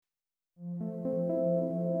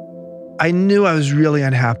I knew I was really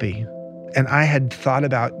unhappy. And I had thought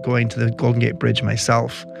about going to the Golden Gate Bridge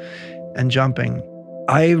myself and jumping.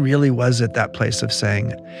 I really was at that place of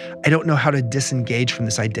saying, I don't know how to disengage from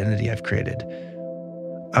this identity I've created.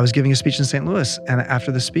 I was giving a speech in St. Louis, and after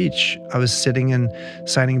the speech, I was sitting and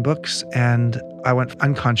signing books, and I went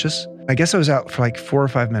unconscious. I guess I was out for like 4 or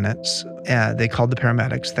 5 minutes. They called the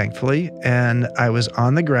paramedics, thankfully, and I was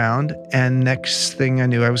on the ground, and next thing I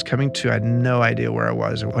knew, I was coming to. I had no idea where I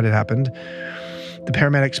was or what had happened. The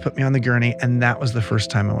paramedics put me on the gurney, and that was the first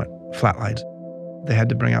time I went flatlined. They had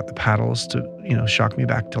to bring out the paddles to, shock me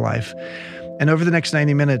back to life. And over the next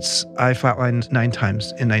 90 minutes, I flatlined 9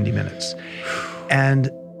 times in 90 minutes. And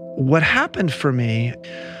what happened for me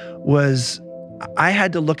was I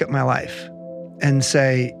had to look at my life and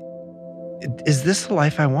say, is this the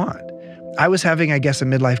life I want? I was having, I guess, a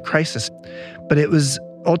midlife crisis, but it was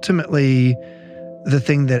ultimately the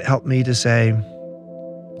thing that helped me to say,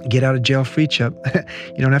 get out of jail free, Chip.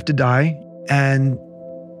 You don't have to die. And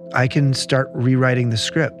I can start rewriting the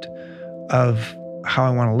script of how I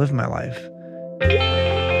want to live my life.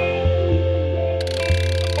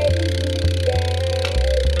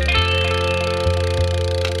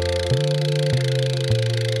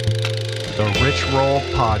 The Rich Roll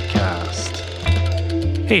Podcast.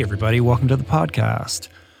 Hey, everybody. Welcome to the podcast.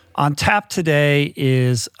 On tap today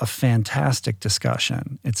is a fantastic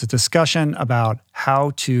discussion. It's a discussion about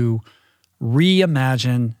how to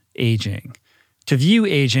reimagine aging, to view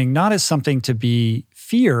aging not as something to be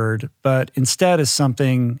feared, but instead as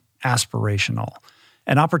something aspirational,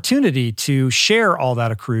 an opportunity to share all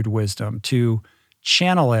that accrued wisdom, to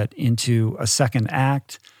channel it into a second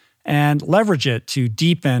act, and leverage it to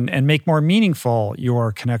deepen and make more meaningful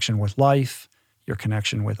your connection with life, your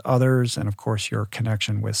connection with others, and of course, your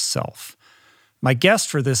connection with self. My guest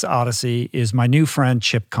for this odyssey is my new friend,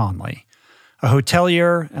 Chip Conley. A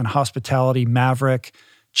hotelier and hospitality maverick,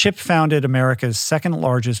 Chip founded America's second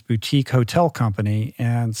largest boutique hotel company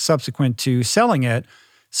and subsequent to selling it,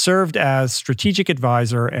 served as strategic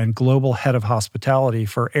advisor and global head of hospitality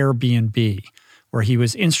for Airbnb, where he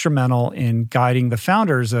was instrumental in guiding the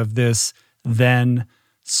founders of this then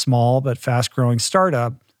small but fast-growing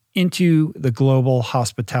startup into the global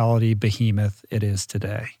hospitality behemoth it is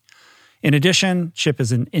today. In addition, Chip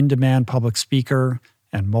is an in-demand public speaker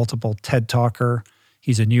and multiple TED Talker.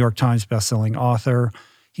 He's a New York Times bestselling author.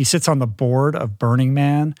 He sits on the board of Burning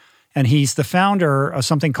Man, and he's the founder of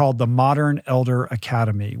something called the Modern Elder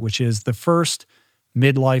Academy, which is the first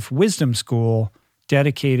midlife wisdom school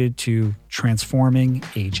dedicated to transforming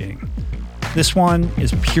aging. This one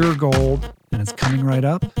is pure gold, and it's coming right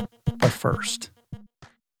up, but first.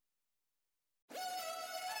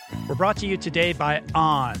 We're brought to you today by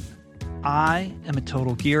On. I am a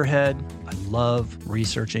total gearhead. I love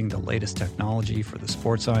researching the latest technology for the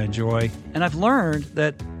sports I enjoy, and I've learned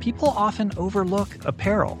that people often overlook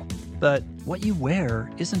apparel. But what you wear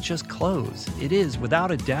isn't just clothes. It is,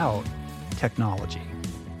 without a doubt, technology.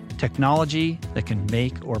 Technology that can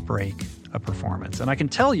make or break a performance. And I can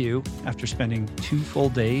tell you, after spending 2 full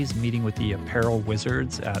days meeting with the apparel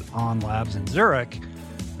wizards at On Labs in Zurich,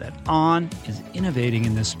 that On is innovating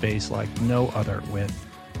in this space like no other, with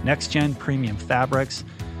next-gen premium fabrics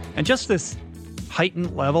and just this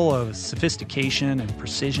heightened level of sophistication and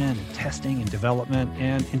precision and testing and development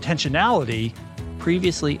and intentionality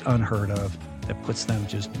previously unheard of that puts them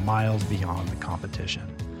just miles beyond the competition.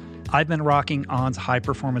 I've been rocking On's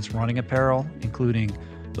high-performance running apparel, including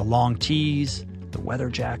the long tees, the weather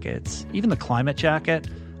jackets, even the climate jacket,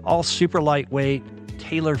 all super lightweight,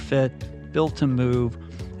 tailor-fit, built to move,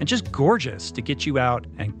 and just gorgeous to get you out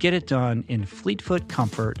and get it done in fleet-foot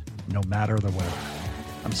comfort, no matter the weather.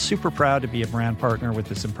 I'm super proud to be a brand partner with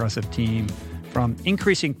this impressive team, from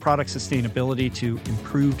increasing product sustainability to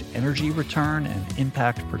improved energy return and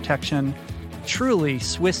impact protection, truly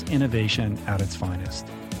Swiss innovation at its finest.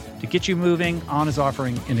 To get you moving, On is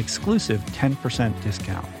offering an exclusive 10%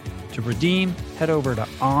 discount. To redeem, head over to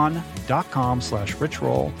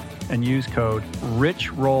on.com/richroll and use code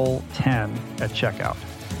RICHROLL10 at checkout.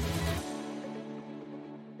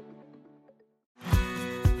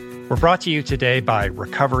 We're brought to you today by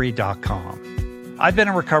Recovery.com. I've been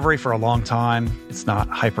in recovery for a long time. It's not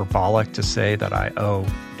hyperbolic to say that I owe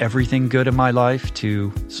everything good in my life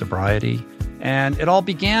to sobriety. And it all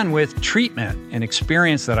began with treatment, an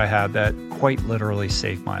experience that I had that quite literally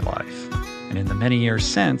saved my life. And in the many years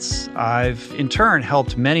since, I've in turn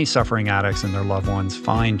helped many suffering addicts and their loved ones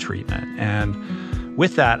find treatment. And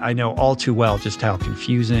With that, I know all too well just how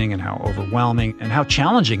confusing and how overwhelming and how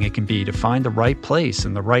challenging it can be to find the right place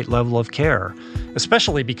and the right level of care,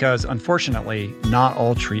 especially because, unfortunately, not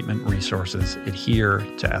all treatment resources adhere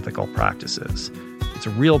to ethical practices. It's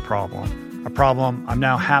a real problem, a problem I'm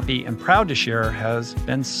now happy and proud to share has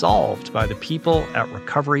been solved by the people at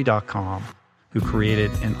Recovery.com, who created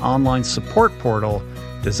an online support portal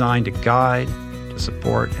designed to guide, to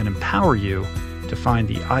support, and empower you to find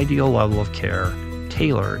the ideal level of care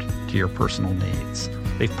tailored to your personal needs.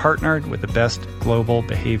 They've partnered with the best global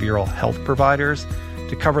behavioral health providers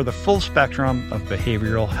to cover the full spectrum of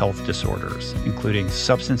behavioral health disorders, including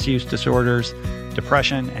substance use disorders,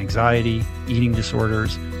 depression, anxiety, eating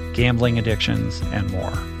disorders, gambling addictions, and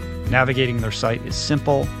more. Navigating their site is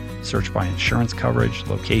simple. Search by insurance coverage,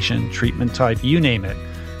 location, treatment type, you name it.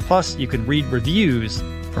 Plus, you can read reviews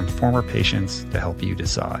from former patients to help you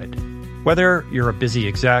decide. Whether you're a busy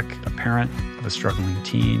exec, a parent of a struggling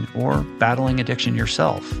teen, or battling addiction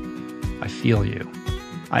yourself, I feel you.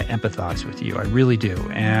 I empathize with you. I really do.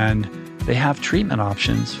 And they have treatment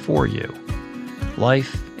options for you.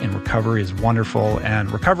 Life in recovery is wonderful,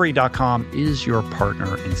 and Recovery.com is your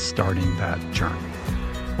partner in starting that journey.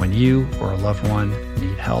 When you or a loved one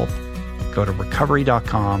need help, go to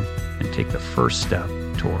Recovery.com and take the first step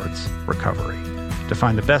towards recovery. To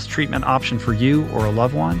find the best treatment option for you or a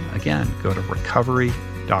loved one, again, go to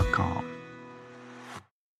Recovery.com.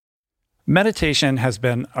 Meditation has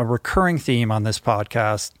been a recurring theme on this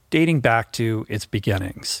podcast dating back to its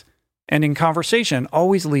beginnings. And in conversation,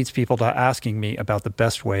 always leads people to asking me about the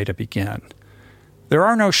best way to begin. There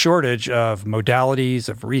are no shortage of modalities,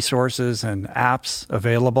 of resources, and apps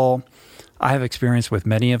available. I have experience with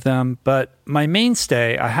many of them, but my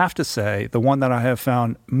mainstay, I have to say, the one that I have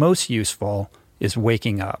found most useful is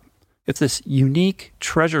Waking Up. It's this unique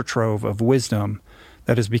treasure trove of wisdom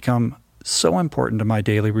that has become so important to my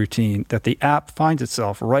daily routine that the app finds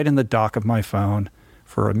itself right in the dock of my phone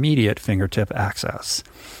for immediate fingertip access.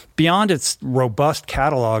 Beyond its robust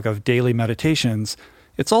catalog of daily meditations,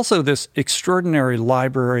 it's also this extraordinary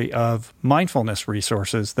library of mindfulness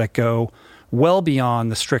resources that go well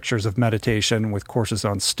beyond the strictures of meditation, with courses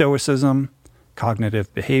on stoicism,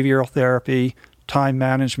 cognitive behavioral therapy, time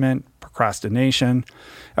management, procrastination,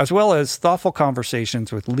 as well as thoughtful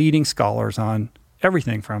conversations with leading scholars on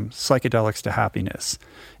everything from psychedelics to happiness.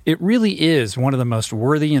 It really is one of the most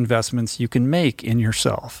worthy investments you can make in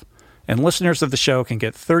yourself. And listeners of the show can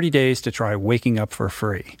get 30 days to try Waking Up for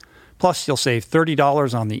free. Plus, you'll save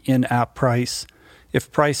 $30 on the in-app price.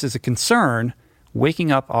 If price is a concern,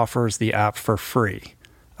 Waking Up offers the app for free,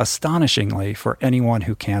 astonishingly for anyone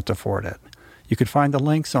who can't afford it. You can find the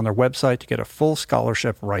links on their website to get a full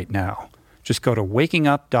scholarship right now. Just go to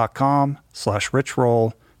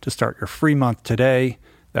wakingup.com/richroll to start your free month today.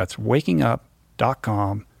 That's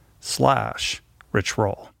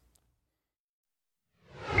wakingup.com/richroll.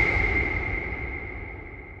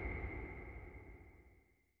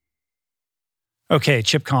 Okay,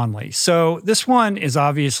 Chip Conley. So this one is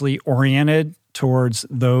obviously oriented towards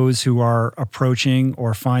those who are approaching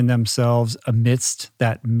or find themselves amidst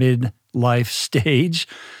that midlife stage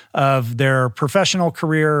of their professional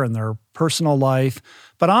career and their personal life.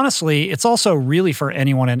 But honestly, it's also really for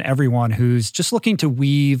anyone and everyone who's just looking to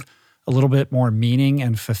weave a little bit more meaning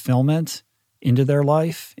and fulfillment into their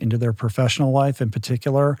life, into their professional life in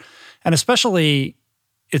particular. And especially,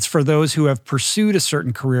 it's for those who have pursued a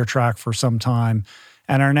certain career track for some time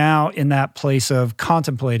and are now in that place of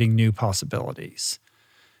contemplating new possibilities.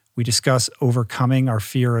 We discuss overcoming our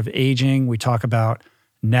fear of aging. We talk about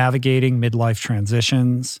navigating midlife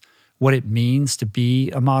transitions, what it means to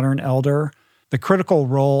be a modern elder, the critical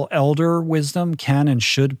role elder wisdom can and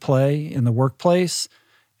should play in the workplace,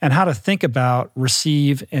 and how to think about,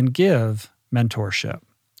 receive, and give mentorship.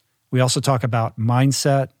 We also talk about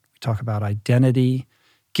mindset. We talk about identity,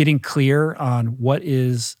 getting clear on what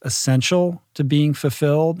is essential to being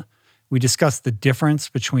fulfilled. We discuss the difference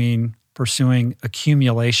between pursuing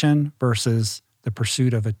accumulation versus the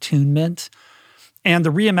pursuit of attunement, and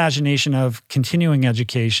the reimagination of continuing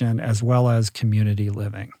education as well as community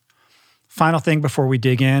living. Final thing before we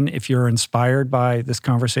dig in, if you're inspired by this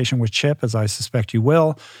conversation with Chip, as I suspect you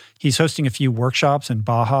will, he's hosting a few workshops in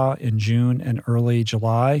Baja in June and early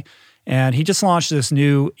July. And he just launched this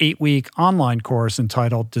new 8-week online course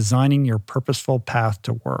entitled Designing Your Purposeful Path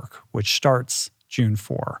to Work, which starts June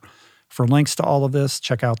 4. For links to all of this,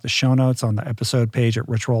 check out the show notes on the episode page at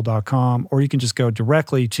richroll.com, or you can just go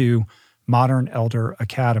directly to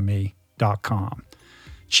modernelderacademy.com.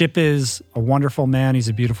 Chip is a wonderful man. He's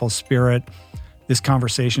a beautiful spirit. this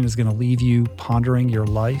conversation is going to leave you pondering your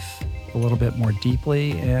life a little bit more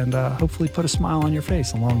deeply and hopefully put a smile on your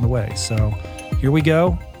face along the way. So here we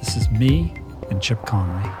go. This is me and Chip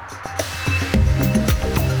Conley.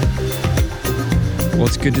 Well,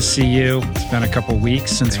 it's good to see you. It's been a couple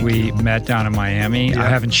weeks since we met down in Miami. Yeah. I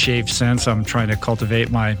haven't shaved since. I'm trying to cultivate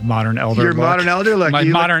my modern elder look. Modern elder look. My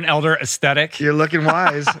modern elder aesthetic. You're looking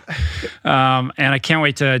wise. And I can't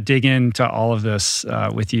wait to dig into all of this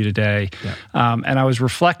with you today. Yeah. And I was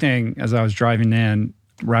reflecting as I was driving in,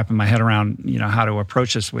 wrapping my head around, how to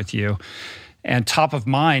approach this with you. And top of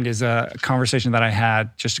mind is a conversation that I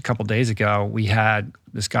had just a couple days ago. We had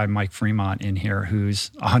this guy, Mike Fremont, in here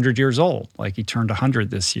who's 100 years old. Like he turned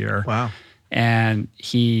 100 this year. Wow. And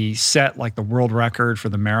he set like the world record for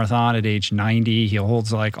the marathon at age 90. He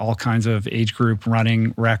holds like all kinds of age group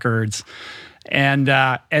running records. And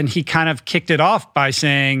he kind of kicked it off by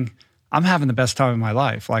saying, I'm having the best time of my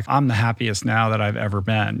life. Like I'm the happiest now that I've ever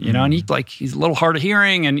been, and he's a little hard of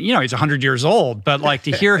hearing and, he's 100 years old, but like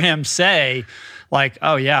to hear him say like,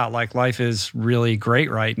 oh yeah, like life is really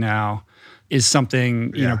great right now is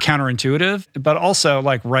something, counterintuitive, but also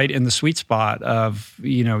like right in the sweet spot of,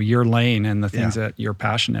 your lane and the things that you're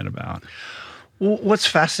passionate about. Well, what's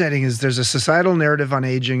fascinating is there's a societal narrative on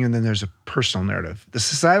aging and then there's a personal narrative. The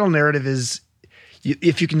societal narrative is,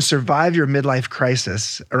 if you can survive your midlife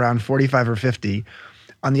crisis around 45 or 50,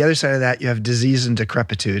 on the other side of that, you have disease and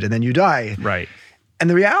decrepitude, and then you die. Right. And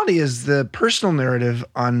the reality is the personal narrative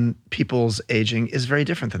on people's aging is very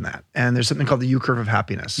different than that. And there's something called the U-curve of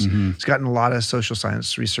happiness. Mm-hmm. It's gotten a lot of social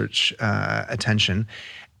science research attention.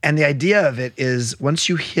 And the idea of it is once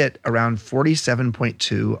you hit around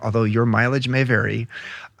 47.2, although your mileage may vary,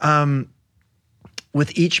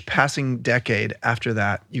 with each passing decade after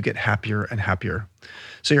that, you get happier and happier.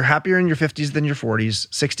 So you're happier in your 50s than your 40s,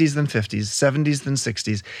 60s than 50s, 70s than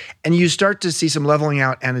 60s, and you start to see some leveling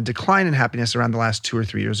out and a decline in happiness around the last 2 or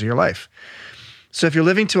 3 years of your life. So if you're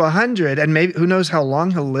living to 100, and maybe who knows how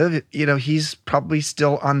long he'll live, he's probably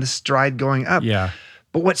still on the stride going up. Yeah.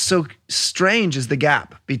 But what's so strange is the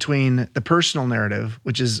gap between the personal narrative,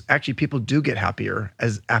 which is actually people do get happier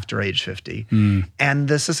as after age 50, and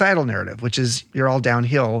the societal narrative, which is you're all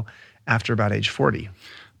downhill after about age 40.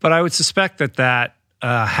 But I would suspect that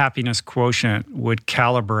happiness quotient would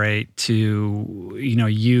calibrate to,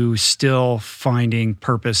 you still finding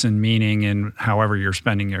purpose and meaning in however you're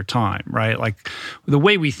spending your time, right? Like the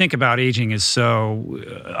way we think about aging is so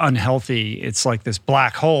unhealthy. It's like this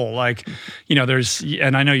black hole. Like, there's,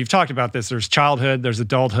 and I know you've talked about this, there's childhood, there's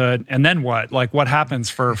adulthood, and then what? Like what happens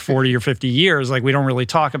for 40 or 50 years? Like we don't really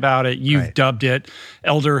talk about it. You've dubbed it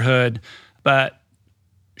elderhood, but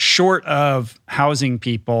short of housing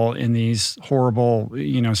people in these horrible,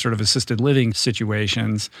 sort of assisted living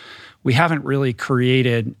situations, we haven't really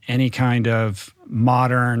created any kind of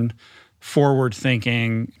modern,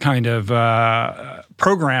 forward-thinking kind of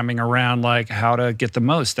programming around like how to get the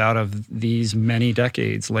most out of these many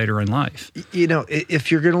decades later in life. If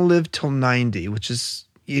you're going to live till 90, which is,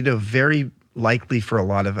 very likely for a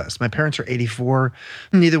lot of us. My parents are 84.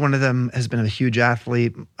 Neither one of them has been a huge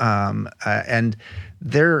athlete. And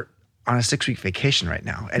they're on a 6-week vacation right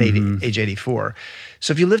now at age 84.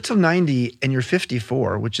 So if you live till 90 and you're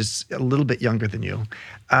 54, which is a little bit younger than you,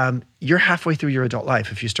 you're halfway through your adult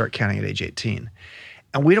life if you start counting at age 18.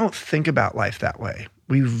 And we don't think about life that way.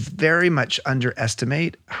 We very much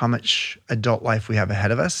underestimate how much adult life we have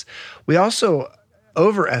ahead of us. We also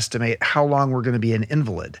overestimate how long we're going to be an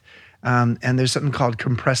invalid. And there's something called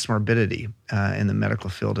compressed morbidity in the medical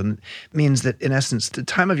field. And it means that, in essence, the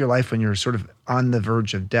time of your life when you're sort of on the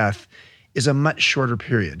verge of death is a much shorter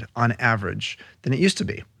period on average than it used to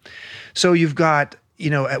be. So you've got,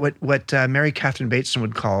 what Mary Catherine Bateson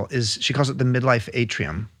would call she calls it the midlife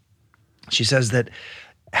atrium. She says that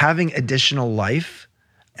having additional life,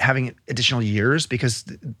 having additional years, because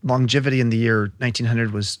longevity in the year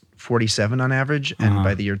 1900 was 47 on average, and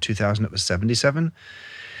by the year 2000 it was 77.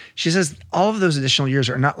 She says all of those additional years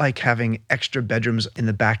are not like having extra bedrooms in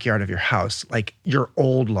the backyard of your house, like you're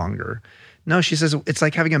old longer. No, she says it's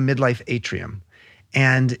like having a midlife atrium.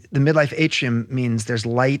 And the midlife atrium means there's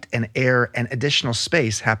light and air and additional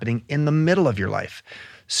space happening in the middle of your life.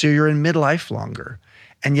 So you're in midlife longer.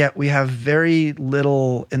 And yet we have very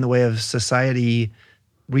little in the way of society,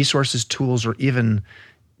 resources, tools, or even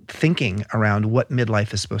thinking around what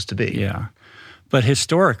midlife is supposed to be. Yeah. But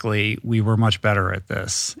historically, we were much better at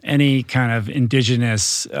this. Any kind of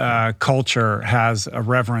indigenous culture has a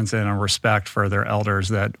reverence and a respect for their elders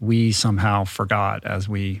that we somehow forgot as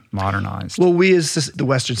we modernized. Well, we as the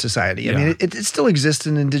Western society. I mean, it still exists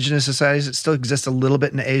in indigenous societies. It still exists a little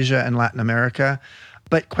bit in Asia and Latin America.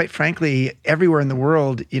 But quite frankly, everywhere in the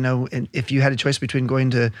world, and if you had a choice between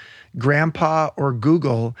going to Grandpa or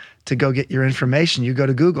Google to go get your information, you go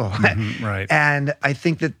to Google. Right. And I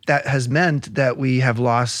think that has meant that we have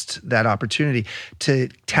lost that opportunity to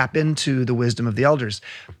tap into the wisdom of the elders.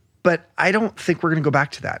 But I don't think we're going to go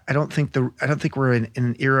back to that. I don't think we're in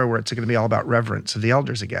an era where it's going to be all about reverence of the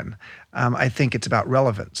elders again. I think it's about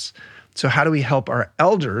relevance. So how do we help our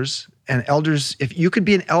elders? And elders, if you could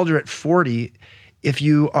be an elder at 40, if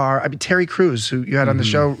you are, Terry Crews, who you had on the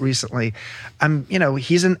show recently,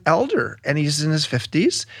 he's an elder and he's in his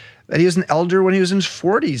 50s, but he was an elder when he was in his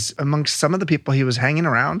 40s amongst some of the people he was hanging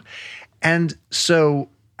around. And so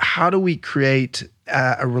how do we create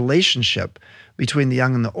a relationship between the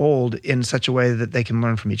young and the old in such a way that they can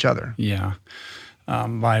learn from each other? Yeah.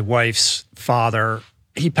 My wife's father,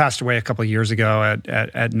 he passed away a couple of years ago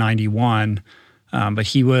at 91, but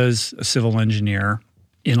he was a civil engineer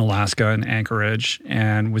in Alaska in Anchorage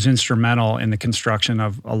and was instrumental in the construction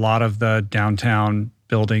of a lot of the downtown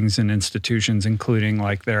buildings and institutions, including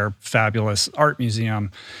like their fabulous art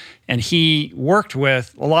museum. And he worked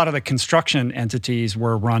with a lot of the construction entities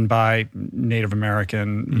were run by Native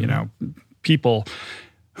American, people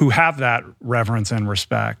who have that reverence and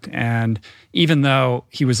respect. And even though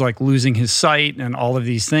he was like losing his sight and all of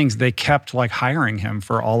these things, they kept like hiring him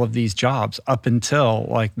for all of these jobs up until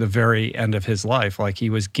like the very end of his life. Like he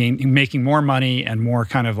was making more money and more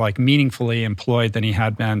kind of like meaningfully employed than he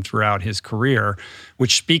had been throughout his career,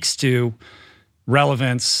 which speaks to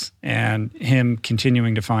relevance and him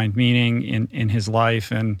continuing to find meaning in his life.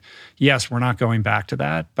 And yes, we're not going back to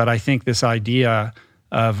that, but I think this idea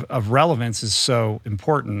of relevance is so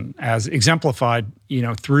important, as exemplified,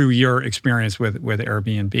 through your experience with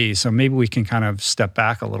Airbnb. So maybe we can kind of step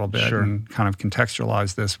back a little bit and kind of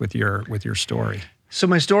contextualize this with your story. So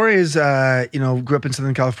my story is, grew up in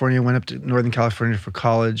Southern California, went up to Northern California for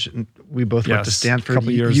college, and we both went to Stanford. A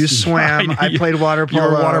couple years. You swam. I played water polo.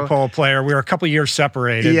 You were a water polo player. We were a couple years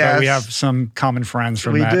separated, but we have some common friends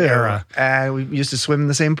from that era. And we used to swim in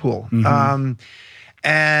the same pool.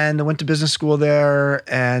 And I went to business school there,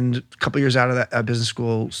 and a couple years out of that business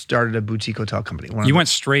school, started a boutique hotel company. You went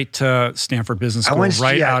straight to Stanford Business School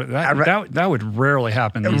out. That would rarely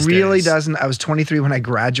happen these days. It really doesn't. I was 23 when I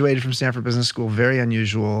graduated from Stanford Business School. Very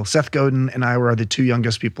unusual. Seth Godin and I were the two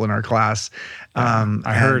youngest people in our class.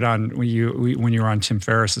 I heard when you were on Tim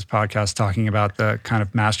Ferriss's podcast talking about the kind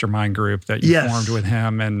of mastermind group that you formed with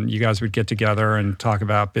him, and you guys would get together and talk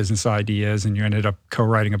about business ideas, and you ended up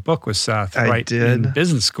co-writing a book with Seth. I did. In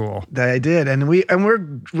business school. I did, and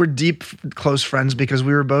we're deep close friends because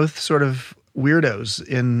we were both sort of weirdos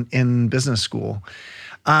in business school.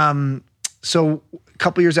 So a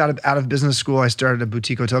couple years out of business school, I started a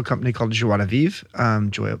boutique hotel company called Joie de Vivre,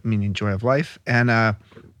 joy meaning joy of life, and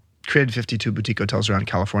created 52 boutique hotels around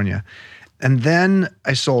California. And then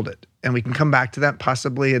I sold it, and we can come back to that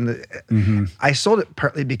possibly. I sold it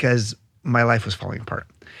partly because my life was falling apart.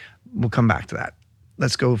 We'll come back to that.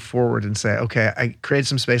 Let's go forward and say, okay, I created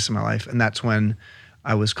some space in my life, and that's when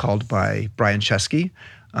I was called by Brian Chesky,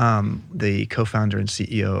 the co-founder and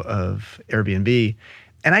CEO of Airbnb.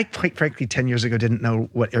 And I, quite frankly, 10 years ago didn't know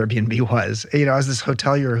what Airbnb was. I was this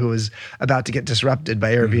hotelier who was about to get disrupted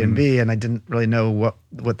by Airbnb, and I didn't really know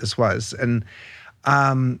what this was. And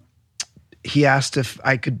he asked if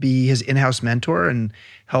I could be his in-house mentor and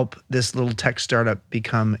help this little tech startup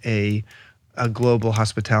become a global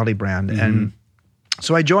hospitality brand. And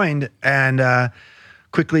so I joined and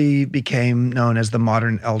quickly became known as the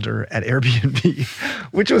modern elder at Airbnb,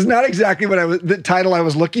 which was not exactly the title I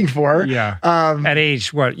was looking for. Yeah. At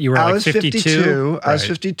age, what, you were like 52? I was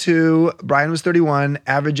 52. Brian was 31.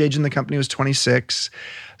 Average age in the company was 26.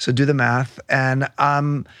 So do the math. And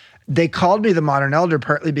they called me the modern elder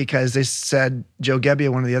partly because they said, Joe Gebbia,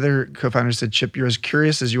 one of the other co-founders, said, Chip, you're as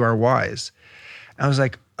curious as you are wise. And I was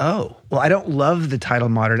like, oh, well, I don't love the title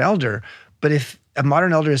modern elder, but if a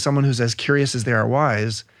modern elder is someone who's as curious as they are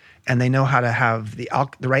wise, and they know how to have the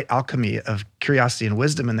right alchemy of curiosity and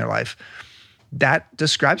wisdom in their life, that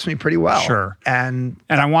describes me pretty well. Sure. And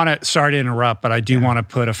I want to, sorry to interrupt, but I do want to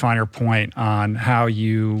put a finer point on how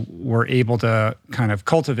you were able to kind of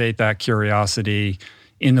cultivate that curiosity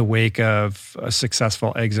in the wake of a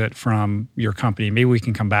successful exit from your company. Maybe we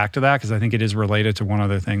can come back to that because I think it is related to one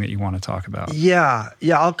other thing that you want to talk about. Yeah.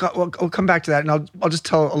 I'll come back to that, and I'll just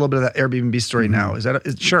tell a little bit of that Airbnb story now.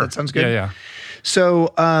 Sure. That sounds good? Yeah.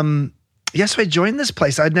 So, so I joined this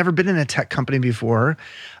place. I'd never been in a tech company before.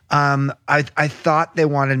 I thought they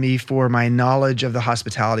wanted me for my knowledge of the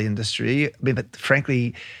hospitality industry, but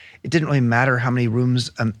frankly, it didn't really matter how many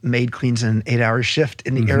rooms a maid cleans in an 8-hour shift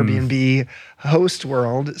in the Airbnb host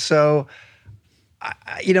world. So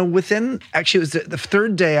it was the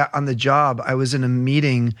third day on the job, I was in a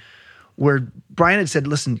meeting where Brian had said,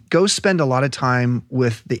 listen, go spend a lot of time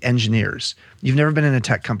with the engineers. You've never been in a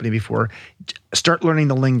tech company before. Start learning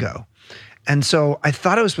the lingo. And so I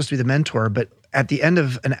thought I was supposed to be the mentor, but at the end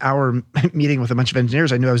of an hour meeting with a bunch of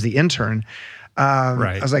engineers, I knew I was the intern.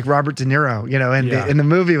 I was like Robert De Niro, in the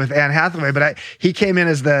movie with Anne Hathaway. But he came in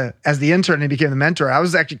as the intern and he became the mentor.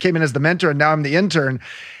 I came in as the mentor and now I'm the intern.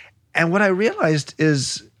 And what I realized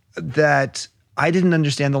is that I didn't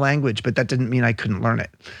understand the language, but that didn't mean I couldn't learn it.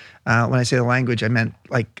 When I say the language, I meant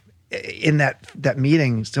like in that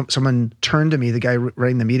meeting, someone turned to me, the guy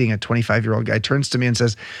running the meeting, a 25-year-old guy, turns to me and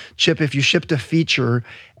says, Chip, if you shipped a feature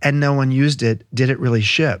and no one used it, did it really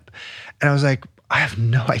ship? And I was like, I have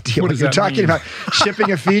no idea what you're talking about.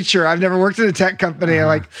 Shipping a feature. I've never worked in a tech company.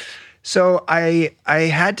 So I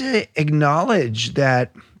had to acknowledge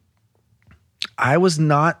that I was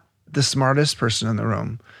not the smartest person in the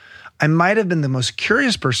room. I might have been the most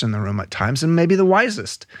curious person in the room at times and maybe the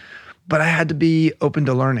wisest, but I had to be open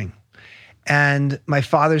to learning. And my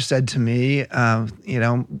father said to me,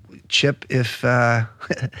 Chip,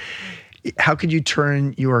 how could you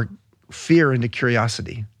turn your fear into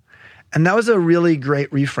curiosity? And that was a really great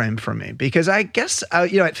reframe for me because I guess,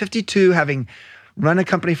 at 52, having run a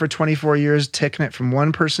company for 24 years, taken it from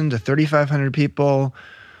one person to 3,500 people,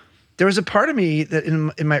 there was a part of me that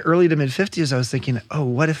in my early to mid 50s, I was thinking, oh,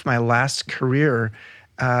 what if my last career,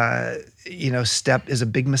 step is a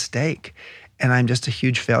big mistake and I'm just a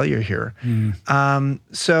huge failure here.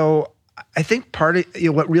 So I think part of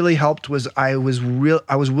what really helped was I was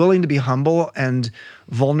willing to be humble and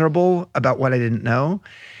vulnerable about what I didn't know.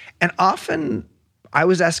 And often I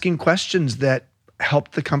was asking questions that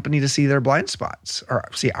helped the company to see their blind spots or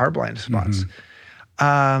see our blind spots.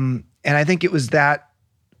 And I think it was that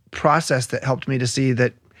process that helped me to see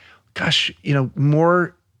that, gosh,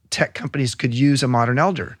 more tech companies could use a modern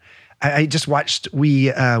elder. I just watched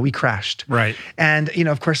We Crashed. Right. And,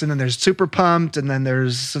 of course, and then there's Super Pumped, and then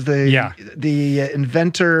there's the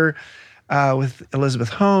Inventor with Elizabeth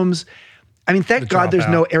Holmes. I mean, thank God there's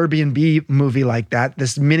no Airbnb movie like that,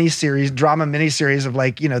 this drama miniseries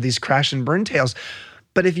of these crash and burn tales.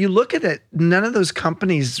 But if you look at it, none of those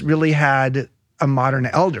companies really had a modern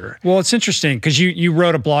elder. Well, it's interesting because you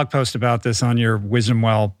wrote a blog post about this on your Wisdom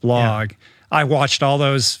Well blog. Yeah. I watched all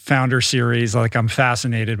those founder series. I'm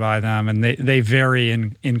fascinated by them, and they vary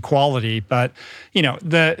in quality. But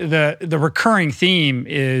the recurring theme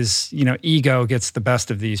is ego gets the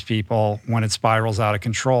best of these people when it spirals out of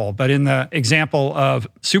control. But in the example of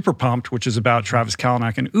Super Pumped, which is about Travis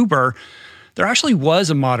Kalanick and Uber, there actually was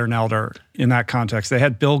a modern elder in that context. They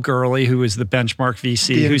had Bill Gurley, who is the benchmark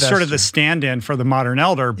VC, who's sort of the stand-in for the modern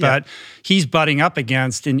elder, but he's butting up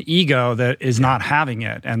against an ego that is not having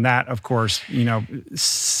it. And that, of course,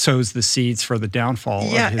 sows the seeds for the downfall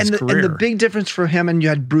of his career. And the big difference for him, and you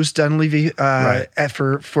had Bruce Dunleavy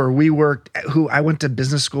for WeWork, who I went to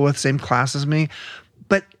business school with, same class as me.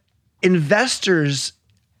 But investors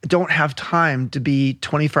don't have time to be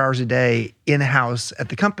 24 hours a day in-house at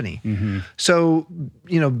the company. So,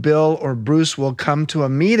 Bill or Bruce will come to a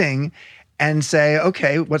meeting and say,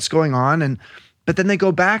 okay, what's going on? But then they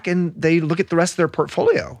go back and they look at the rest of their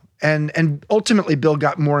portfolio. And ultimately, Bill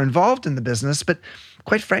got more involved in the business. But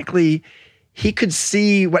quite frankly, he could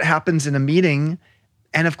see what happens in a meeting.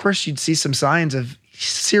 And of course, you'd see some signs of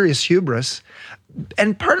serious hubris.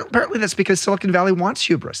 And partly that's because Silicon Valley wants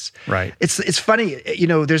hubris. Right. It's funny,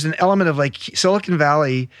 there's an element of Silicon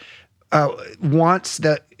Valley wants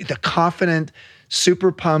the confident,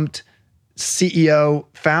 super pumped CEO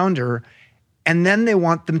founder, and then they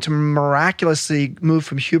want them to miraculously move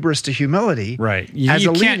from hubris to humility. Right. As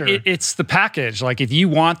a leader. It's the package. If you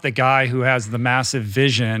want the guy who has the massive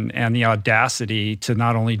vision and the audacity to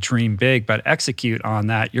not only dream big, but execute on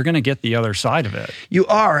that, you're going to get the other side of it. You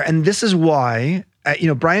are. And this is why,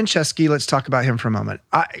 Brian Chesky, let's talk about him for a moment.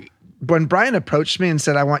 When Brian approached me and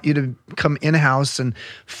said, I want you to come in-house and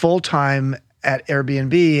full-time at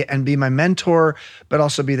Airbnb and be my mentor, but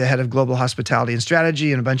also be the head of global hospitality and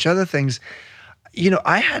strategy and a bunch of other things,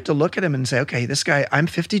 I had to look at him and say, okay, this guy, I'm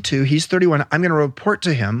 52, he's 31, I'm going to report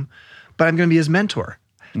to him, but I'm going to be his mentor.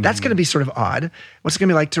 That's going to be sort of odd. What's it going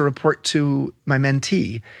to be like to report to my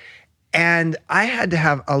mentee? And I had to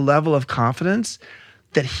have a level of confidence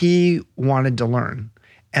that he wanted to learn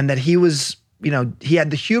and that he was, he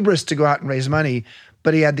had the hubris to go out and raise money,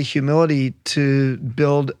 but he had the humility to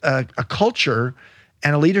build a culture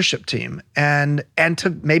and a leadership team and to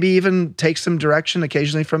maybe even take some direction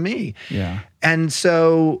occasionally from me. Yeah. And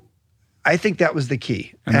so I think that was the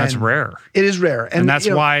key. And that's rare. It is rare. And that's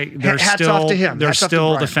why they're hats still, off to him. They're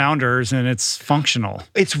still the founders, and it's functional.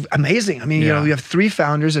 It's amazing. I mean, you have 3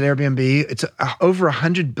 founders at Airbnb. It's over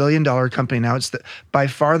 $100 billion company now. It's by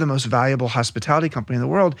far the most valuable hospitality company in the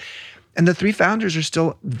world. And the 3 founders are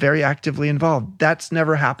still very actively involved. That's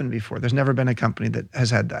never happened before. There's never been a company that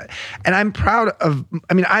has had that. And I'm proud of,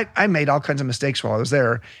 I made all kinds of mistakes while I was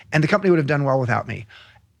there, and the company would have done well without me.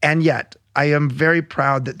 And yet, I am very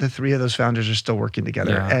proud that the 3 of those founders are still working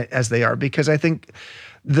together as they are, because I think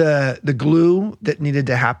the glue that needed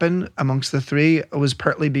to happen amongst the 3 was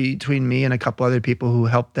partly between me and a couple other people who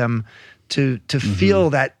helped them to feel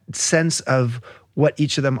that sense of what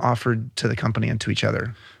each of them offered to the company and to each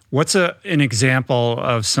other. What's an example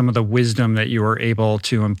of some of the wisdom that you were able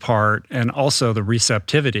to impart, and also the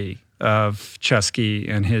receptivity of Chesky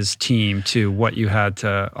and his team to what you had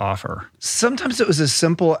to offer? Sometimes it was as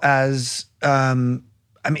simple as, some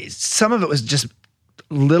of it was just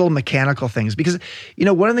little mechanical things, because,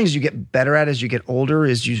 one of the things you get better at as you get older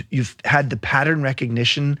is you've had the pattern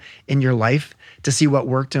recognition in your life to see what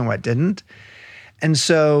worked and what didn't. And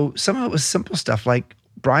so some of it was simple stuff like,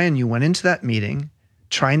 Brian, you went into that meeting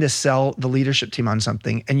trying to sell the leadership team on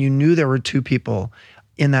something, and you knew there were 2 people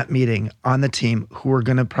in that meeting on the team who were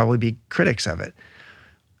going to probably be critics of it.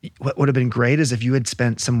 What would have been great is if you had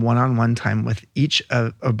spent some one-on-one time with each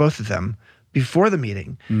or both of them before the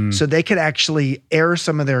meeting, so they could actually air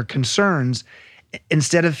some of their concerns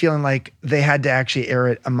instead of feeling like they had to actually air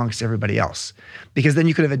it amongst everybody else, because then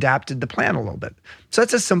you could have adapted the plan a little bit. So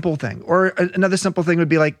that's a simple thing. Or another simple thing would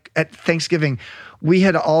be like at Thanksgiving, we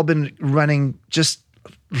had all been running just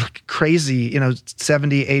crazy,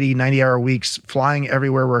 70, 80, 90-hour weeks, flying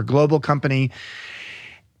everywhere. We're a global company.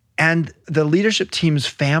 And the leadership team's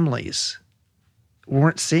families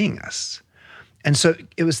weren't seeing us. And so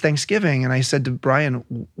it was Thanksgiving, and I said to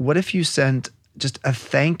Brian, what if you sent just a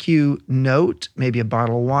thank you note, maybe a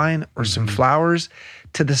bottle of wine or some flowers,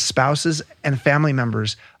 to the spouses and family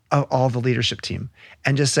members of all the leadership team,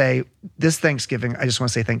 and just say, this Thanksgiving, I just want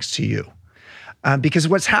to say thanks to you. Because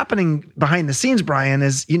what's happening behind the scenes, Brian,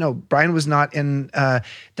 is, Brian was not he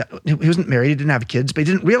wasn't married, he didn't have kids, but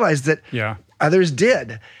he didn't realize that others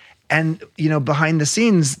did. And, behind the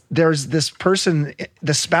scenes, there's this person,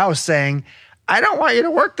 the spouse, saying, I don't want you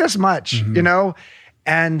to work this much,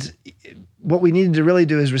 and what we needed to really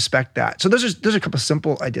do is respect that. So those are a couple of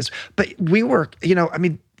simple ideas. But we work,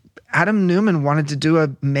 Adam Newman wanted to do a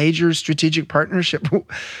major strategic partnership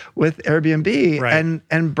with Airbnb, right.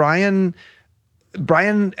 and Brian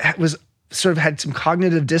was sort of had some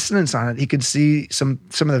cognitive dissonance on it. He could see some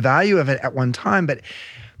of the value of it at one time, but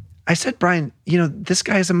I said, Brian, this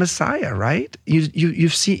guy is a messiah, right?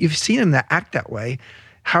 You've seen him act that way.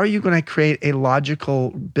 How are you going to create a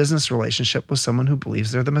logical business relationship with someone who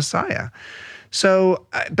believes they're the messiah? So,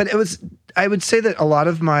 but I would say that a lot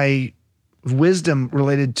of my wisdom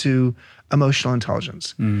related to emotional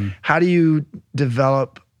intelligence. How do you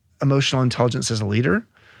develop emotional intelligence as a leader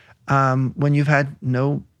when you've had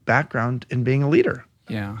no background in being a leader?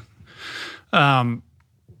 Yeah.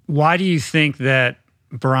 Why do you think that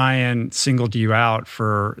Brian singled you out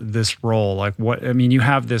for this role? You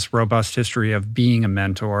have this robust history of being a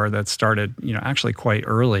mentor that started, actually quite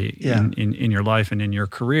early in your life and in your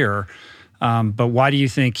career. But why do you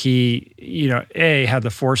think he, had the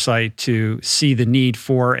foresight to see the need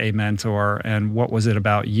for a mentor, and what was it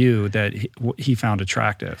about you that he found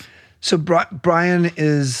attractive? So Brian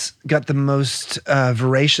got the most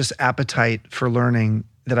voracious appetite for learning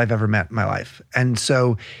that I've ever met in my life. And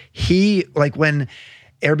so he, when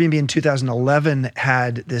Airbnb in 2011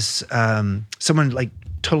 had this, someone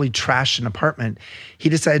totally trashed an apartment, he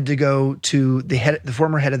decided to go to the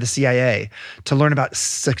former head of the CIA to learn about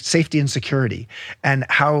safety and security and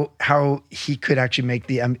how he could actually make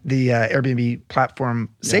the Airbnb platform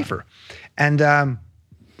safer. And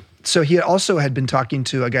so he also had been talking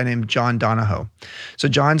to a guy named John Donahoe. So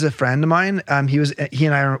John's a friend of mine. He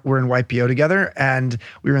and I were in YPO together, and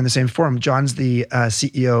we were in the same forum. John's the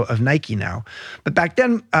CEO of Nike now, but back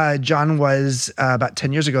then John was about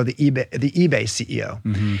 10 years ago the eBay CEO.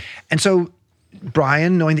 And so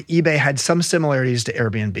Brian, knowing that eBay had some similarities to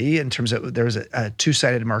Airbnb in terms of there was a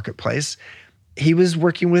two-sided marketplace, he was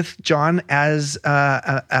working with John as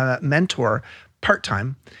a mentor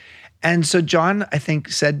part-time. And so John, I think,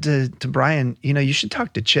 said to Brian, you should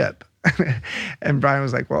talk to Chip. And Brian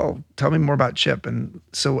was like, well, tell me more about Chip. And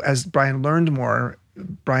so as Brian learned more,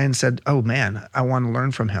 Brian said, oh man, I want to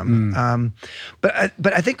learn from him. But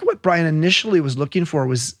I think what Brian initially was looking for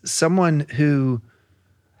was someone who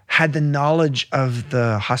had the knowledge of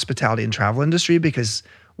the hospitality and travel industry, because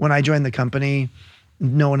when I joined the company,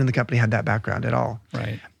 no one in the company had that background at all.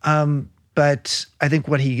 Right. But I think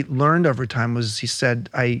what he learned over time was he said,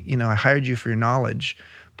 I hired you for your knowledge,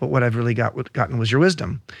 but what I've really gotten was your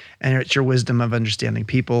wisdom. And it's your wisdom of understanding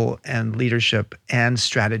people and leadership and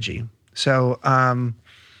strategy. So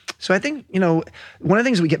I think, one of the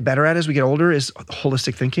things we get better at as we get older is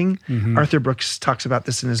holistic thinking. Mm-hmm. Arthur Brooks talks about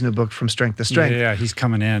this in his new book, From Strength to Strength. Yeah, he's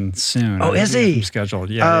coming in soon. Oh, is he?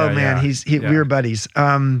 Scheduled. Yeah. Oh, man, we're buddies.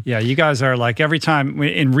 Yeah, you guys are like, every time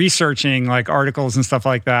in researching like articles and stuff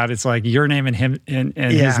like that, it's like your name and him and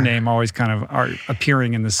his name always kind of are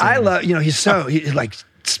appearing in the same. I love, he's like,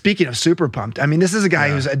 speaking of super pumped, I mean, this is a guy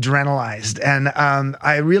who's adrenalized, and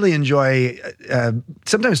I really enjoy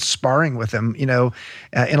sometimes sparring with him,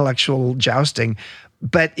 intellectual jousting.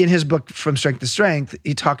 But in his book, From Strength to Strength,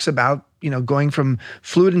 he talks about, going from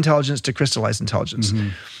fluid intelligence to crystallized intelligence. Mm-hmm.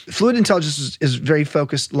 Fluid intelligence is very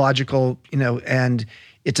focused, logical, and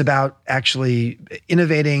it's about actually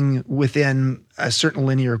innovating within a certain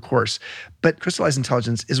linear course. But crystallized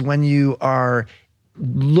intelligence is when you are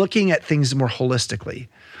looking at things more holistically.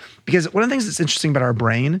 Because one of the things that's interesting about our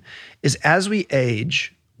brain is as we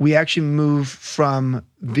age, we actually move from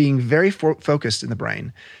being very focused in the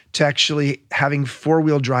brain to actually having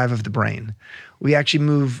four-wheel drive of the brain. We actually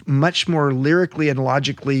move much more lyrically and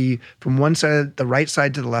logically from one side, the right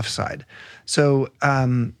side to the left side. So,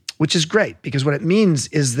 which is great, because what it means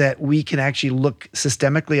is that we can actually look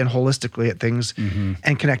systemically and holistically at things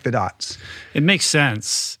and connect the dots. It makes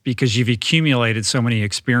sense because you've accumulated so many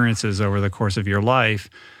experiences over the course of your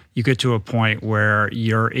life. You get to a point where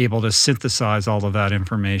you're able to synthesize all of that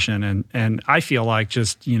information. And I feel like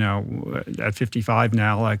just, at 55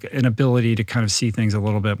 now, like an ability to kind of see things a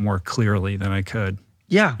little bit more clearly than I could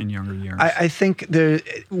in younger years. I think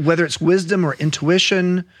whether it's wisdom or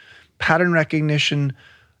intuition, pattern recognition,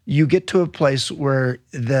 you get to a place where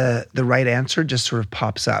the right answer just sort of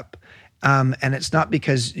pops up. And it's not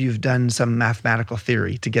because you've done some mathematical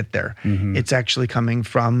theory to get there. Mm-hmm. It's actually coming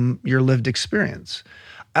from your lived experience.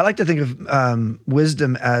 I like to think of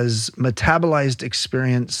wisdom as metabolized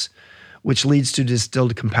experience, which leads to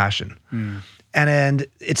distilled compassion. Mm. And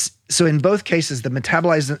it's so in both cases, the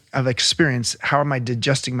metabolizing of experience, how am I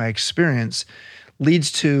digesting my experience, leads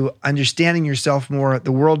to understanding yourself more,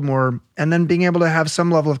 the world more, and then being able to have some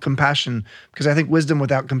level of compassion. Because I think wisdom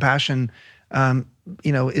without compassion,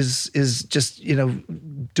 is just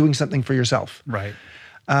doing something for yourself. Right.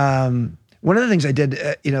 One of the things I did,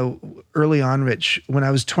 early on, Rich, when I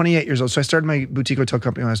was 28 years old, so I started my boutique hotel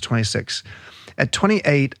company when I was 26. At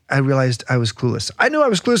 28, I realized I was clueless. I knew I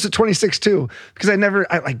was clueless at 26 too, because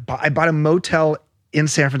I bought a motel in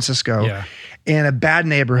San Francisco in a bad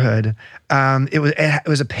neighborhood. It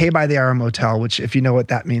was a pay-by-the-hour motel, which if you know what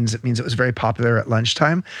that means, it means it was very popular at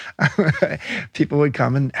lunchtime. People would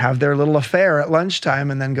come and have their little affair at lunchtime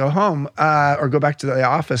and then go home or go back to the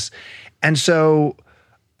office. And so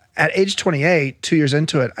at age 28, 2 years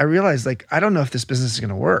into it, I realized, I don't know if this business is going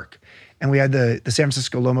to work. And we had the San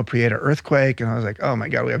Francisco Loma Prieta earthquake, and I was like, oh my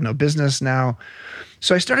God, we have no business now.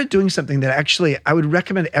 So I started doing something that actually I would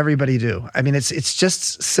recommend everybody do. I mean, it's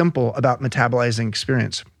just simple about metabolizing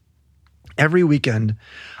experience. Every weekend,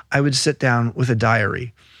 I would sit down with a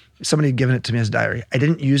diary. Somebody had given it to me as a diary. I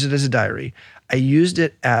didn't use it as a diary. I used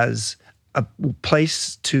it as a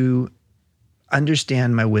place to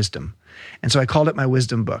understand my wisdom. And so I called it my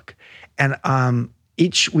wisdom book. And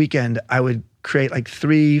each weekend I would create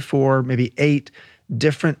 3, 4, maybe 8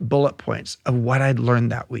 different bullet points of what I'd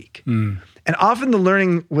learned that week. Mm. And often the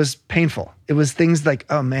learning was painful. It was things like,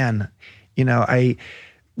 oh man,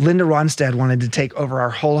 Linda Ronstadt wanted to take over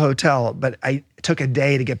our whole hotel, but I took a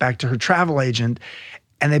day to get back to her travel agent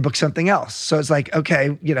and they booked something else. So it's like,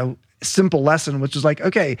 okay, simple lesson, which is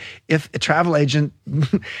okay, if a travel agent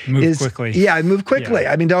move quickly. Yeah, move quickly.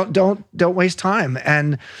 Yeah. I mean, don't waste time.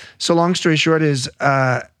 And so long story short is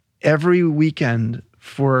every weekend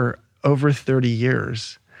for over 30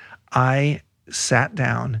 years, I sat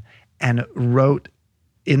down and wrote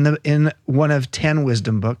in one of 10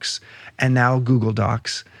 wisdom books and now Google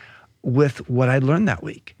Docs with what I'd learned that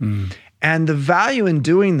week. Mm. And the value in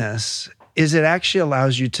doing this is it actually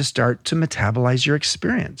allows you to start to metabolize your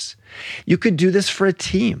experience. You could do this for a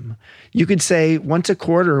team. You could say once a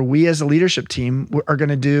quarter, we as a leadership team are going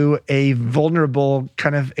to do a vulnerable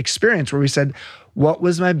kind of experience where we said, what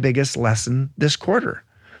was my biggest lesson this quarter?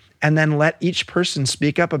 And then let each person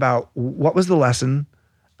speak up about what was the lesson,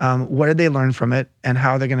 What did they learn from it, and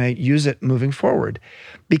how they're going to use it moving forward?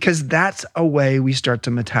 Because that's a way we start to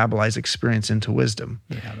metabolize experience into wisdom.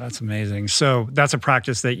 Yeah, that's amazing. So that's a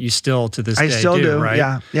practice that you still to this day I still do, right?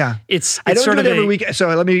 Yeah. I don't sort do of it every week. So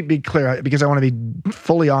let me be clear, because I want to be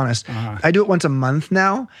fully honest. I do it once a month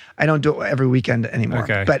now. I don't do it every weekend anymore.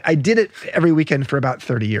 Okay. But I did it every weekend for about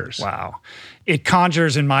 30 years. Wow. It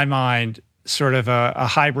conjures in my mind sort of a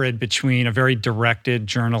hybrid between a very directed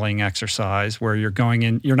journaling exercise where you're going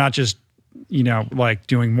in, you're not just like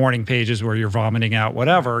doing morning pages where you're vomiting out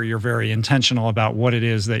whatever, you're very intentional about what it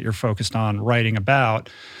is that you're focused on writing about,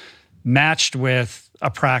 matched with a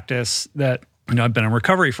practice that, I've been in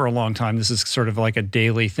recovery for a long time. This is sort of like a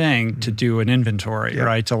daily thing to do an inventory,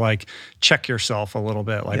 right? To like check yourself a little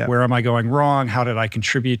bit, like where am I going wrong? How did I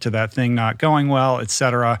contribute to that thing not going well, et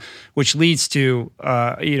cetera, which leads to,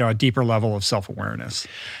 a deeper level of self-awareness.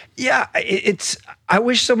 Yeah, I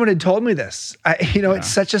wish someone had told me this. It's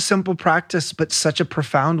such a simple practice, but such a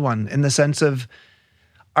profound one in the sense of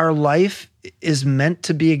our life is meant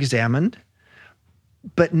to be examined,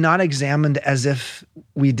 but not examined as if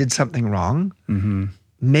we did something wrong. Mm-hmm.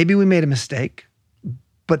 Maybe we made a mistake,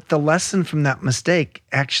 but the lesson from that mistake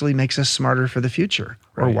actually makes us smarter for the future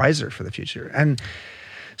or wiser for the future. And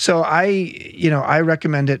so I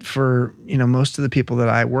recommend it for, most of the people that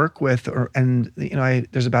I work with,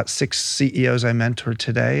 there's about 6 CEOs I mentor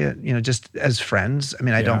today, just as friends. I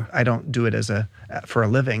mean, I don't do it for a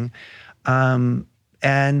living. And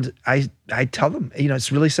I tell them,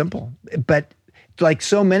 it's really simple, but like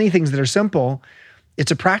so many things that are simple,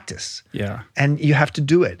 it's a practice. Yeah. And you have to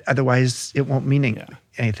do it. Otherwise it won't mean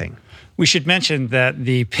anything. We should mention that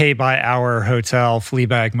the pay-by-hour hotel,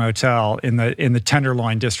 Fleabag Motel, in the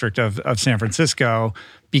Tenderloin district of San Francisco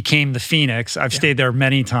became the Phoenix. I've stayed there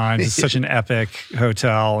many times. It's such an epic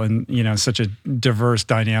hotel and, such a diverse,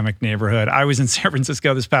 dynamic neighborhood. I was in San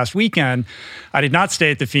Francisco this past weekend. I did not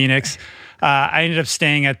stay at the Phoenix. I ended up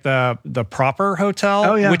staying at the Proper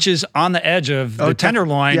Hotel, which is on the edge of the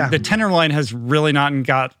Tenderloin. Yeah. The Tenderloin has really not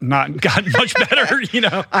gotten much better,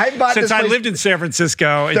 I bought since I lived in San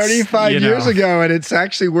Francisco. 35 years ago, and it's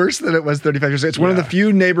actually worse than it was 35 years ago. It's one of the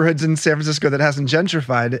few neighborhoods in San Francisco that hasn't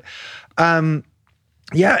gentrified.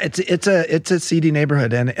 It's a seedy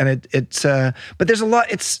neighborhood, and it's but there's a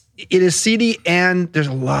lot. It is seedy, and there's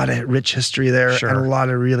a lot of rich history there, and a lot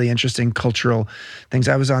of really interesting cultural things.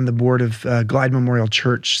 I was on the board of Glide Memorial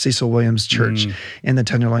Church, Cecil Williams Church, in the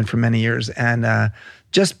Tenderloin for many years, and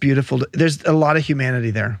just beautiful. There's a lot of humanity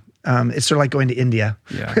there. It's sort of like going to India.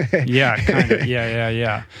 Yeah, kind of.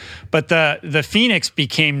 Yeah. But the Phoenix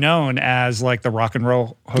became known as like the rock and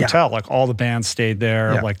roll hotel. Like all the bands stayed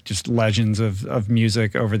there, like just legends of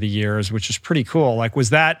music over the years, which is pretty cool. Like,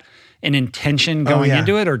 was that an intention going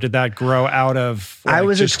into it, or did that grow out of I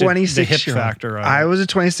was just a 26-year-old factor? I was a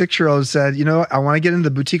 26-year-old who said, I want to get into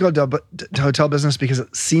the boutique hotel business because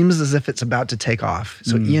it seems as if it's about to take off.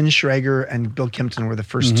 So Ian Schrager and Bill Kimpton were the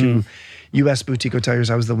first two U.S. boutique hoteliers.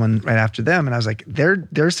 I was the one right after them. And I was like,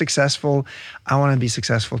 they're successful. I want to be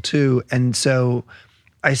successful too. And so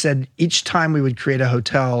I said, each time we would create a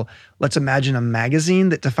hotel, let's imagine a magazine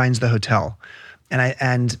that defines the hotel.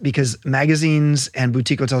 And because magazines and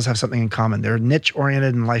boutique hotels have something in common. They're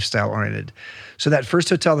niche-oriented and lifestyle-oriented. So that first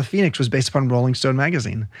hotel, the Phoenix, was based upon Rolling Stone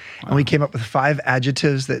magazine. Wow. And we came up with 5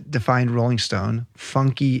 adjectives that defined Rolling Stone: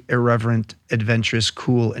 funky, irreverent, adventurous,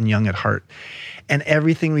 cool, and young at heart. And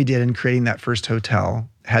everything we did in creating that first hotel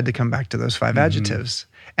had to come back to those 5 adjectives.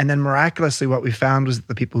 And then miraculously, what we found was that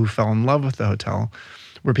the people who fell in love with the hotel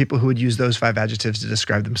were people who would use those 5 adjectives to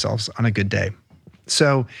describe themselves on a good day.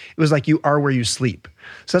 So it was like you are where you sleep.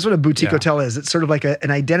 So that's what a boutique hotel is. It's sort of like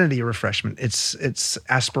an identity refreshment. It's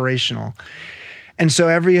aspirational. And so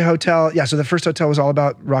every hotel, so the first hotel was all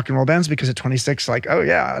about rock and roll bands because at 26, like,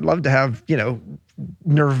 I'd love to have,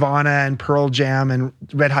 Nirvana and Pearl Jam and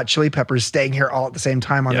Red Hot Chili Peppers staying here all at the same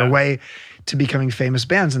time on their way to becoming famous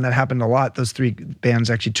bands. And that happened a lot. Those 3 bands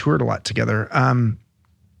actually toured a lot together.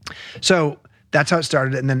 So that's how it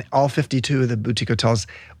started. And then all 52 of the boutique hotels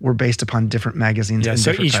were based upon different magazines. Yeah,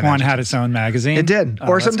 so each one had its own magazine? It did.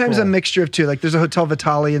 Or sometimes a mixture of 2. Like there's a Hotel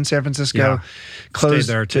Vitale in San Francisco, closed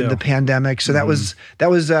there too. in the pandemic. So that was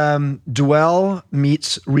Dwell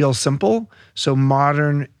meets Real Simple. So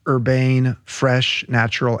modern, urbane, fresh,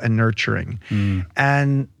 natural, and nurturing.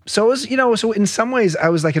 And so it was, so in some ways I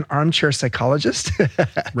was like an armchair psychologist.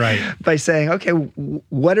 Right. By saying, okay,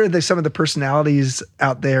 what are some of the personalities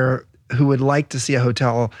out there who would like to see a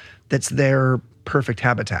hotel that's their perfect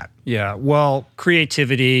habitat? Yeah. Well,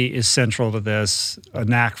 creativity is central to this, a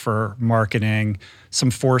knack for marketing, some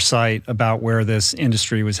foresight about where this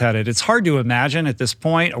industry was headed. It's hard to imagine at this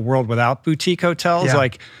point a world without boutique hotels. Yeah.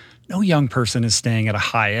 Like, no young person is staying at a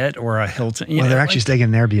Hyatt or a Hilton. Well, they're actually staying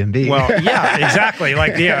in an Airbnb. Well, yeah, exactly.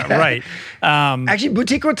 Like, yeah, right. Actually,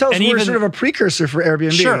 boutique hotels were sort of a precursor for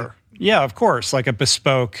Airbnb. Sure. Yeah, of course, like a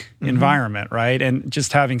bespoke environment, right? And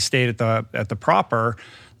just having stayed at the Proper,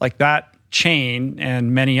 like that chain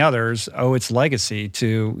and many others owe its legacy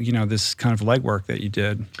to, this kind of legwork that you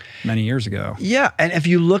did many years ago. Yeah, and if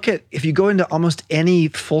you go into almost any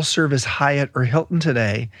full service Hyatt or Hilton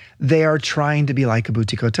today, they are trying to be like a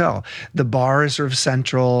boutique hotel. The bar is sort of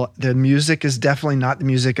central. The music is definitely not the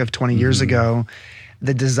music of 20 years ago.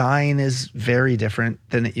 The design is very different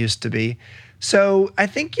than it used to be. So I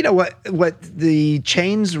think, what the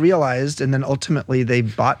chains realized, and then ultimately they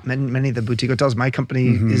bought many of the boutique hotels. My company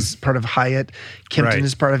is part of Hyatt. Kimpton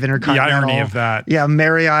is part of Intercontinental. The irony of that. Yeah,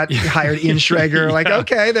 Marriott hired Ian Schrager. Like,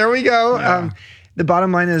 okay, there we go. Yeah. The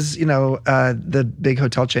bottom line is, the big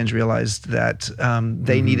hotel chains realized that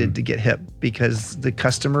they needed to get hip because the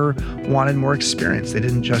customer wanted more experience. They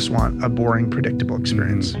didn't just want a boring, predictable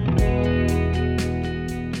experience.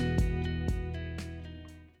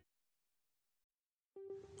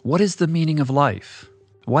 What is the meaning of life?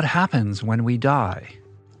 What happens when we die?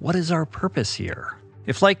 What is our purpose here?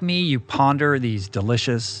 If, like me, you ponder these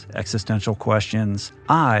delicious existential questions,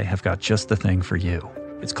 I have got just the thing for you.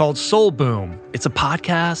 It's called Soul Boom. It's a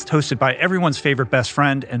podcast hosted by everyone's favorite best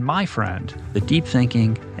friend and my friend, the deep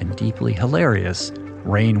thinking and deeply hilarious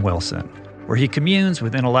Rainn Wilson, where he communes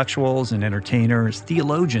with intellectuals and entertainers,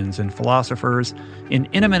 theologians and philosophers in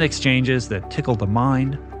intimate exchanges that tickle the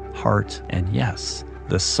mind, heart, and yes,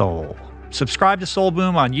 the soul. Subscribe to Soul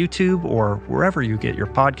Boom on YouTube or wherever you get your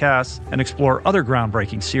podcasts, and explore other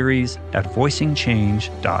groundbreaking series at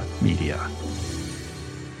voicingchange.media.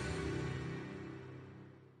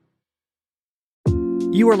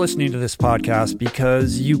 You are listening to this podcast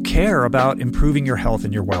because you care about improving your health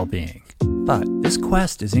and your well-being. But this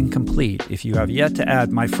quest is incomplete if you have yet to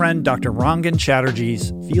add my friend Dr. Rangan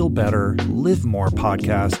Chatterjee's Feel Better, Live More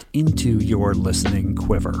podcast into your listening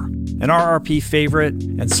quiver. An RRP favorite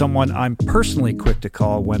and someone I'm personally quick to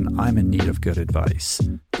call when I'm in need of good advice.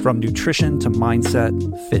 From nutrition to mindset,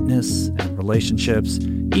 fitness, and relationships,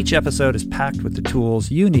 each episode is packed with the tools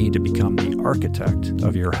you need to become the architect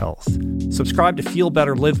of your health. Subscribe to Feel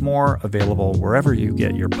Better, Live More, available wherever you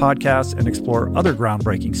get your podcasts, and explore other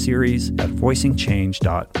groundbreaking series at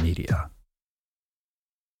voicingchange.media.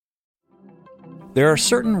 There are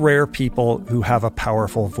certain rare people who have a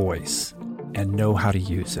powerful voice and know how to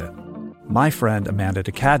use it. My friend Amanda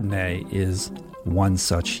de Cadenet is one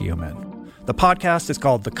such human. The podcast is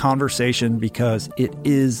called The Conversation because it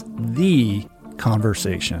is the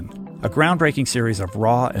conversation, a groundbreaking series of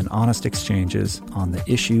raw and honest exchanges on the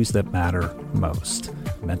issues that matter most: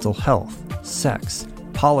 mental health, sex,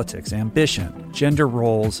 politics, ambition, gender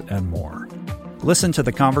roles, and more. Listen to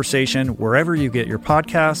The Conversation wherever you get your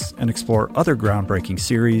podcasts and explore other groundbreaking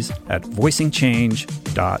series at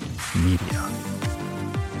voicingchange.media.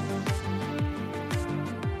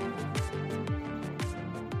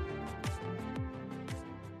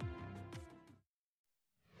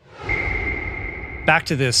 Back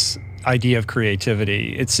to this idea of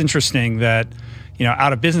creativity. It's interesting that,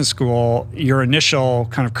 out of business school, your initial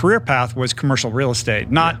kind of career path was commercial real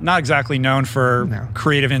estate. Not exactly known for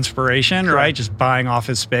creative inspiration, Correct. Right? Just buying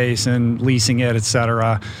office space and leasing it, et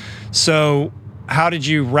cetera. So how did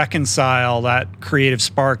you reconcile that creative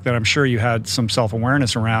spark that I'm sure you had some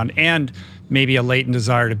self-awareness around, and maybe a latent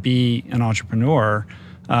desire to be an entrepreneur,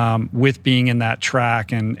 with being in that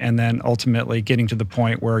track and then ultimately getting to the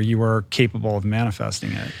point where you were capable of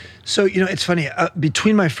manifesting it? So, it's funny.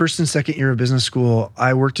 Between my first and second year of business school,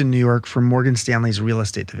 I worked in New York for Morgan Stanley's real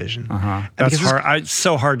estate division. That's hard. It's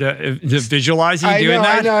so hard to visualize you doing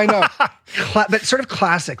that. I know. But sort of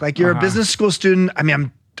classic. Like, you're a business school student. I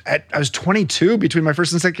mean, I was 22 between my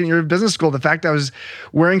first and second year of business school. The fact I was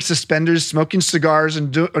wearing suspenders, smoking cigars,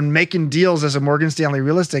 and making deals as a Morgan Stanley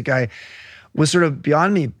real estate guy was sort of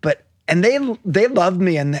beyond me. And they loved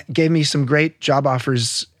me and gave me some great job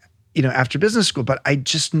offers, after business school. But I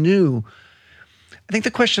just knew, I think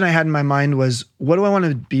the question I had in my mind was, what do I want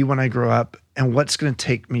to be when I grow up, and what's going to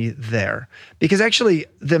take me there? Because actually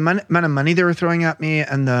the amount of money they were throwing at me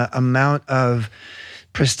and the amount of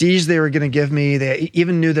prestige they were going to give me, they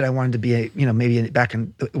even knew that I wanted to be maybe back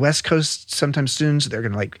in the West Coast sometime soon. So they're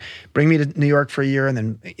going to bring me to New York for a year and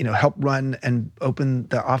then, help run and open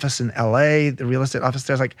the office in LA, the real estate office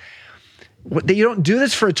there. I was like, you don't do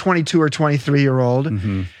this for a 22 or 23-year-old.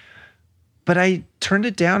 But I turned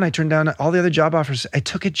it down. I turned down all the other job offers. I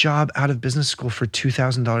took a job out of business school for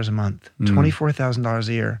 $2,000 a month, $24,000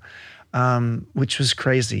 a year, which was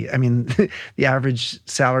crazy. I mean, the average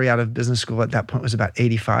salary out of business school at that point was about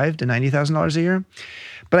 $85,000 to $90,000 a year.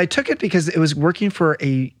 But I took it because it was working for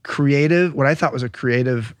a creative, what I thought was a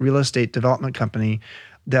creative real estate development company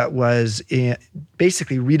that was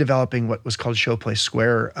basically redeveloping what was called Showplace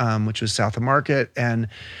Square, which was south of Market. And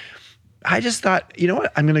I just thought, you know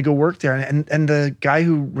what, I'm going to go work there. And the guy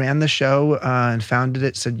who ran the show and founded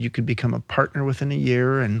it said you could become a partner within a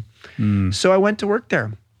year. And so I went to work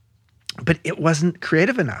there. But it wasn't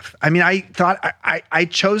creative enough. I mean, I thought I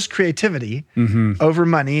chose creativity over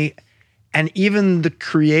money. And even the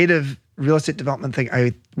creative real estate development thing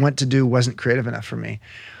I went to do wasn't creative enough for me.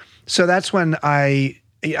 So that's when I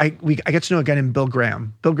get to know a guy named Bill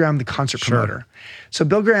Graham. Bill Graham, the concert promoter. So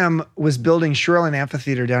Bill Graham was building Shoreline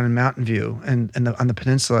Amphitheater down in Mountain View and on the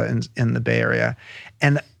peninsula in the Bay Area.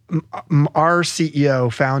 And our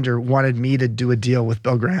CEO, founder, wanted me to do a deal with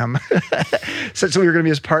Bill Graham. So we were going to be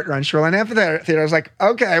his partner on Shoreline Amphitheater. I was like,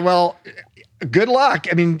 okay, well, good luck.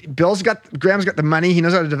 I mean, Graham's got the money. He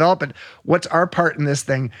knows how to develop it. What's our part in this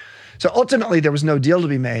thing? So ultimately, there was no deal to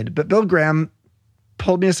be made. But Bill Graham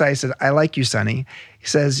pulled me aside. He said, I like you, Sonny. He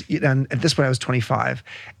says, and at this point I was 25.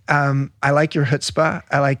 I like your chutzpah.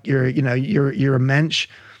 I like you're a mensch.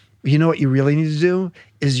 You know what you really need to do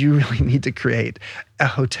is you really need to create a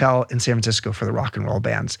hotel in San Francisco for the rock and roll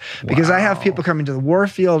bands. Because I have people coming to the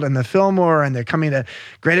Warfield and the Fillmore, and they're coming to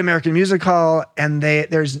Great American Music Hall, and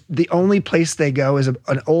there's the only place they go is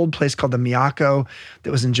an old place called the Miyako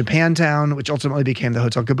that was in Japantown, which ultimately became the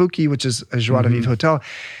Hotel Kabuki, which is a Joie de Vivre hotel.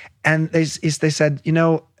 And they said,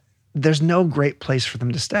 there's no great place for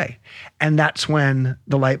them to stay. And that's when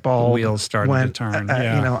the light bulb wheels started to turn,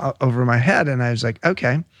 over my head. And I was like,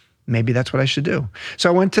 okay, maybe that's what I should do. So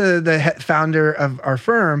I went to the founder of our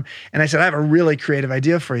firm and I said, I have a really creative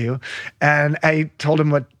idea for you. And I told him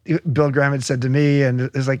what Bill Graham had said to me. And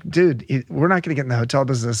it was like, dude, we're not going to get in the hotel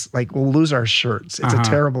business. Like, we'll lose our shirts. It's a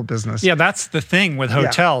terrible business. Yeah, that's the thing with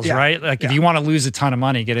hotels, right? Like, if you want to lose a ton of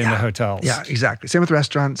money, get into hotels. Yeah, exactly. Same with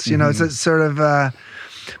restaurants. It's a sort of...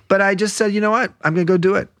 But I just said, you know what, I'm going to go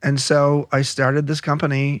do it. And so I started this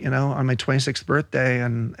company, on my 26th birthday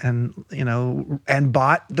and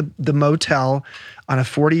bought the motel on a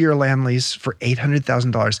 40-year land lease for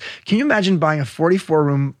 $800,000. Can you imagine buying a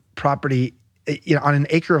 44-room property on an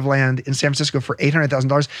acre of land in San Francisco for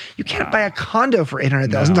 $800,000? You can't buy a condo for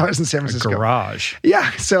 $800,000 in San Francisco. A garage.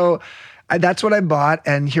 Yeah. So that's what I bought.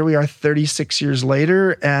 And here we are 36 years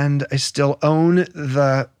later, and I still own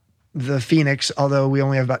the Phoenix, although we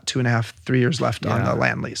only have about 2.5-3 years left on the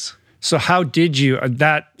land lease. So how did you,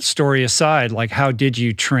 that story aside, like how did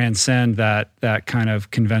you transcend that kind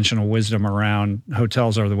of conventional wisdom around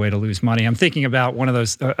hotels are the way to lose money? I'm thinking about one of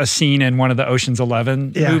those, a scene in one of the Ocean's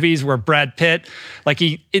 11 movies where Brad Pitt, like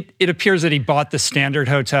it appears that he bought the Standard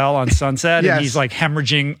Hotel on Sunset and he's like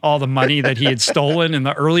hemorrhaging all the money that he had stolen in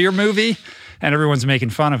the earlier movie. And everyone's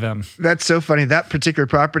making fun of him. That's so funny. That particular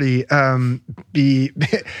property,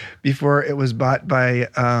 before it was bought by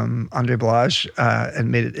Andre Balazs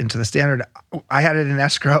and made it into the Standard, I had it in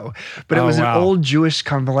escrow, but it was an old Jewish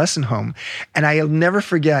convalescent home. And I'll never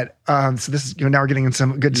forget, so this is, now we're getting into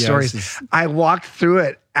some good stories. I walked through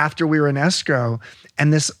it after we were in escrow,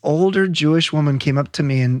 and this older Jewish woman came up to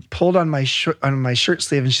me and pulled on my shirt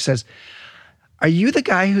sleeve, and she says, "Are you the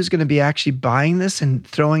guy who's going to be actually buying this and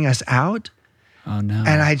throwing us out?" Oh, no.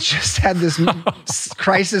 And I just had this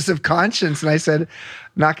crisis of conscience. And I said, I'm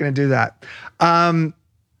not going to do that.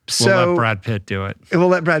 We'll let Brad Pitt do it. We'll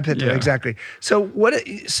let Brad Pitt do it, exactly. So what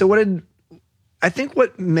I think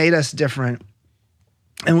what made us different,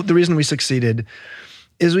 and the reason we succeeded,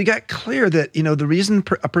 is we got clear that, the reason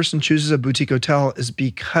a person chooses a boutique hotel is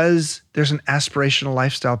because there's an aspirational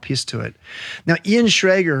lifestyle piece to it. Now, Ian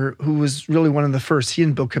Schrager, who was really one of the first, he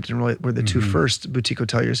and Bill Krypton really were the two first boutique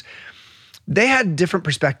hoteliers. They had different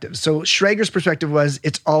perspectives. So Schrager's perspective was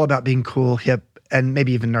it's all about being cool, hip, and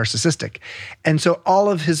maybe even narcissistic. And so all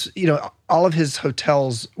of his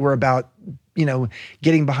hotels were about,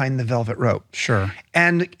 getting behind the velvet rope. Sure.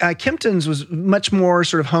 And Kimpton's was much more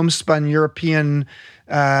sort of homespun European,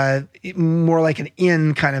 more like an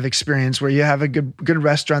inn kind of experience where you have a good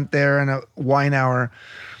restaurant there and a wine hour.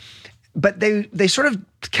 But they sort of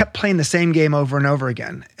kept playing the same game over and over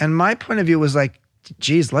again. And my point of view was like,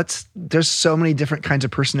 geez, there's so many different kinds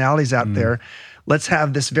of personalities out there. Let's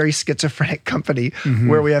have this very schizophrenic company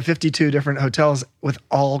where we have 52 different hotels with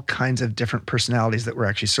all kinds of different personalities that we're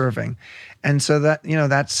actually serving. And so that,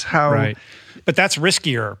 that's how... Right. But that's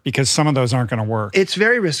riskier because some of those aren't going to work. It's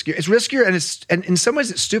very riskier. It's riskier, and in some ways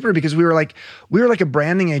it's stupider because we were like a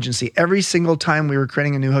branding agency. Every single time we were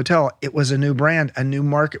creating a new hotel, it was a new brand, a new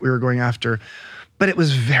market we were going after. But it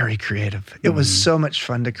was very creative. It was so much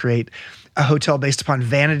fun to create a hotel based upon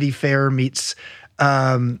Vanity Fair meets...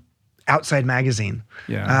 Outside Magazine,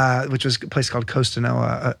 which was a place called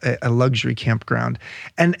Costanoa, a luxury campground.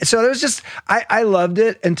 And so it was just, I loved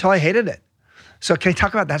it until I hated it. So can I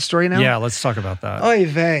talk about that story now? Yeah, let's talk about that. Oy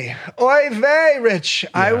vey, Rich. Yeah.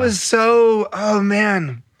 I was so, oh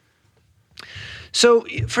man. So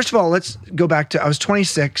first of all, let's go back to, I was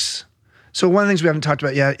 26. So one of the things we haven't talked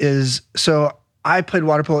about yet is, so I played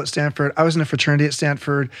water polo at Stanford. I was in a fraternity at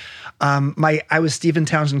Stanford. I was Stephen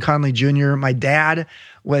Townsend Conley Jr. My dad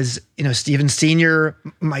was, Stephen Sr.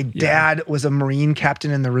 My dad was a Marine captain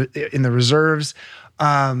in the reserves.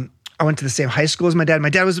 I went to the same high school as my dad. My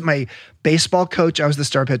dad was my baseball coach. I was the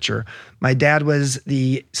star pitcher. My dad was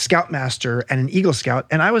the scoutmaster and an Eagle Scout,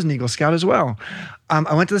 and I was an Eagle Scout as well.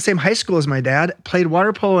 I went to the same high school as my dad, played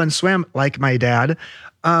water polo and swam like my dad.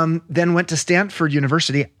 Then went to Stanford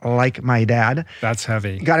University like my dad. That's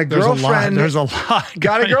heavy. Got a girlfriend. There's a lot.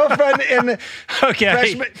 Got a girlfriend in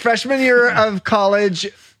freshman year of college,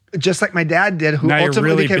 just like my dad did, who now ultimately you're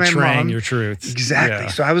really became my betraying mom. Your truth. Exactly.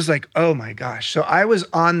 Yeah. So I was like, oh my gosh. So I was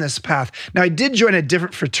on this path. Now I did join a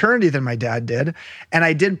different fraternity than my dad did, and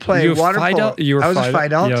I did play water polo. I was a Phi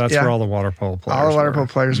Delta. Yeah, that's where all the water polo players were. All the water polo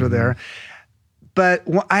players were there. But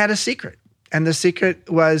I had a secret. And the secret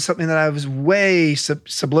was something that I was way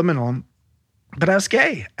subliminal, but I was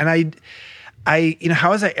gay. And I how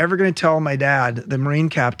was I ever going to tell my dad, the Marine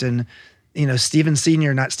captain, Stephen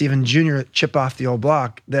Sr., not Stephen Jr., chip off the old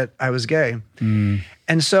block, that I was gay?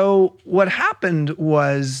 And so what happened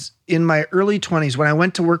was in my early 20s, when I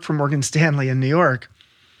went to work for Morgan Stanley in New York,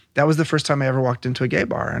 that was the first time I ever walked into a gay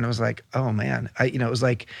bar. And I was like, oh man, it was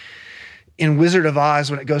like, in Wizard of Oz,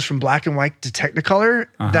 when it goes from black and white to Technicolor,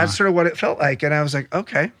 that's sort of what it felt like. And I was like,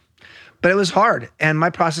 okay. But it was hard. And my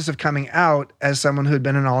process of coming out as someone who had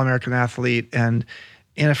been an All-American athlete and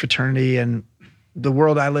in a fraternity and the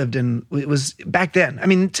world I lived in, it was back then. I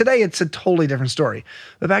mean, today it's a totally different story.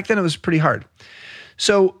 But back then it was pretty hard.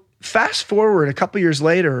 So fast forward a couple years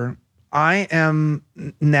later, I am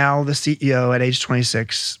now the CEO at age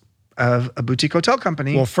 26 of a boutique hotel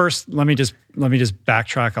company. Well, first, let me just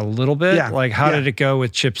backtrack a little bit. Yeah, like, how did it go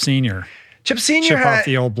with Chip Sr.? Chip Sr. Chip off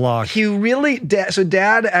the old block. He really, so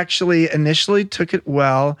Dad actually initially took it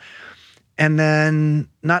well, and then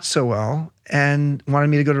not so well, and wanted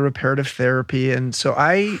me to go to reparative therapy. And so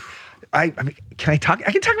I mean, can I talk?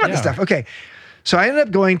 I can talk about this stuff. Okay. So I ended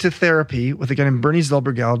up going to therapy with a guy named Bernie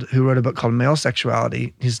Zilbergeld, who wrote a book called Male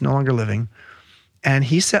Sexuality. He's no longer living. And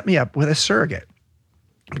he set me up with a surrogate.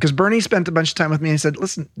 Because Bernie spent a bunch of time with me and he said,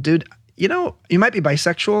 listen, dude, you might be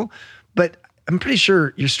bisexual, but I'm pretty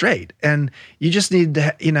sure you're straight and you just need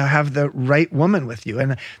to, have the right woman with you.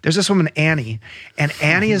 And there's this woman, Annie, and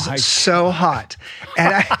Annie is so hot.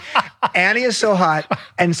 And Annie is so hot.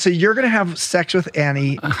 And so you're going to have sex with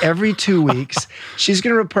Annie every 2 weeks. She's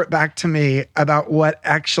going to report back to me about what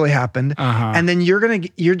actually happened. And then you're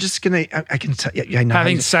just going to, I can tell you, I know.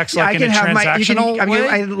 Having sex like in a transactional way?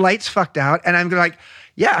 My lights fucked out and I'm going to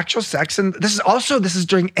yeah, actual sex. And this is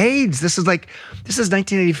during AIDS. This is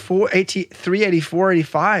 1984, 83, 84,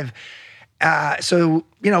 85. So,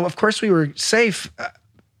 of course we were safe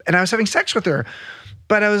and I was having sex with her,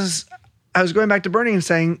 but I was going back to Bernie and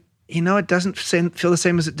saying, it doesn't feel the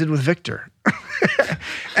same as it did with Victor.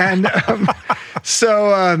 And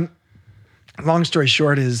so long story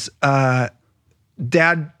short is Dad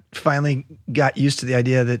finally got used to the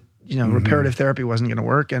idea that, reparative therapy wasn't going to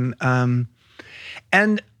work.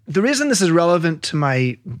 And the reason this is relevant to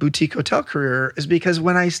my boutique hotel career is because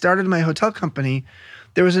when I started my hotel company,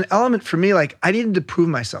 there was an element for me, like I needed to prove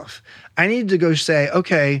myself. I needed to go say,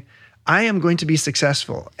 okay, I am going to be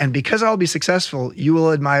successful. And because I'll be successful, you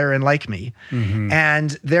will admire and like me.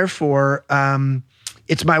 And therefore,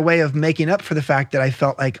 it's my way of making up for the fact that I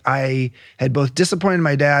felt like I had both disappointed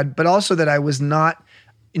my dad, but also that I was not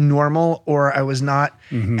normal or I was not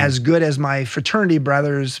as good as my fraternity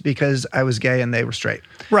brothers because I was gay and they were straight.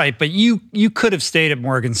 Right, but you could have stayed at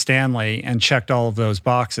Morgan Stanley and checked all of those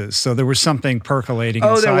boxes. So there was something percolating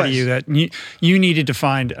inside of you that you needed to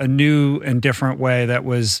find a new and different way that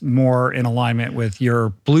was more in alignment with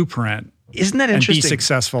your blueprint. Isn't that and interesting? be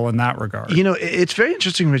successful in that regard. You know, it's very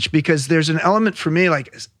interesting, Rich, because there's an element for me,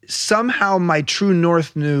 like somehow my true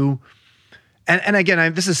north knew, and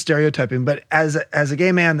again, this is stereotyping, but as a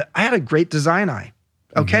gay man, I had a great design eye.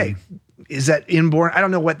 Okay. Is that inborn? I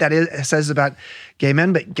don't know what that says about gay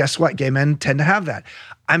men, but guess what? Gay men tend to have that.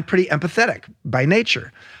 I'm pretty empathetic by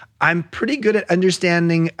nature. I'm pretty good at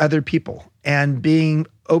understanding other people and being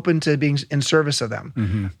open to being in service of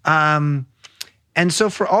them. And so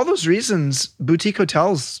for all those reasons, boutique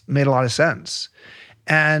hotels made a lot of sense.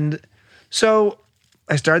 And so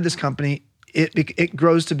I started this company. It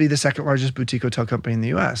grows to be the second largest boutique hotel company in the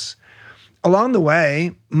US. Along the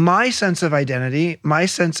way, my sense of identity, my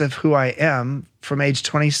sense of who I am from age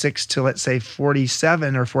 26 to, let's say,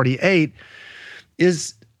 47 or 48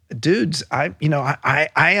 is, dudes, I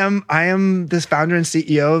am this founder and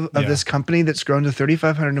CEO of this company that's grown to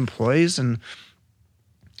 3,500 employees. And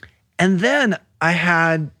then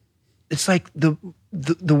it's like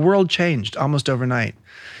the world changed almost overnight.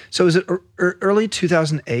 So it was early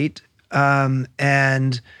 2008,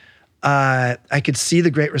 and I could see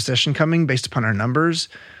the Great Recession coming based upon our numbers.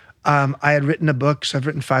 I had written a book, so I've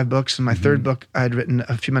written 5 books, and my third book I had written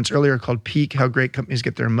a few months earlier called Peak: How Great Companies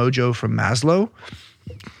Get Their Mojo from Maslow.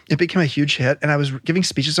 It became a huge hit, and I was giving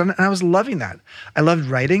speeches on it, and I was loving that. I loved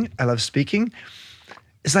writing. I loved speaking.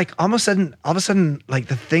 It's like all of a sudden, like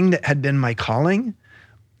the thing that had been my calling,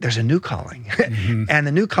 there's a new calling. And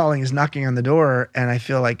the new calling is knocking on the door, and I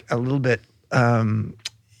feel like a little bit,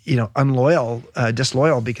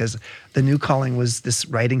 disloyal, because the new calling was this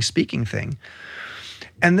writing, speaking thing.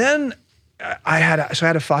 And then I had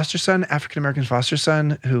a foster son, African-American foster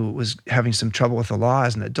son, who was having some trouble with the law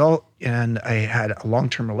as an adult, and I had a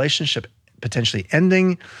long-term relationship potentially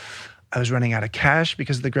ending. I was running out of cash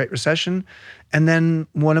because of the Great Recession. And then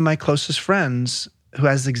one of my closest friends, who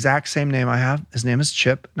has the exact same name I have, his name is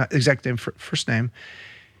Chip, not the exact name, first name.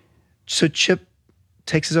 So Chip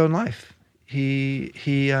takes his own life. He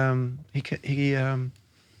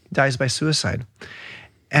dies by suicide.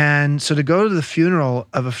 And so to go to the funeral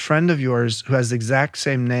of a friend of yours who has the exact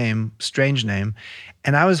same name, strange name,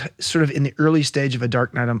 and I was sort of in the early stage of a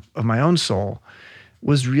dark night of my own soul,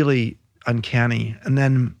 was really uncanny. And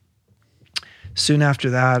then soon after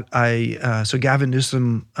that, so Gavin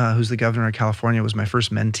Newsom, who's the governor of California, was my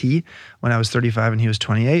first mentee when I was 35 and he was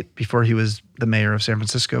 28, before he was the mayor of San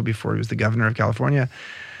Francisco, before he was the governor of California.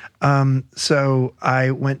 So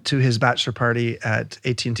I went to his bachelor party at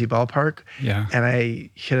AT&T Ballpark, and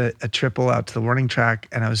I hit a triple out to the warning track,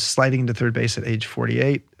 and I was sliding into third base at age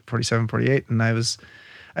 47, 48, and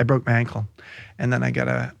I broke my ankle. And then I got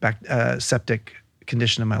a septic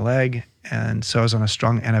condition in my leg, and so I was on a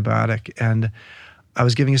strong antibiotic, and I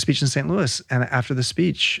was giving a speech in St. Louis, and after the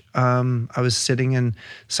speech, I was sitting and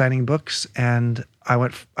signing books, and I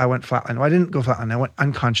went flatline. Well, I didn't go flatline. I went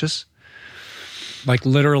unconscious. Like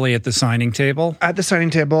literally at the signing table? At the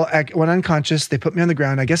signing table, I went unconscious. They put me on the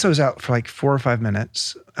ground. I guess I was out for like 4 or 5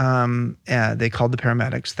 minutes. And they called the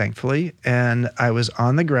paramedics, thankfully, and I was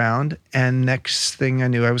on the ground. And next thing I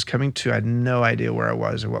knew, I was coming to. I had no idea where I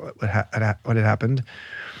was or what had happened.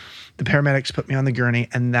 The paramedics put me on the gurney,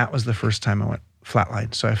 and that was the first time I went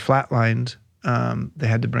flatline. So I flatlined. They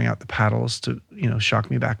had to bring out the paddles to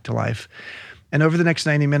shock me back to life. And over the next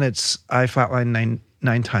 90 minutes, I flatlined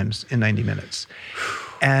nine times in 90 minutes.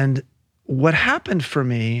 And what happened for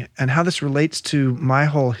me, and how this relates to my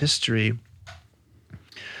whole history,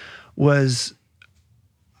 was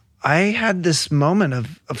I had this moment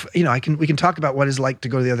of we can talk about what it's like to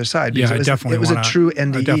go to the other side. Yeah, it was a true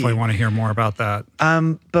NDE. I definitely want to hear more about that.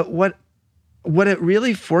 But what it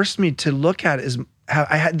really forced me to look at is how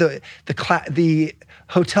I had the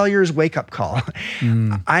hotelier's wake up call.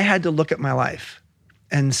 I had to look at my life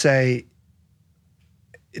and say,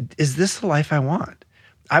 is this the life I want?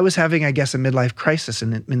 I was having, I guess, a midlife crisis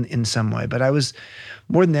in some way, but I was,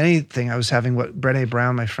 more than anything, I was having what Brené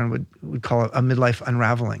Brown, my friend, would call a midlife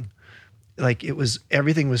unraveling. Like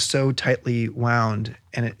everything was so tightly wound,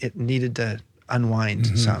 and it needed to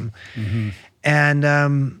unwind some.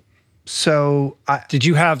 And so did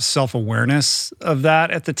you have self-awareness of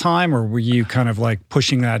that at the time, or were you kind of like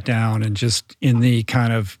pushing that down and just in the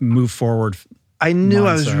kind of move forward I knew mindset?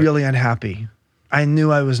 I was really unhappy. I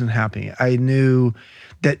knew I wasn't happy. I knew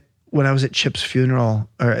that when I was at Chip's funeral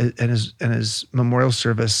and his memorial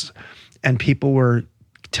service, and people were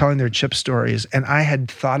telling their Chip stories, and I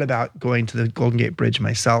had thought about going to the Golden Gate Bridge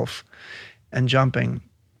myself and jumping.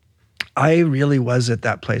 I really was at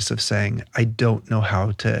that place of saying, I don't know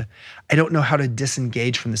how to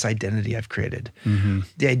disengage from this identity I've created.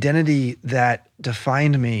 The identity that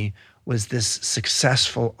defined me was this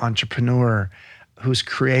successful entrepreneur who's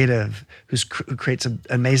creative, who creates an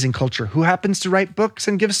amazing culture, who happens to write books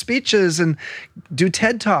and give speeches and do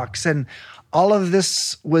TED Talks. And all of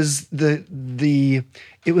this was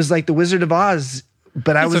it was like the Wizard of Oz.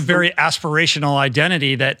 But it's a very aspirational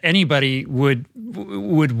identity that anybody would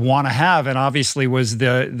want to have, and obviously was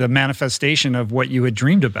the manifestation of what you had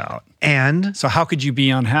dreamed about. And so how could you be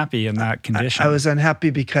unhappy in that condition? I was unhappy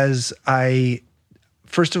because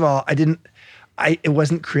first of all, it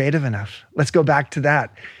wasn't creative enough. Let's go back to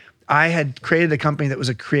that. I had created a company that was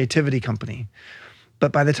a creativity company,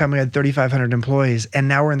 but by the time we had 3,500 employees, and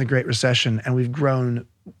now we're in the Great Recession, and we've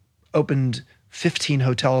opened 15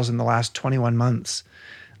 hotels in the last 21 months,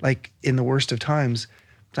 like in the worst of times.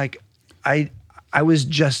 Like I was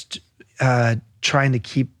just trying to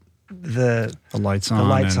keep the lights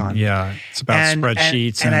on. Yeah, it's about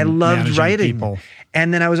spreadsheets and I loved writing. People.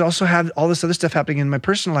 And then I was also have all this other stuff happening in my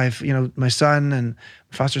personal life. You know, my son and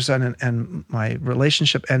foster son and my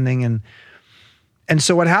relationship ending and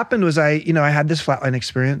so what happened was I had this flatline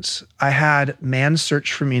experience. I had Man's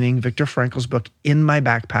Search for Meaning, Viktor Frankl's book, in my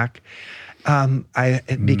backpack.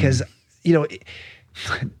 Because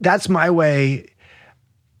that's my way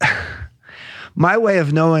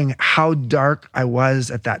of knowing how dark I was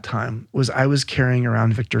at that time was I was carrying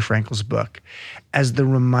around Viktor Frankl's book as the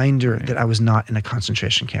reminder that I was not in a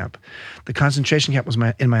concentration camp. The concentration camp was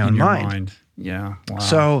in my own mind. Yeah. Wow.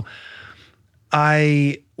 So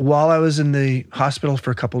while I was in the hospital for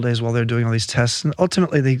a couple of days while they're doing all these tests, and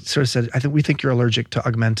ultimately they sort of said, we think you're allergic to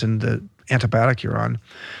Augmentin, the antibiotic you're on.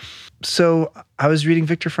 So I was reading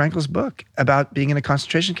Viktor Frankl's book about being in a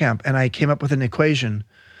concentration camp, and I came up with an equation: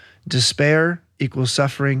 despair equals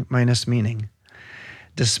suffering minus meaning.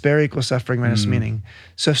 Despair equals suffering minus meaning.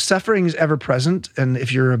 So if suffering is ever present, and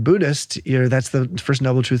if you're a Buddhist, that's the first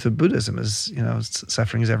noble truth of Buddhism is,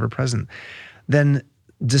 suffering is ever present, then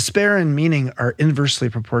despair and meaning are inversely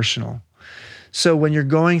proportional. So when you're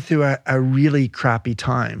going through a really crappy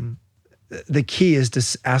time, the key is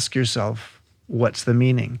to ask yourself, what's the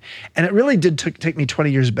meaning? And it really did take me 20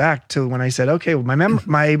 years back to when I said, okay, well,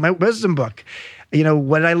 my wisdom book,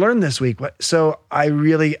 what did I learn this week? So I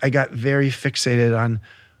got very fixated on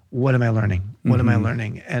what am I learning? What am I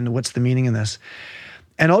learning? And what's the meaning in this?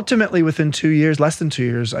 And ultimately within less than 2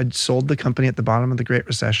 years, I'd sold the company at the bottom of the Great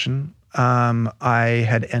Recession. I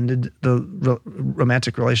had ended the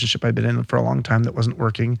romantic relationship I'd been in for a long time that wasn't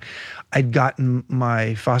working. I'd gotten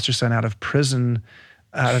my foster son out of prison,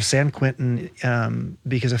 out of San Quentin,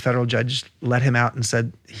 because a federal judge let him out and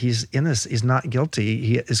said he's innocent, he's not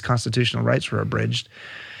guilty. His constitutional rights were abridged.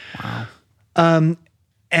 Wow.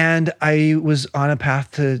 And I was on a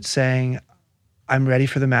path to saying, I'm ready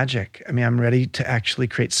for the magic. I mean, I'm ready to actually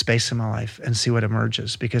create space in my life and see what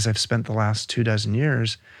emerges, because I've spent the last 24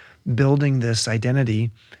 years building this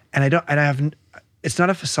identity, it's not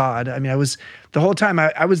a facade. I mean, the whole time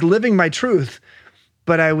I was living my truth,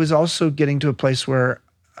 but I was also getting to a place where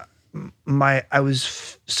I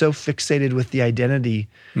was so fixated with the identity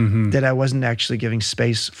that I wasn't actually giving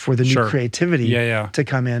space for the new creativity to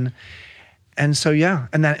come in. And so,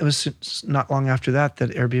 and then it was not long after that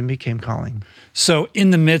Airbnb came calling. So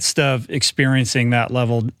in the midst of experiencing that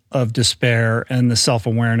level of despair and the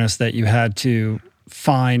self-awareness that you had to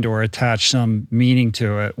find or attach some meaning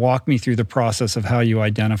to it, walk me through the process of how you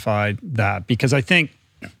identified that. Because I think,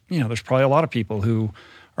 there's probably a lot of people who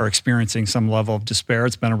are experiencing some level of despair.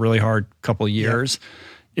 It's been a really hard couple of years.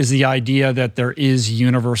 Is the idea that there is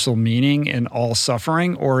universal meaning in all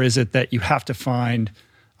suffering, or is it that you have to find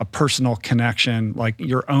a personal connection, like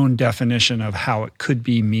your own definition of how it could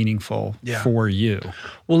be meaningful for you?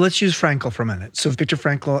 Well, let's use Frankl for a minute. So Viktor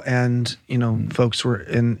Frankl and, folks were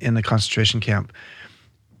in the concentration camp.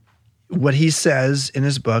 What he says in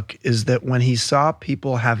his book is that when he saw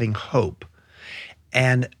people having hope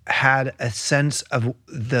and had a sense of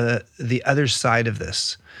the other side of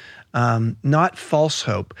this, not false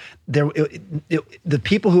hope, the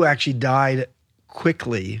people who actually died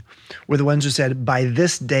quickly were the ones who said, by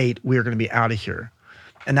this date, we're going to be out of here.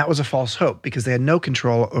 And that was a false hope because they had no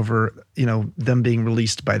control over, them being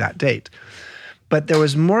released by that date. But there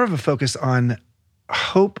was more of a focus on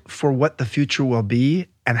hope for what the future will be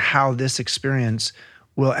and how this experience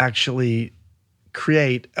will actually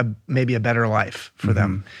create maybe a better life for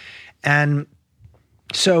them. And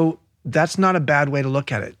so that's not a bad way to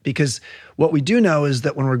look at it, because what we do know is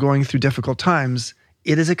that when we're going through difficult times,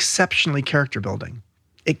 it is exceptionally character building.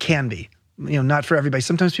 It can be, not for everybody.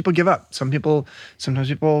 Sometimes people give up. Sometimes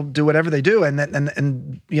people do whatever they do,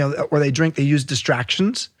 and or they drink. They use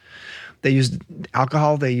distractions. They use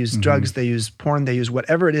alcohol. They use drugs. They use porn. They use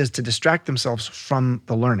whatever it is to distract themselves from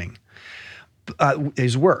the learning. They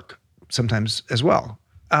use work. sometimes as well.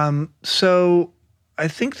 So I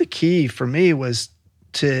think the key for me was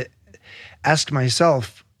to ask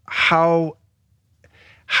myself, how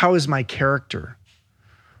is my character?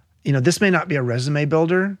 This may not be a resume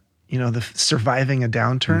builder, the surviving a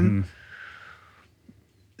downturn. Mm-hmm.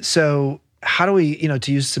 So how do we,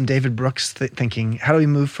 to use some David Brooks thinking, how do we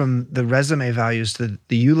move from the resume values to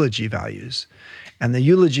the eulogy values? And the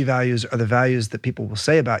eulogy values are the values that people will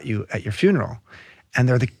say about you at your funeral. And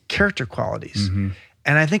they're the character qualities. Mm-hmm.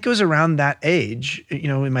 And I think it was around that age,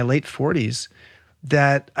 in my late 40s,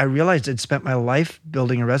 that I realized I'd spent my life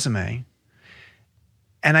building a resume.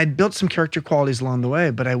 And I'd built some character qualities along the way,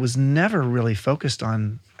 but I was never really focused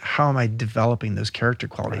on how am I developing those character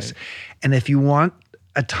qualities. Right. And if you want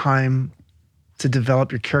a time to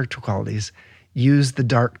develop your character qualities, use the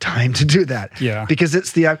dark time to do that. Yeah. Because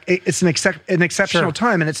it's an exceptional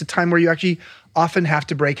time, and it's a time where you actually often have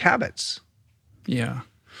to break habits. Yeah.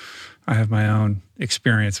 I have my own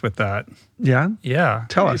experience with that. Yeah? Yeah.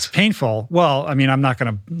 Tell us. It's painful. Well, I mean, I'm not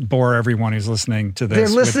going to bore everyone who's listening to this. They're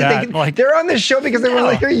listening. They're on this show because they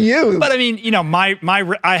want to hear you. But I mean,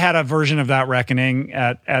 I had a version of that reckoning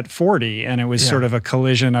at 40, and it was sort of a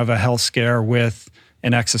collision of a health scare with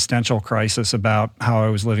an existential crisis about how I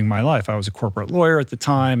was living my life. I was a corporate lawyer at the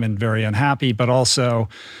time and very unhappy, but also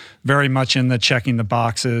very much in the checking the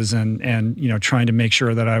boxes and trying to make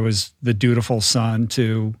sure that I was the dutiful son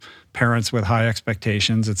to parents with high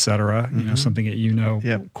expectations, et cetera, something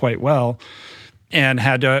that quite well, and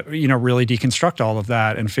had to, really deconstruct all of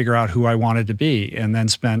that and figure out who I wanted to be, and then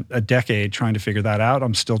spent a decade trying to figure that out.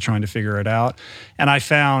 I'm still trying to figure it out. And I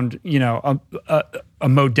found, a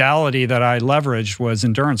modality that I leveraged was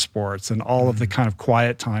endurance sports and all of the kind of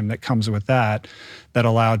quiet time that comes with that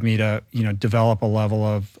allowed me to, develop a level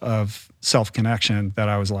of self-connection that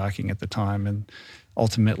I was lacking at the time, and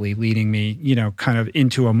ultimately leading me, kind of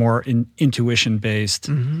into a more intuition-based,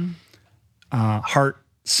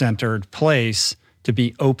 heart-centered place to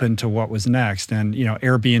be open to what was next. And,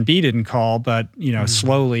 Airbnb didn't call, but,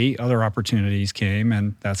 slowly other opportunities came,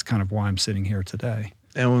 and that's kind of why I'm sitting here today.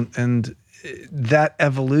 And that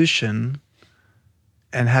evolution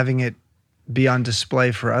and having it be on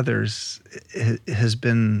display for others has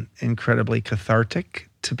been incredibly cathartic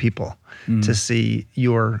to people to see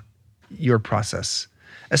your process,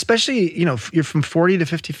 especially, you're from 40 to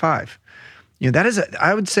 55. That is,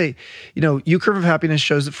 I would say, U-curve of happiness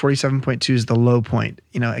shows that 47.2 is the low point.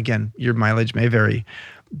 Again, your mileage may vary,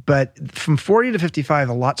 but from 40 to 55,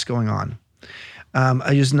 a lot's going on.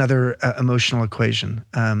 I use another emotional equation.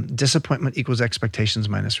 Disappointment equals expectations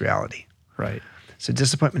minus reality. Right. So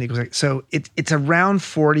disappointment equals, so it's around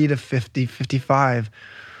 40 to 50, 55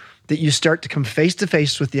 that you start to come face to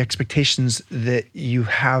face with the expectations that you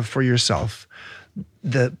have for yourself,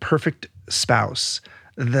 the perfect spouse,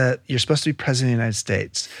 that you're supposed to be president of the United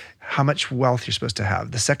States, how much wealth you're supposed to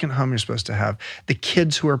have, the second home you're supposed to have, the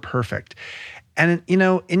kids who are perfect. And, in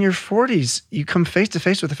your 40s, you come face to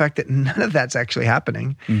face with the fact that none of that's actually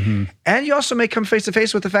happening. Mm-hmm. And you also may come face to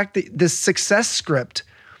face with the fact that the success script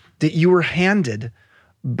that you were handed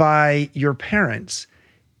by your parents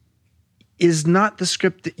is not the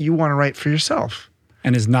script that you want to write for yourself.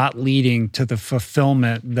 And is not leading to the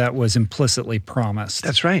fulfillment that was implicitly promised.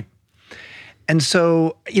 That's right. And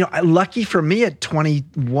so, lucky for me at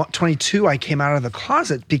 22, I came out of the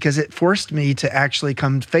closet because it forced me to actually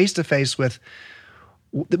come face to face with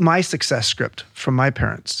my success script from my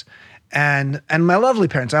parents and my lovely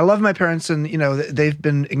parents. I love my parents, and, they've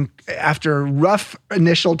been, after a rough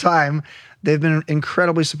initial time, they've been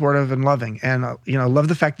incredibly supportive and loving. And, love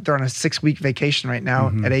the fact that they're on a 6-week vacation right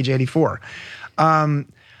now at age 84.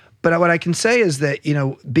 But what I can say is that,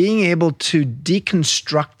 being able to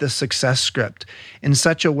deconstruct the success script in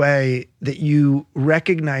such a way that you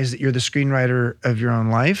recognize that you're the screenwriter of your own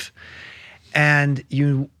life, and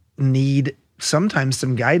you need sometimes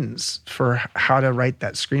some guidance for how to write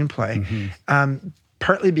that screenplay,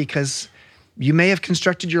 partly because you may have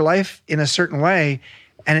constructed your life in a certain way,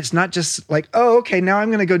 and it's not just like, oh, okay, now I'm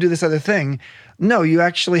going to go do this other thing. No, you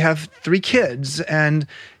actually have 3 kids, and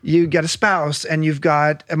you get a spouse, and you've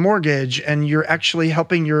got a mortgage, and you're actually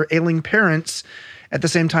helping your ailing parents. At the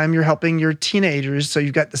same time, you're helping your teenagers. So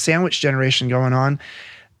you've got the sandwich generation going on.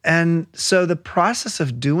 And so the process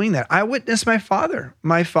of doing that, I witnessed my father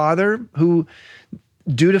who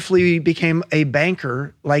dutifully became a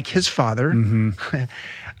banker like his father,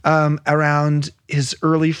 around his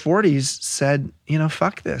early 40s, said,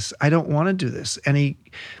 fuck this. I don't want to do this. And he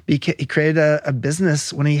created a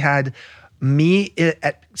business when he had me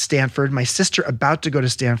at Stanford, my sister about to go to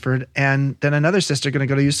Stanford, and then another sister going to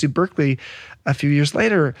go to UC Berkeley a few years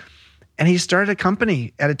later. And he started a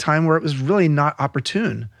company at a time where it was really not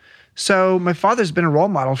opportune. So my father's been a role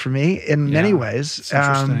model for me in many ways. It's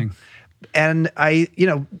interesting. And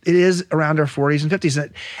it is around our 40s and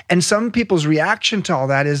 50s. And some people's reaction to all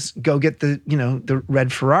that is go get the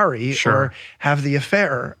red Ferrari or have the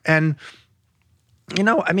affair. And,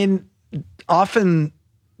 often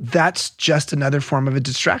that's just another form of a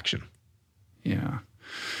distraction. Yeah.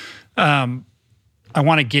 I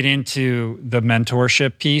want to get into the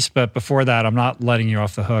mentorship piece, but before that, I'm not letting you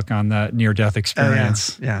off the hook on that near-death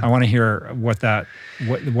experience. Yeah. I want to hear what that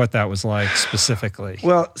was like specifically.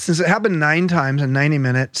 Well, since it happened 9 times in 90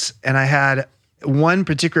 minutes, and I had one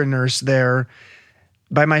particular nurse there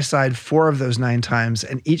by my side 4 of those 9 times,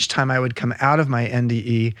 and each time I would come out of my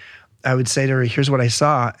NDE, I would say to her, here's what I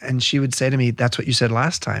saw. And she would say to me, that's what you said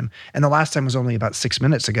last time. And the last time was only about 6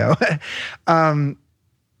 minutes ago.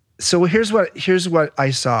 So here's what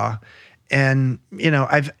I saw. And,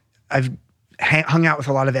 I've hung out with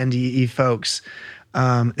a lot of NDE folks.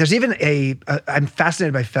 There's even I'm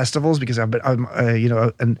fascinated by festivals because I'm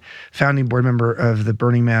a founding board member of the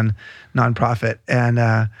Burning Man nonprofit.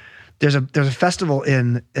 And there's a festival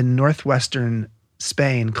in northwestern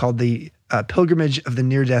Spain called the Pilgrimage of the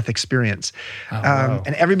Near-Death Experience. Wow.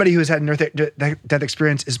 And everybody who has had a near-death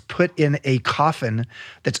experience is put in a coffin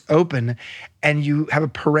that's open, and you have a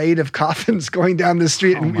parade of coffins going down the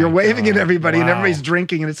street, and you're waving at everybody, and everybody's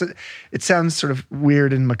drinking, and it sounds sort of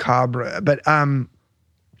weird and macabre. But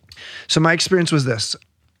so my experience was this.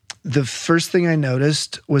 The first thing I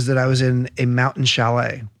noticed was that I was in a mountain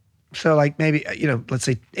chalet. So like maybe, let's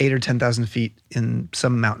say 8 or 10,000 feet in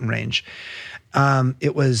some mountain range.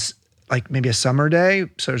 It was like maybe a summer day,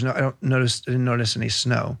 so I didn't notice any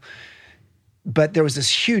snow. But there was this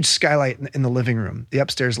huge skylight in the living room, the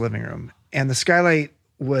upstairs living room. And the skylight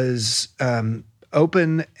was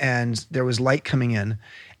open, and there was light coming in.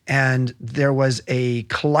 And there was a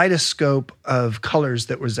kaleidoscope of colors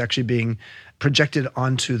that was actually being projected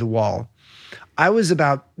onto the wall. I was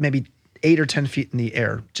about maybe 8 or 10 feet in the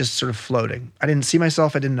air, just sort of floating. I didn't see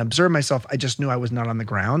myself. I didn't observe myself. I just knew I was not on the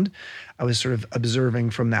ground. I was sort of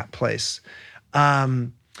observing from that place.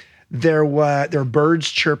 There were birds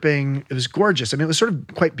chirping. It was gorgeous. I mean, it was sort of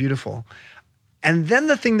quite beautiful. And then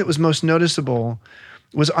the thing that was most noticeable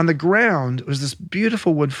was on the ground, it was this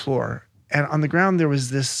beautiful wood floor. And on the ground, there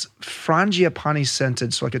was this frangipani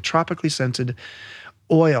scented, so like a tropically scented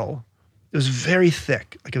oil. It was very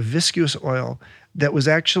thick, like a viscous oil that was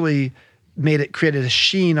actually created a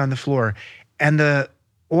sheen on the floor. And the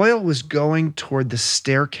oil was going toward the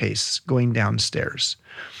staircase going downstairs.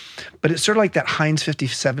 But it's sort of like that Heinz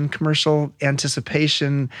 57 commercial,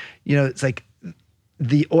 anticipation. It's like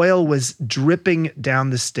the oil was dripping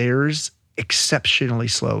down the stairs exceptionally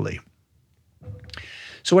slowly.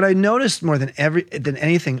 So what I noticed more than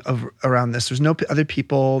anything around this, there was no other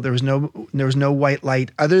people, there was no white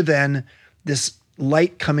light other than this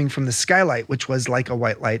light coming from the skylight, which was like a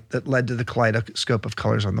white light that led to the kaleidoscope of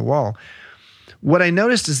colors on the wall. What I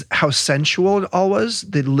noticed is how sensual it all was,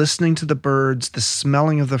 the listening to the birds, the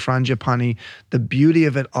smelling of the frangipani, the beauty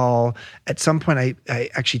of it all. At some point, I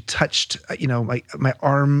actually touched, my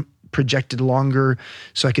arm projected longer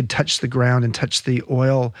so I could touch the ground and touch the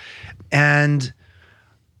oil. And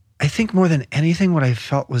I think more than anything, what I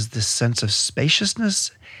felt was this sense of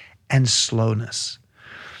spaciousness and slowness.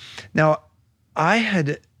 Now, I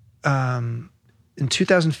had, in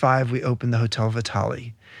 2005, we opened the Hotel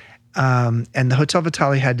Vitale. And the Hotel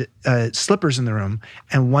Vitale had slippers in the room,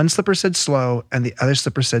 and one slipper said slow, and the other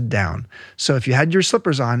slipper said down. So if you had your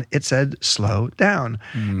slippers on, it said slow down.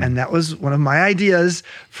 And that was one of my ideas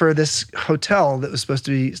for this hotel that was supposed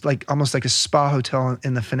to be like almost like a spa hotel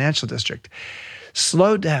in the financial district.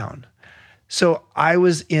 Slow down. So I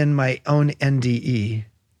was in my own NDE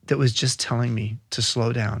that was just telling me to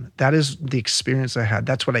slow down. That is the experience I had.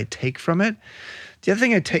 That's what I take from it. The other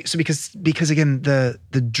thing I take, so because again, the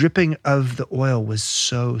dripping of the oil was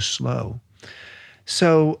so slow.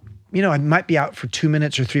 So, I might be out for 2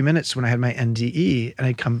 minutes or 3 minutes when I had my NDE, and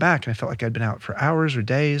I'd come back and I felt like I'd been out for hours or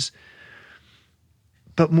days.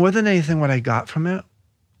 But more than anything, what I got from it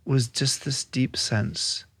was just this deep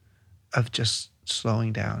sense of just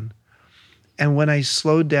slowing down. And when I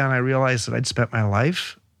slowed down, I realized that I'd spent my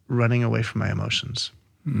life running away from my emotions.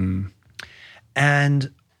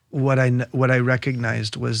 And what I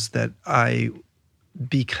recognized was that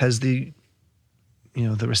because the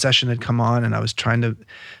recession had come on and I was trying to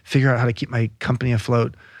figure out how to keep my company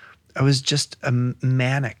afloat, I was just a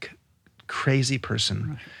manic, crazy person.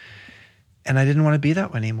 Right. And I didn't want to be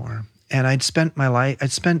that way anymore. And I'd spent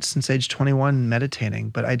since age 21 meditating,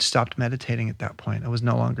 but I'd stopped meditating at that point. I was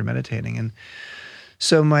no longer meditating. And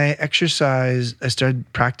So my exercise, I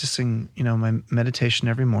started practicing, my meditation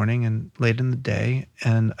every morning and late in the day,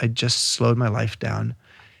 and I just slowed my life down.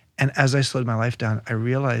 And as I slowed my life down, I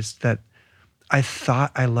realized that I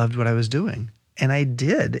thought I loved what I was doing. And I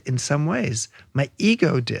did in some ways. My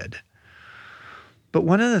ego did. But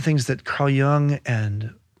one of the things that Carl Jung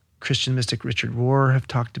and Christian mystic Richard Rohr have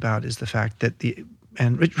talked about is the fact that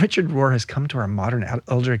Richard Rohr has come to our modern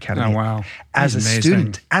Elder Academy as a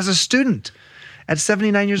student at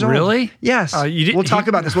 79 years old. Really? Yes. We'll talk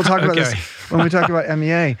about this. We'll talk about this when we talk about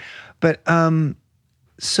MEA. But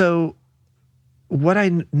so what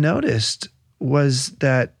I noticed was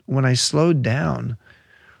that when I slowed down,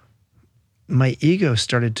 my ego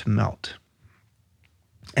started to melt.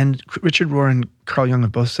 And Richard Rohr and Carl Jung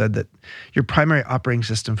have both said that your primary operating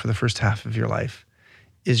system for the first half of your life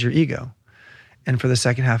is your ego. And for the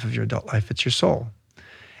second half of your adult life, it's your soul.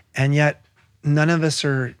 And yet, none of us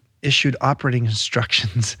are issued operating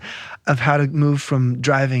instructions of how to move from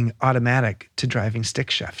driving automatic to driving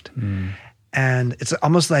stick shift. And it's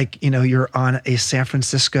almost like, you're on a San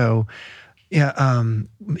Francisco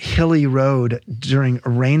hilly road during a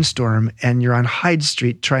rainstorm, and you're on Hyde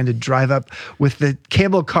Street trying to drive up with the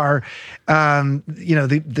cable car,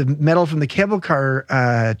 the metal from the cable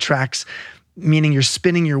car tracks, meaning you're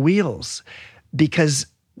spinning your wheels, because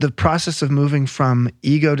the process of moving from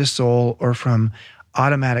ego to soul or from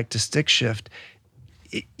automatic to stick shift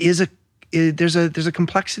there's a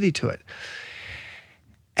complexity to it.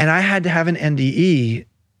 And I had to have an NDE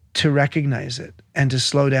to recognize it and to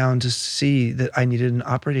slow down to see that I needed an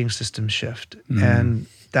operating system shift. And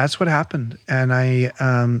that's what happened. And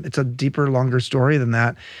it's a deeper, longer story than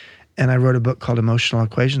that. And I wrote a book called Emotional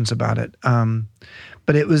Equations about it.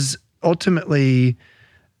 But it was ultimately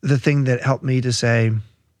the thing that helped me to say,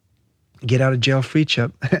 get out of jail free,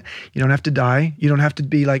 Chip. You don't have to die. You don't have to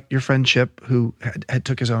be like your friend Chip, who had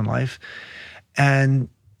took his own life. And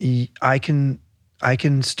I can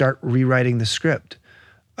start rewriting the script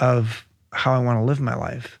of how I want to live my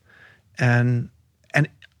life. And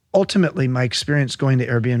ultimately, my experience going to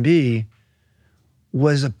Airbnb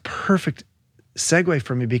was a perfect segue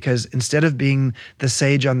for me, because instead of being the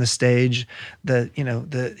sage on the stage, the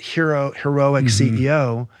heroic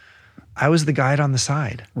CEO, I was the guide on the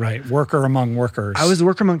side. Right, worker among workers. I was the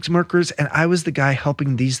worker amongst workers, and I was the guy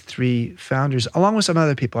helping these three founders, along with some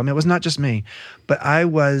other people. I mean, it was not just me, but I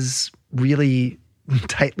was really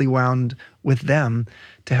tightly wound with them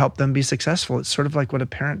to help them be successful. It's sort of like what a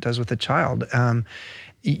parent does with a child.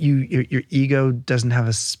 Your ego doesn't have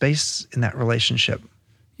a space in that relationship.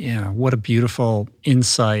 Yeah, what a beautiful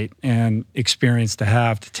insight and experience to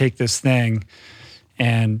have, to take this thing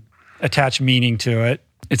and attach meaning to it.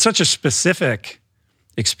 It's such a specific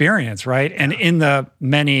experience, right? And in the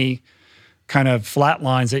many kind of flat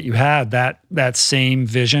lines that you had, that same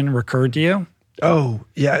vision recurred to you? Oh,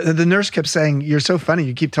 yeah. The nurse kept saying, "You're so funny.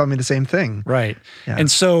 You keep telling me the same thing." Right. Yeah. And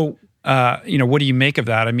so, what do you make of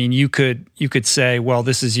that? I mean, you could say, well,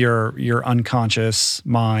 this is your unconscious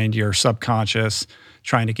mind, your subconscious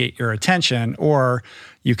trying to get your attention, or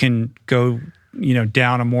you can go,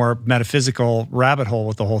 down a more metaphysical rabbit hole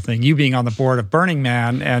with the whole thing. You being on the board of Burning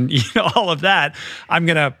Man and all of that, I'm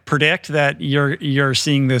going to predict that you're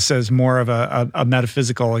seeing this as more of a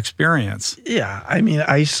metaphysical experience. Yeah, I mean,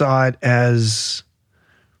 I saw it as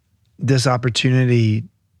this opportunity.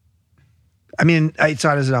 I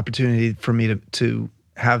saw it as an opportunity for me to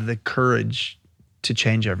have the courage to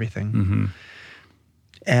change everything. Mm-hmm.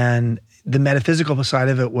 And the metaphysical side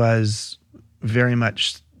of it was very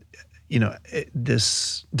much,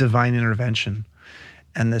 this divine intervention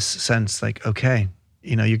and this sense like, okay,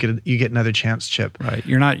 you get another chance, Chip. Right.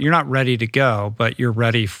 You're not ready to go, but you're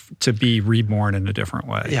ready to be reborn in a different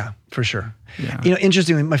way. Yeah, for sure. Yeah.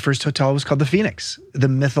 Interestingly, my first hotel was called the Phoenix, the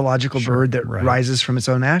mythological bird that rises from its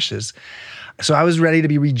own ashes. So I was ready to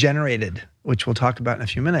be regenerated, which we'll talk about in a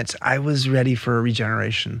few minutes. I was ready for a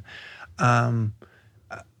regeneration.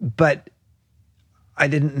 But I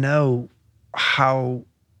didn't know how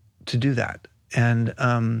to do that. And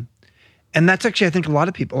that's actually, I think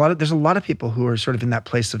there's a lot of people who are sort of in that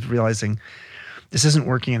place of realizing this isn't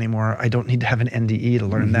working anymore. I don't need to have an NDE to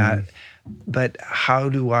learn that. But how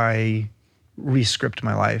do I re-script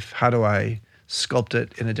my life? How do I sculpt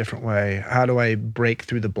it in a different way? How do I break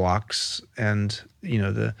through the blocks and,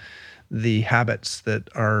 the habits that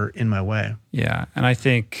are in my way? Yeah. And I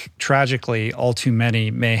think tragically, all too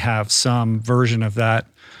many may have some version of that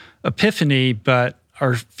epiphany, but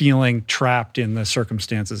are feeling trapped in the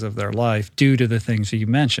circumstances of their life due to the things that you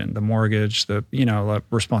mentioned, the mortgage, the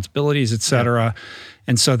responsibilities, et cetera. Yeah.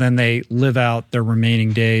 And so then they live out their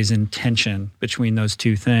remaining days in tension between those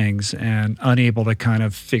two things and unable to kind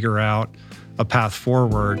of figure out a path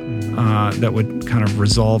forward that would kind of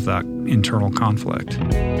resolve that internal conflict.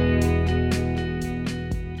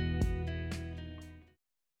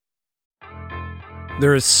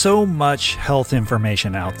 There is so much health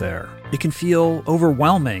information out there. It can feel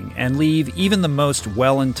overwhelming and leave even the most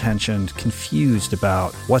well-intentioned confused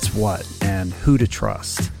about what's what and who to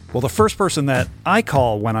trust. Well, the first person that I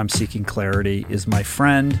call when I'm seeking clarity is my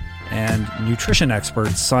friend and nutrition expert,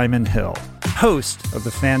 Simon Hill, host of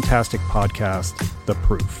the fantastic podcast, The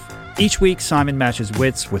Proof. Each week, Simon matches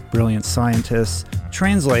wits with brilliant scientists,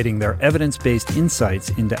 translating their evidence-based insights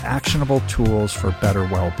into actionable tools for better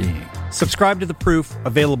well-being. Subscribe to The Proof,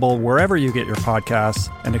 available wherever you get your podcasts,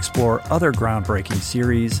 and explore other groundbreaking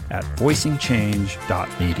series at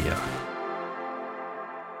voicingchange.media.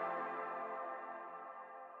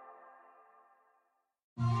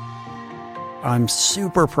 I'm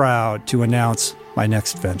super proud to announce my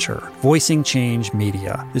next venture, Voicing Change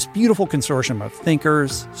Media. This beautiful consortium of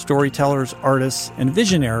thinkers, storytellers, artists, and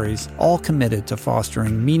visionaries, all committed to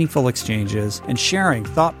fostering meaningful exchanges and sharing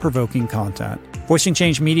thought-provoking content. Voicing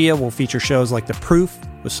Change Media will feature shows like The Proof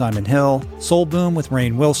with Simon Hill, Soul Boom with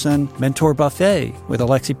Rainn Wilson, Mentor Buffet with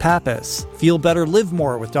Alexi Pappas, Feel Better, Live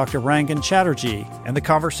More with Dr. Rangan Chatterjee, and The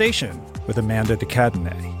Conversation with Amanda de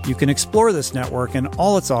Cadenet. You can explore this network and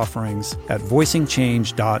all its offerings at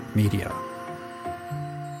voicingchange.media.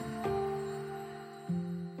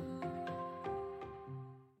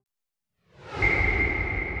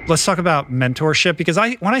 Let's talk about mentorship, because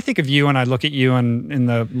when I think of you and I look at you and in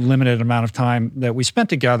the limited amount of time that we spent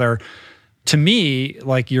together, to me,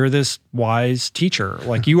 like, you're this wise teacher.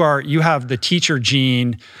 Like, you have the teacher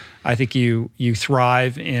gene. I think you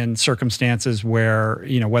thrive in circumstances where,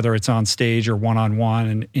 whether it's on stage or one-on-one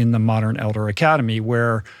and in the Modern Elder Academy,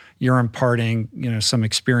 where you're imparting, some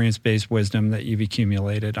experience-based wisdom that you've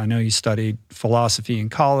accumulated. I know you studied philosophy in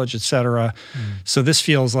college, et cetera. So this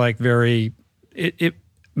feels like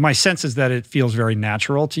my sense is that it feels very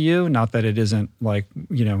natural to you, not that it isn't like,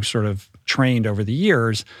 sort of trained over the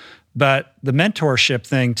years. But the mentorship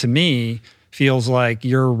thing to me feels like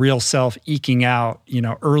your real self eking out,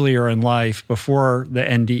 earlier in life before the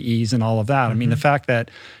NDEs and all of that. I mean, the fact that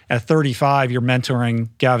at 35 you're mentoring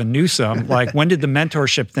Gavin Newsom, like, when did the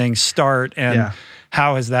mentorship thing start, and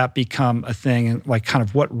how has that become a thing? And like, kind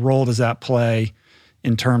of what role does that play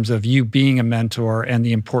in terms of you being a mentor and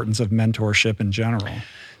the importance of mentorship in general?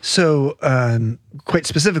 So, quite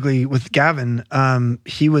specifically with Gavin,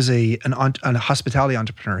 he was a hospitality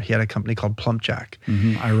entrepreneur. He had a company called Plump Jack.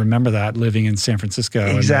 I remember that, living in San Francisco.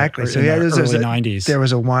 Exactly. In the early 90s. There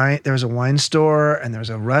was a wine store, and there was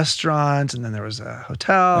a restaurant, and then there was a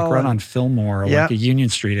hotel. Like right on Fillmore, like a Union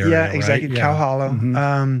Street area. Yeah, exactly. Right? Cow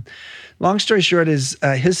Hollow. Long story short is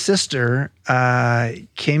his sister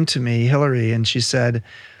came to me, Hillary, and she said,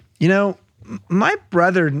 my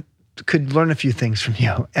brother could learn a few things from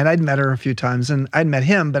you. And I'd met her a few times, and I'd met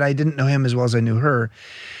him, but I didn't know him as well as I knew her.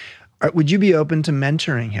 Would you be open to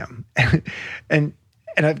mentoring him? and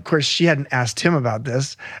of course, she hadn't asked him about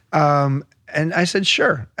this. And I said,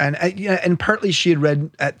 sure. And partly she had read,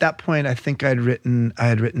 at that point, I think I had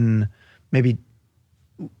written maybe,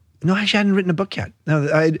 no, actually I hadn't written a book yet. No,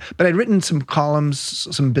 but I'd written some columns,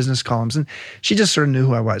 some business columns, and she just sort of knew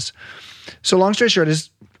who I was. So long story short is,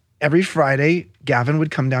 every Friday, Gavin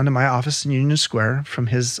would come down to my office in Union Square from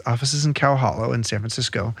his offices in Cow Hollow in San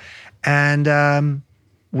Francisco, and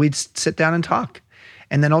we'd sit down and talk.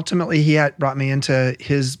 And then ultimately, he had brought me into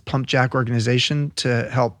his Plump Jack organization to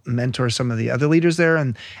help mentor some of the other leaders there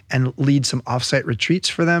and lead some offsite retreats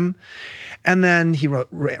for them. And then he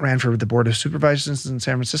ran for the Board of Supervisors in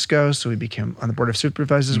San Francisco, so he became on the Board of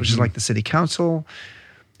Supervisors, which is like the city council.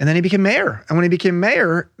 And then he became mayor. And when he became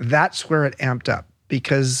mayor, that's where it amped up.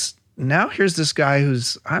 Because now here's this guy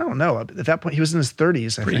who's, I don't know, at that point, he was in his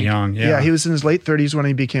 30s, I think. Pretty young, yeah. Yeah, he was in his late 30s when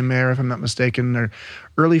he became mayor, if I'm not mistaken, or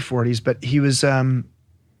early 40s. But he was a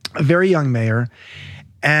very young mayor.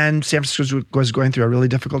 And San Francisco was going through a really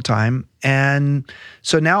difficult time. And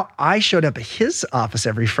so now I showed up at his office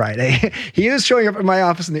every Friday. He was showing up at my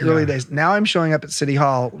office in the early days. Now I'm showing up at City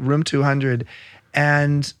Hall, room 200,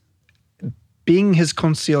 and being his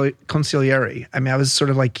consigliere. I mean, I was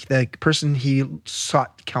sort of like the person he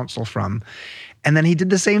sought counsel from. And then he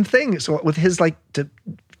did the same thing. So with his the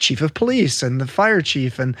chief of police and the fire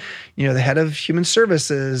chief and, the head of human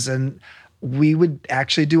services, and we would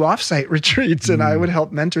actually do offsite retreats and I would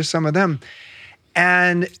help mentor some of them.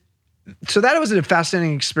 And so that was a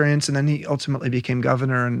fascinating experience. And then he ultimately became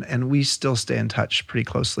governor, and we still stay in touch pretty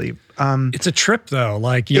closely. It's a trip though.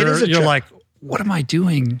 Like you're like, what am I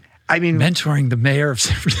doing? I mean, mentoring the mayor of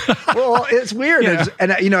San Francisco. Well, it's weird. Yeah.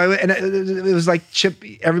 And it was like Chip,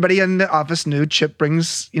 everybody in the office knew Chip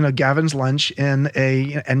brings, Gavin's lunch and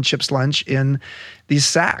Chip's lunch in these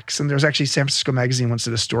sacks. And there was actually San Francisco Magazine once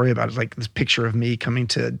did a story about it, like this picture of me coming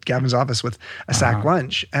to Gavin's office with a sack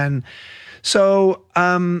lunch. And so,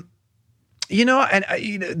 I've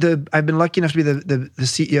been lucky enough to be the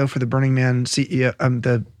CEO for the Burning Man CEO,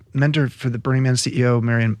 the mentor for the Burning Man CEO,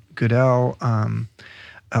 Marion Goodell,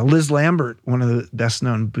 Liz Lambert, one of the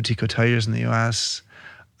best-known boutique hoteliers in the U.S.,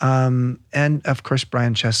 and of course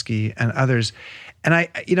Brian Chesky and others. And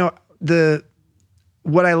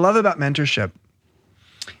what I love about mentorship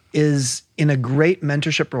is in a great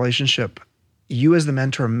mentorship relationship, you as the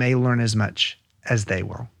mentor may learn as much as they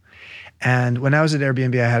will. And when I was at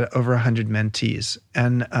Airbnb, I had over 100 mentees,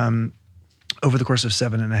 and over the course of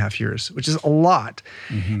 7.5 years, which is a lot.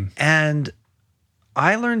 Mm-hmm. And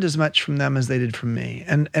I learned as much from them as they did from me.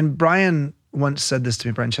 And Brian once said this to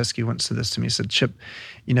me, Brian Chesky once said this to me. He said, Chip,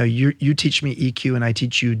 you teach me EQ and I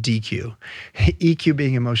teach you DQ. EQ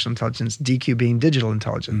being emotional intelligence, DQ being digital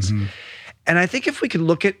intelligence. Mm-hmm. And I think if we could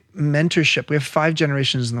look at mentorship, we have 5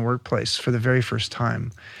 generations in the workplace for the very first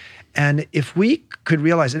time. And if we could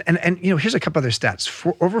realize it, and here's a couple other stats.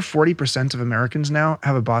 Over 40% of Americans now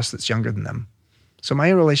have a boss that's younger than them. So my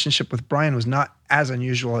relationship with Brian was not as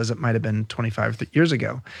unusual as it might have been 25 years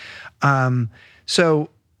ago. So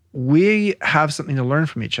we have something to learn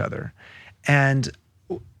from each other. And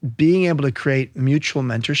being able to create mutual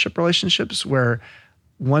mentorship relationships where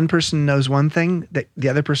one person knows one thing that the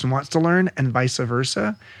other person wants to learn and vice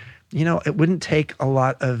versa, it wouldn't take a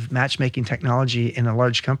lot of matchmaking technology in a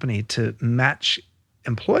large company to match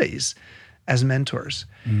employees as mentors.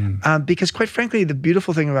 Because quite frankly, the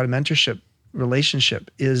beautiful thing about a mentorship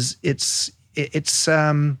relationship is it's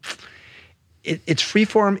freeform,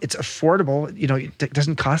 it's affordable, it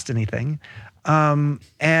doesn't cost anything.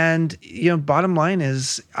 And bottom line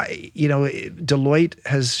is, Deloitte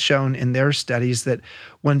has shown in their studies that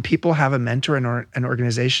when people have a mentor in an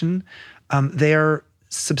organization, they are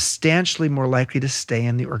substantially more likely to stay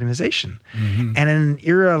in the organization. Mm-hmm. And in an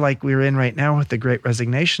era like we're in right now with the Great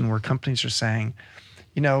Resignation, where companies are saying,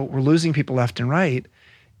 we're losing people left and right,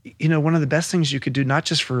 one of the best things you could do, not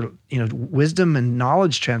just for, wisdom and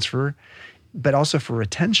knowledge transfer, but also for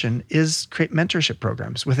retention, is create mentorship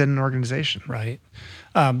programs within an organization. Right.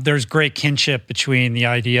 There's great kinship between the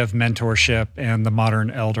idea of mentorship and the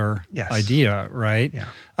modern elder idea, right?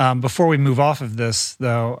 Yeah. Before we move off of this,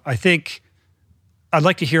 though, I think I'd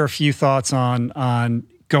like to hear a few thoughts on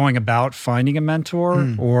going about finding a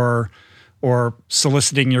mentor or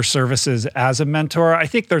soliciting your services as a mentor. I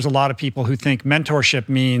think there's a lot of people who think mentorship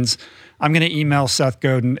means I'm going to email Seth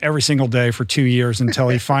Godin every single day for 2 years until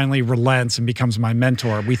he finally relents and becomes my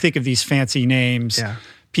mentor. We think of these fancy names,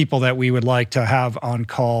 people that we would like to have on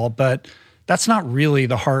call, but that's not really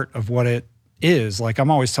the heart of what it is. Like,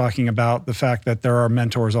 I'm always talking about the fact that there are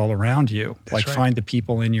mentors all around you. That's right. Find the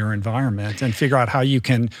people in your environment and figure out how you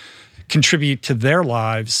can contribute to their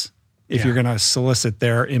lives if you're going to solicit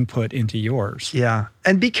their input into yours. Yeah.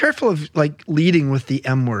 And be careful of leading with the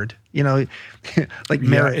M word, marriage.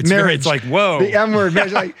 It's like, whoa. The M word.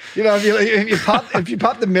 Marriage, if you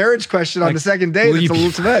pop the marriage question on the second date, it's a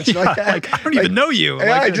little too much. I don't even know you.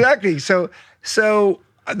 Yeah, exactly. So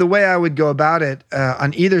the way I would go about it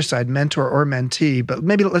on either side, mentor or mentee, but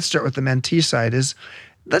maybe let's start with the mentee side, is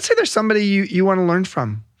let's say there's somebody you want to learn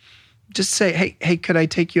from. Just say, hey, could I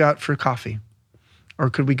take you out for coffee? Or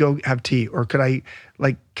could we go have tea? Or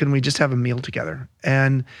can we just have a meal together?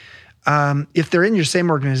 And if they're in your same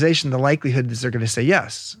organization, the likelihood is they're going to say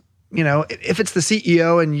yes. If it's the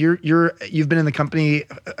CEO and you've been in the company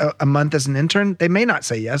a month as an intern, they may not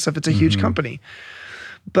say yes if it's a huge company.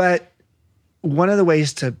 But one of the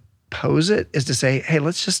ways to pose it is to say, hey,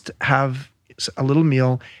 let's just have a little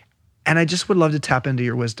meal, and I just would love to tap into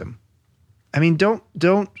your wisdom. I mean, don't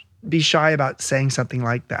be shy about saying something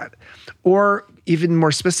like that. Or even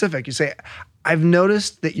more specific, you say, I've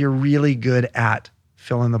noticed that you're really good at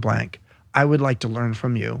fill in the blank. I would like to learn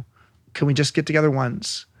from you. Can we just get together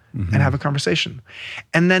once and have a conversation?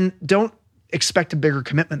 And then don't expect a bigger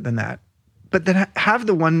commitment than that, but then have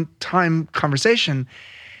the one-time conversation.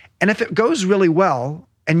 And if it goes really well,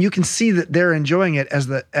 and you can see that they're enjoying it as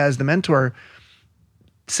the mentor,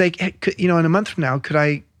 say, hey, in a month from now,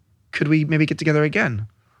 could we maybe get together again?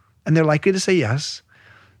 And they're likely to say yes.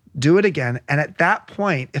 Do it again. And at that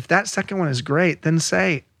point, if that second one is great, then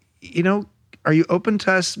say, are you open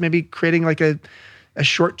to us maybe creating like a a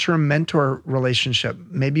short-term mentor relationship.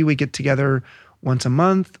 Maybe we get together once a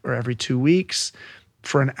month or every 2 weeks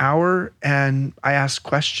for an hour, and I ask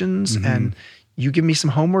questions, and you give me some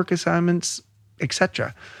homework assignments,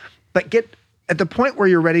 etc. But get at the point where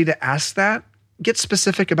you're ready to ask that, get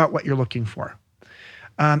specific about what you're looking for,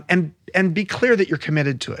 and be clear that you're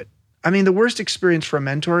committed to it. I mean, the worst experience for a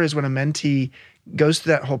mentor is when a mentee goes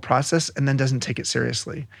through that whole process and then doesn't take it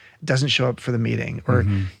seriously, doesn't show up for the meeting, or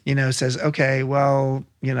says, okay, well,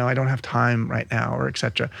 I don't have time right now, or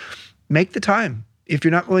etc. Make the time. If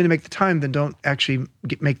you're not willing to make the time, then don't actually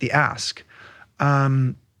make the ask.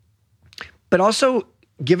 But also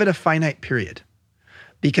give it a finite period,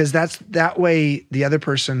 because that way the other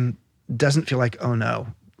person doesn't feel like, oh no,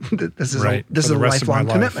 this is a lifelong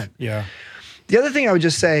commitment. Yeah. The other thing I would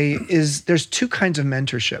just say is there's two kinds of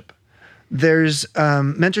mentorship. There's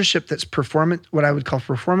mentorship that's what I would call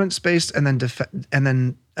performance-based, and then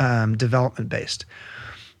development-based.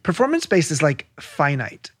 Performance-based is like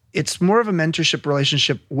finite. It's more of a mentorship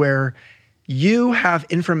relationship where you have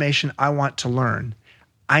information I want to learn.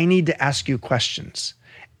 I need to ask you questions,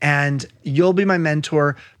 and you'll be my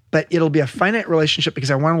mentor, but it'll be a finite relationship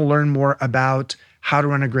because I want to learn more about how to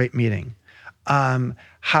run a great meeting,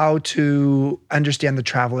 how to understand the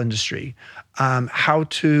travel industry, how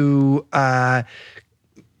to,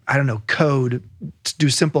 code, to do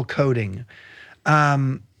simple coding.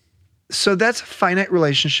 So that's a finite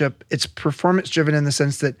relationship. It's performance-driven in the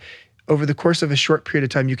sense that over the course of a short period of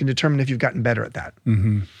time, you can determine if you've gotten better at that.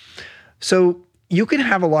 So you can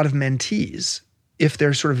have a lot of mentees if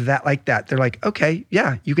they're sort of like that. They're like, okay,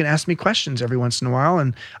 yeah, you can ask me questions every once in a while,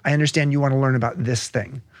 and I understand you want to learn about this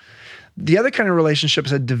thing. The other kind of relationship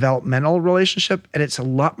is a developmental relationship, and it's a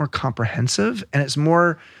lot more comprehensive, and it's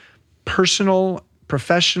more personal,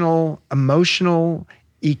 professional, emotional,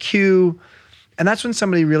 EQ. And that's when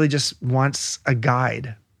somebody really just wants a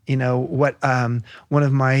guide. What one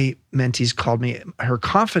of my mentees called me her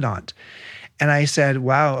confidant. And I said,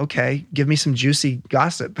 wow, okay, give me some juicy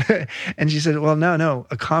gossip. And she said, well, no,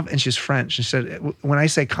 and she's French. She said, when I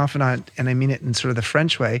say confidant, and I mean it in sort of the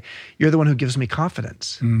French way, you're the one who gives me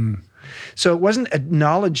confidence. So it wasn't a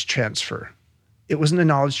knowledge transfer. It wasn't a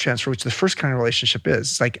knowledge transfer, which the first kind of relationship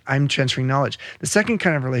is. It's like I'm transferring knowledge. The second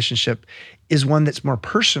kind of relationship is one that's more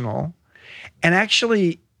personal. And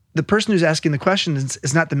actually, the person who's asking the questions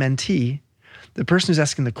is not the mentee. The person who's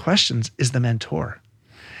asking the questions is the mentor.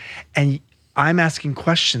 And I'm asking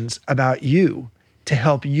questions about you to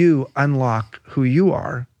help you unlock who you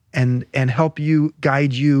are and help you,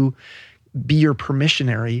 guide you, be your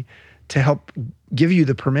permissionary, to help give you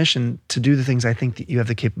the permission to do the things I think that you have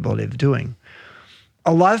the capability of doing.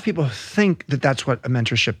 A lot of people think that that's what a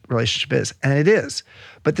mentorship relationship is, and it is.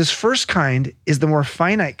 But this first kind is the more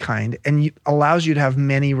finite kind, and allows you to have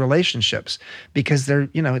many relationships because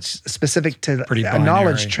it's specific to a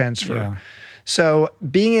knowledge transfer. Yeah. So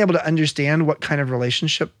being able to understand what kind of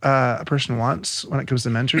relationship a person wants when it comes to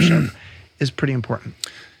mentorship is pretty important.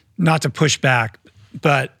 Not to push back,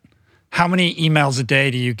 but how many emails a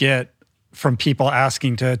day do you get from people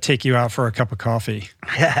asking to take you out for a cup of coffee?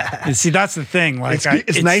 You see, that's the thing. Like,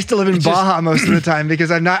 it's nice to live in Baja most of the time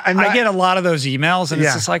because I'm not. I get a lot of those emails, and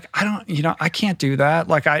it's just like, I can't do that.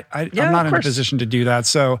 Like, I'm not in a position to do that.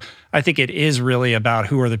 So I think it is really about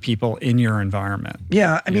who are the people in your environment.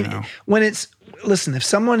 Yeah, I mean, listen, if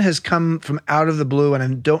someone has come from out of the blue and I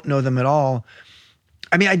don't know them at all,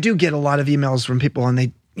 I mean, I do get a lot of emails from people, and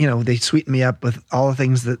they sweeten me up with all the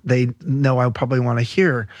things that they know I probably want to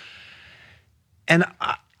hear. And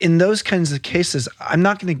in those kinds of cases, I'm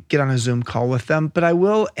not going to get on a Zoom call with them, but I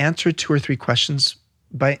will answer 2 or 3 questions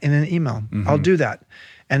in an email. I'll do that.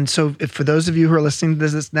 And so for those of you who are listening to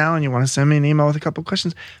this now and you want to send me an email with a couple of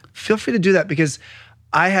questions, feel free to do that, because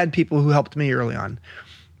I had people who helped me early on.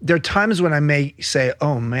 There are times when I may say,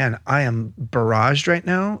 oh man, I am barraged right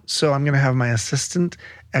now, so I'm going to have my assistant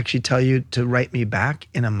actually tell you to write me back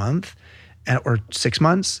in a month or 6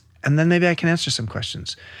 months, and then maybe I can answer some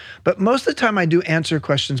questions. But most of the time I do answer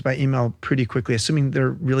questions by email pretty quickly, assuming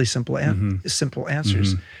they're really simple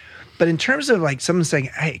answers. But in terms of like someone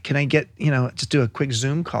saying, hey, can I get, just do a quick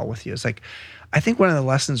Zoom call with you? It's like, I think one of the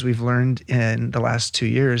lessons we've learned in the last 2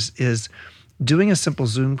 years is doing a simple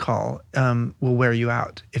Zoom call will wear you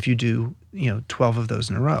out if you do, 12 of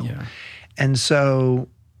those in a row. Yeah. And so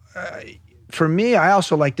for me, I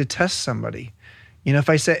also like to test somebody.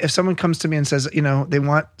 If someone comes to me and says, they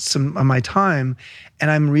want some of my time,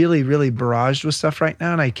 and I'm really, really barraged with stuff right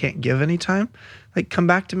now and I can't give any time, like, come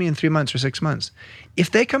back to me in 3 months or 6 months.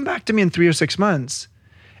 If they come back to me in 3 or 6 months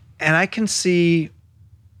and I can see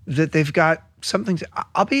that they've got something,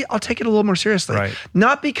 I'll take it a little more seriously. Right.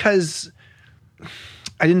 Not because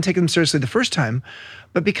I didn't take them seriously the first time,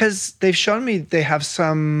 but because they've shown me they have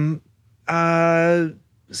some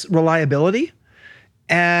reliability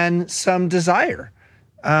and some desire.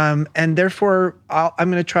 And therefore,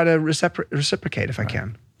 I'm going to try to reciprocate if I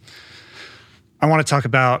can. I want to talk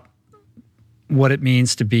about what it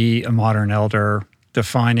means to be a modern elder,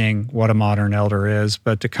 defining what a modern elder is,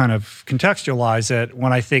 but to kind of contextualize it,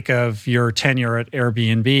 when I think of your tenure at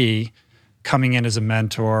Airbnb, coming in as a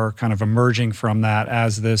mentor, kind of emerging from that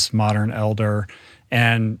as this modern elder,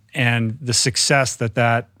 and the success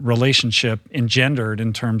that relationship engendered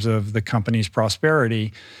in terms of the company's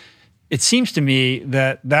prosperity, it seems to me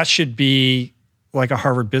that should be like a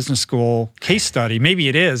Harvard Business School case study. Maybe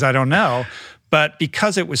it is, I don't know. But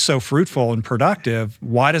because it was so fruitful and productive,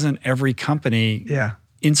 why doesn't every company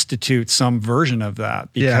institute some version of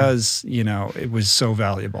that? Because, it was so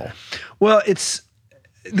valuable. Well,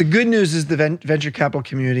 the good news is the venture capital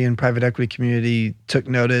community and private equity community took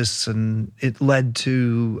notice, and it led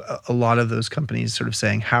to a lot of those companies sort of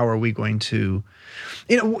saying, how are we going to,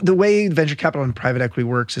 the way venture capital and private equity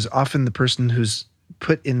works is often the person who's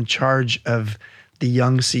put in charge of the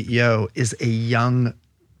young CEO is a young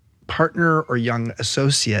partner or young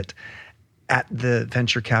associate at the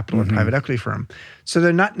venture capital and private equity firm. So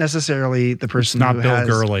they're not necessarily the person It's not Bill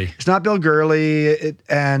Gurley. It's not Bill Gurley,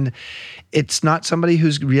 and it's not somebody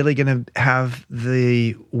who's really going to have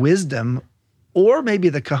the wisdom or maybe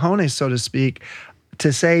the cojones, so to speak,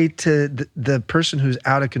 to say to the person who's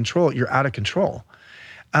out of control, you're out of control.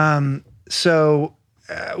 So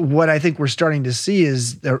what I think we're starting to see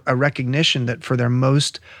is a recognition that for their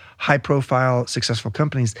most high-profile, successful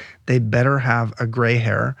companies, they better have a gray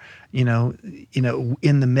hair, in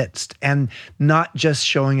the midst, and not just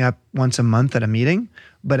showing up once a month at a meeting,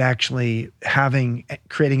 but actually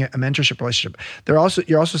creating a mentorship relationship. You're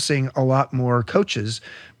also seeing a lot more coaches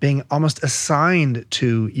being almost assigned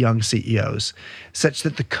to young CEOs, such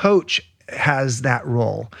that the coach has that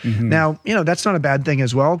role. Now, that's not a bad thing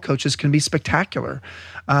as well. Coaches can be spectacular,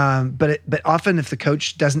 but often if the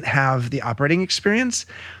coach doesn't have the operating experience,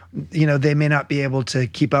 they may not be able to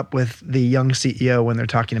keep up with the young CEO when they're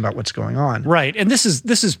talking about what's going on. Right. And this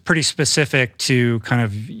is pretty specific to kind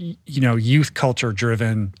of, youth culture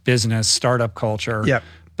driven business, startup culture. Yep.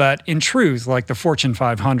 But in truth, like the Fortune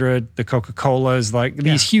 500, the Coca-Colas, like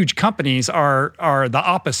these huge companies are the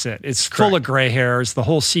opposite. It's full of gray hairs. The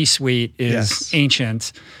whole C-suite is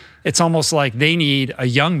ancient. It's almost like they need a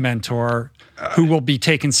young mentor who will be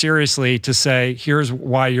taken seriously to say, here's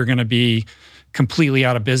why you're going to be completely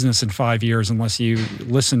out of business in 5 years unless you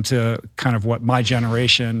listen to kind of what my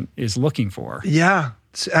generation is looking for. Yeah.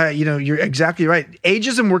 You're exactly right.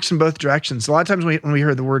 Ageism works in both directions. A lot of times when we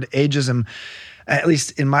hear the word ageism, at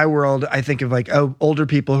least in my world, I think of like, older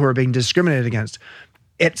people who are being discriminated against.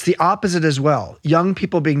 It's the opposite as well. Young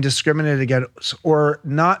people being discriminated against or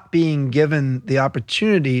not being given the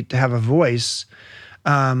opportunity to have a voice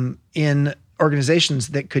in organizations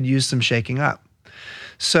that could use some shaking up.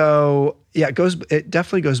 So it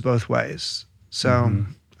definitely goes both ways. So,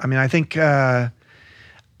 I mean, I think I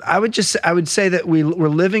would say that we're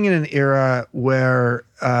living in an era where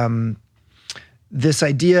this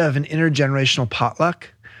idea of an intergenerational potluck,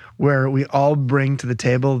 where we all bring to the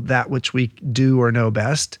table that which we do or know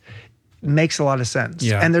best, makes a lot of sense.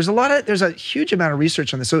 Yeah. And there's a huge amount of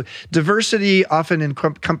research on this. So diversity often in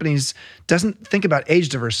companies doesn't think about age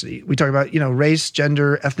diversity. We talk about, race,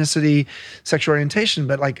 gender, ethnicity, sexual orientation,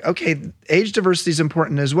 but age diversity is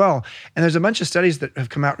important as well. And there's a bunch of studies that have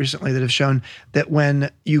come out recently that have shown that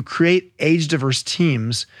when you create age diverse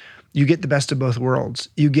teams, you get the best of both worlds.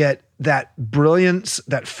 You get that brilliance,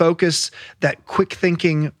 that focus, that quick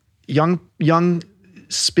thinking, young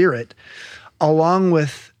spirit, along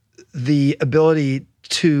with the ability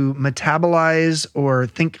to metabolize or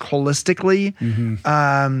think holistically,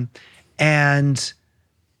 and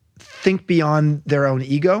think beyond their own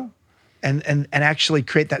ego, and actually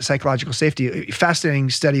create that psychological safety. A fascinating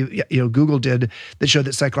study, Google did that showed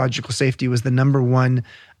that psychological safety was the number one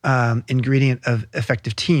ingredient of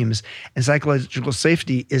effective teams, and psychological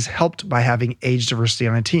safety is helped by having age diversity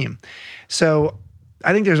on a team. So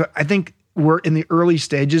I think we're in the early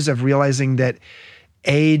stages of realizing that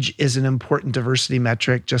age is an important diversity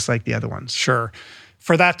metric, just like the other ones. Sure.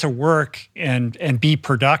 For that to work and be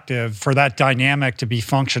productive, for that dynamic to be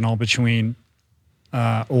functional between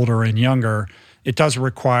older and younger, it does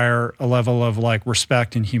require a level of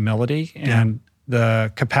respect and humility and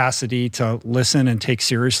the capacity to listen and take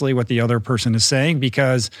seriously what the other person is saying,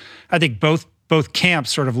 because I think both both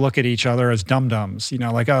camps sort of look at each other as dum-dums,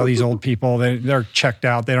 like, oh, these old people, they're checked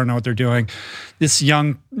out. They don't know what they're doing. These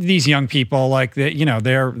young people, like,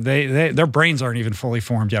 their brains aren't even fully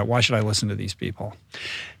formed yet. Why should I listen to these people?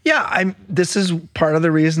 Yeah, this is part of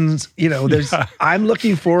the reasons, I'm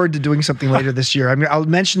looking forward to doing something later this year. I mean, I'll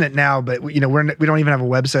mention it now, but we don't even have a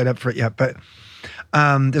website up for it yet. But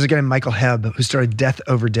there's a guy named Michael Hebb who started Death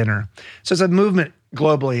Over Dinner. So it's a movement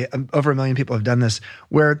globally. Over 1 million people have done this,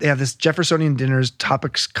 where they have this Jeffersonian dinners,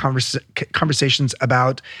 topics, conversations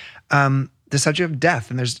about the subject of death.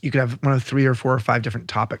 And you could have one of 3 or 4 or 5 different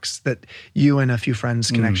topics that you and a few friends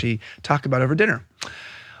can actually talk about over dinner.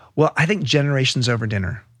 Well, I think Generations Over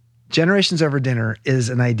Dinner is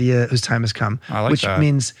an idea whose time has come, which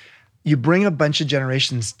means you bring a bunch of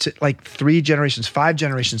generations to, like, 3 generations, 5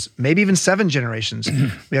 generations, maybe even 7 generations.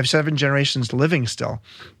 We have 7 generations living still.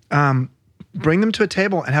 Bring them to a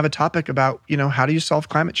table and have a topic about, how do you solve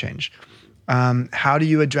climate change? How do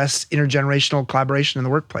you address intergenerational collaboration in the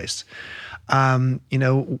workplace?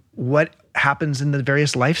 What happens in the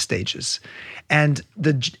various life stages? And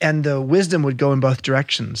the wisdom would go in both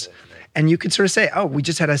directions. And you could sort of say, oh, we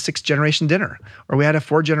just had a 6-generation dinner, or we had a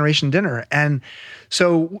 4-generation dinner. And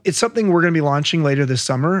so it's something we're going to be launching later this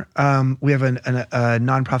summer. We have a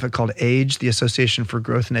nonprofit called AGE, the Association for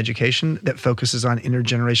Growth and Education, that focuses on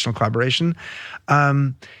intergenerational collaboration.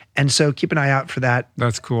 And so keep an eye out for that.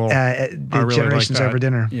 That's cool. The Generations Over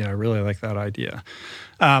Dinner. Yeah, I really like that idea.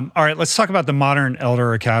 All right, let's talk about the Modern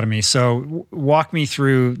Elder Academy. So walk me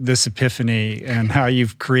through this epiphany and how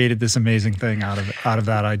you've created this amazing thing out of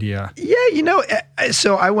that idea. Yeah,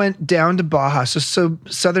 so I went down to Baja. So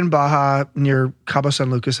southern Baja near Cabo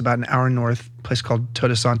San Lucas, about an hour north, a place called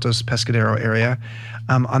Todos Santos Pescadero area,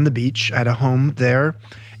 on the beach. I had a home there,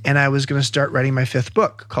 and I was going to start writing my 5th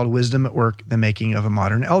book called Wisdom at Work, The Making of a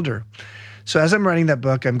Modern Elder. So as I'm writing that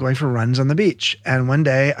book, I'm going for runs on the beach. And one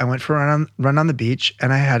day I went for a run on the beach,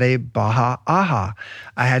 and I had a Baja aha.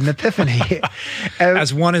 I had an epiphany.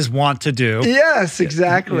 As one is wont to do. Yes,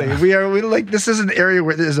 exactly. Yeah. This is an area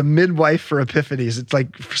where there's a midwife for epiphanies. It's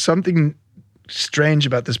like something strange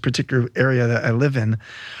about this particular area that I live in.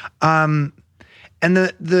 And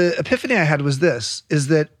the epiphany I had was this, is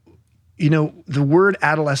that, the word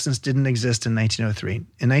adolescence didn't exist in 1903.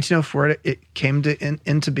 In 1904, it came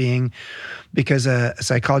into being because a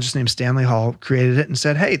psychologist named Stanley Hall created it and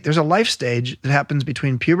said, hey, there's a life stage that happens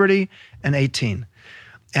between puberty and 18.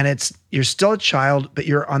 And you're still a child, but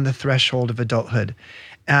you're on the threshold of adulthood.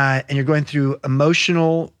 And you're going through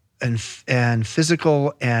emotional and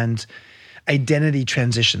physical and identity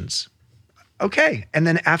transitions. Okay. And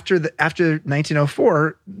then after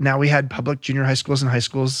 1904, now we had public junior high schools and high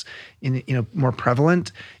schools more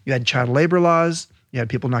prevalent. You had child labor laws. You had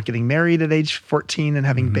people not getting married at age 14 and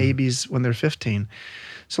having babies when they're 15.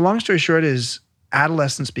 So long story short is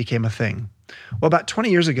adolescence became a thing. Well, about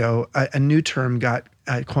 20 years ago, a new term got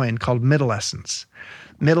coined called middlescence.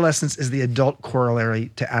 Middlescence is the adult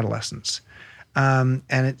corollary to adolescence. And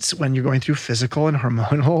it's when you're going through physical and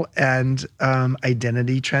hormonal and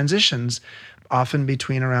identity transitions, often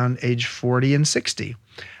between around age 40 and 60.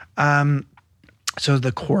 So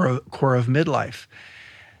the core of midlife.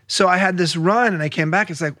 So I had this run and I came back.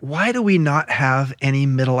 It's like, why do we not have any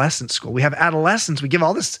middlescence school? We have adolescence. We give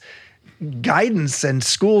all this guidance and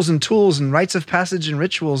schools and tools and rites of passage and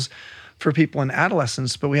rituals for people in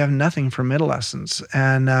adolescence, but we have nothing for middlescence.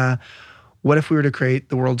 And what if we were to create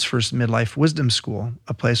the world's first midlife wisdom school,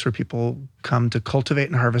 a place where people come to cultivate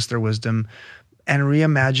and harvest their wisdom and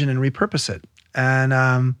reimagine and repurpose it?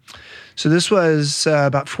 And so this was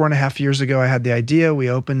about 4.5 years ago. I had the idea. We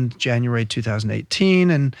opened January 2018,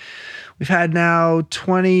 and we've had now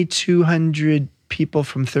 2,200 people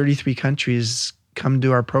from 33 countries come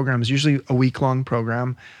to our programs, usually a week-long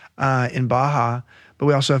program in Baja, but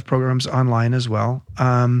we also have programs online as well.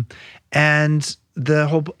 And the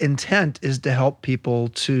whole intent is to help people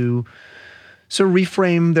to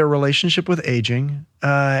reframe their relationship with aging.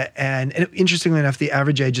 And interestingly enough, the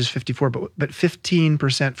average age is 54, but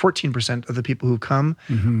 14% of the people who come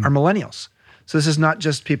are millennials. So this is not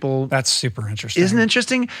just people. That's super interesting. Isn't it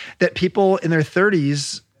interesting that people in their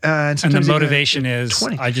 30s, and the motivation is,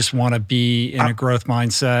 20. I just want to be in a growth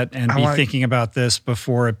mindset and be thinking about this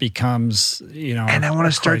before it becomes, and I want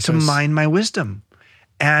to start to mine my wisdom.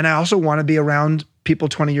 And I also want to be around people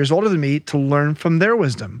 20 years older than me to learn from their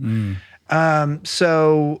wisdom.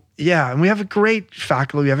 So yeah, and we have a great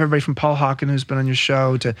faculty. We have everybody from Paul Hawken, who's been on your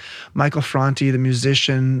show, to Michael Franti, the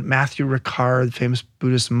musician, Matthew Ricard, the famous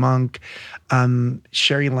Buddhist monk.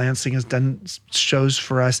 Sherry Lansing has done shows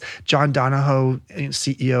for us. John Donahoe,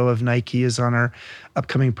 CEO of Nike, is on our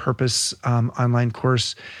upcoming Purpose online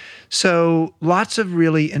course. So lots of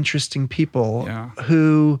really interesting people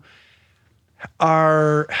who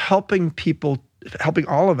are helping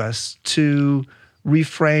all of us to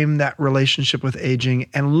reframe that relationship with aging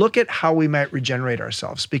and look at how we might regenerate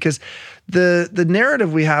ourselves. Because the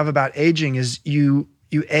narrative we have about aging is you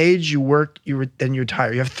age, you work, then you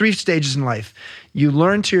retire. You have 3 stages in life. You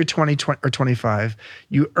learn till you're 20 or 25,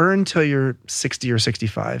 you earn till you're 60 or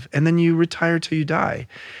 65, and then you retire till you die.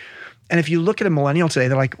 And if you look at a millennial today,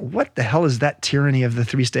 they're like, what the hell is that tyranny of the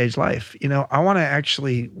 3-stage life? I want to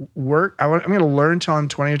actually work. I'm going to learn till I'm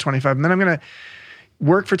 20 or 25, and then I'm going to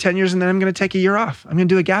work for 10 years, and then I'm going to take a year off. I'm going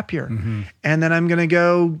to do a gap year. Mm-hmm. And then I'm going to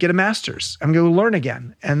go get a master's. I'm going to learn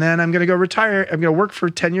again. And then I'm going to go retire. I'm going to work for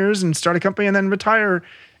 10 years and start a company and then retire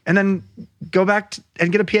and then go back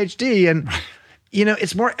and get a PhD. And,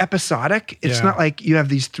 it's more episodic. It's not like you have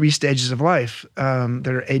these 3 stages of life that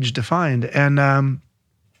are age defined. And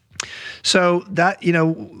so that,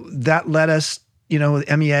 that led us,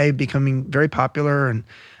 MEA becoming very popular and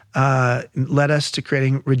led us to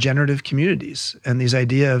creating regenerative communities and these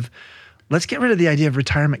idea of, let's get rid of the idea of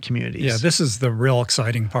retirement communities. Yeah, this is the real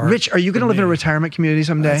exciting part. Rich, are you going to live in a retirement community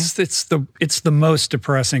someday? It's the most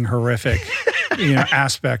depressing, horrific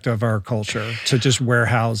aspect of our culture, to just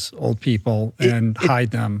warehouse old people and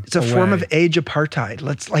hide them. It's a form of age apartheid.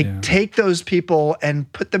 Let's take those people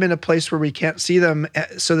and put them in a place where we can't see them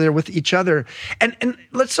so they're with each other. And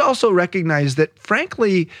let's also recognize that,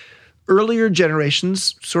 frankly, earlier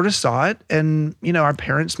generations sort of saw it, and, our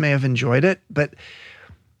parents may have enjoyed it, but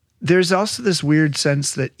there's also this weird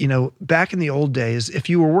sense that, back in the old days, if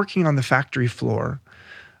you were working on the factory floor,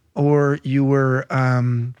 or you were,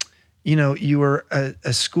 you were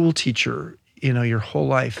a school teacher, your whole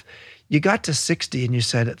life, you got to 60 and you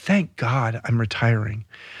said, thank God I'm retiring,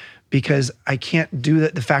 because I can't do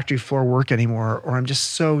the factory floor work anymore, or I'm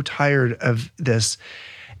just so tired of this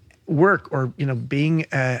work, or being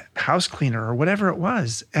a house cleaner or whatever it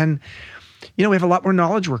was. And we have a lot more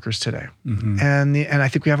knowledge workers today. Mm-hmm. And I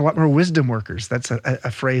think we have a lot more wisdom workers. That's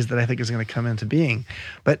a phrase that I think is going to come into being.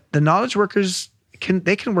 But the knowledge workers can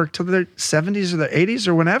work till their 70s or their 80s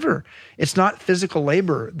or whenever. It's not physical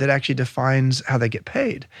labor that actually defines how they get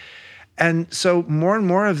paid. And so more and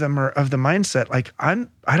more of them are of the mindset, like, I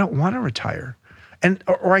don't want to retire,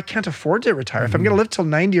 or I can't afford to retire. Mm-hmm. If I'm going to live till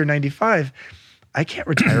 90 or 95, I can't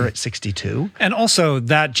retire at 62. And also,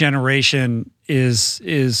 that generation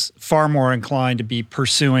is far more inclined to be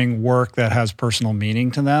pursuing work that has personal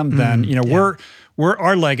meaning to them than, we're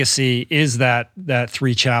our legacy is that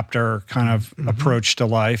 3-chapter kind of approach to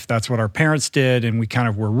life. That's what our parents did, and we kind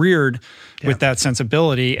of were reared with that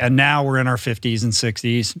sensibility. And now we're in our 50s and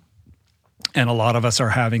 60s, and a lot of us are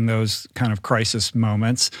having those kind of crisis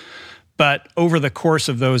moments. But over the course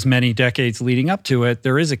of those many decades leading up to it,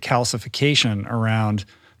 there is a calcification around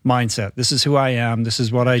mindset. This is who I am. This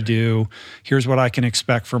is what I do. Here's what I can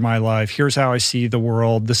expect for my life. Here's how I see the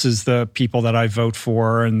world. This is the people that I vote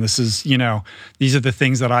for. And this is, these are the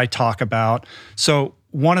things that I talk about. So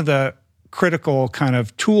one of the critical kind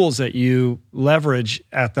of tools that you leverage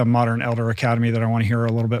at the Modern Elder Academy that I want to hear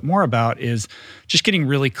a little bit more about is just getting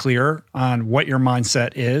really clear on what your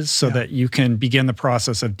mindset is, so that you can begin the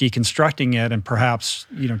process of deconstructing it and perhaps,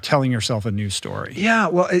 telling yourself a new story. Yeah,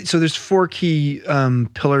 well, so there's 4 key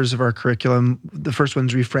pillars of our curriculum. The first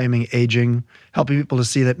one's reframing aging, helping people to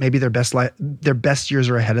see that maybe their best years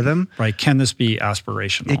are ahead of them. Right. Can this be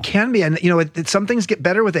aspirational? It can be. And, some things get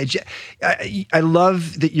better with age. I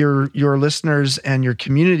love that your listeners and your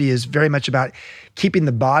community is very much about keeping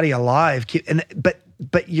the body alive.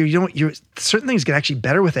 But you're certain things get actually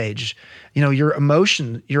better with age. Your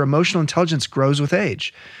emotional intelligence grows with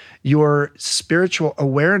age. Your spiritual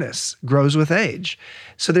awareness grows with age.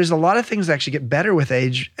 So there's a lot of things that actually get better with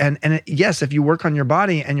age. And yes, if you work on your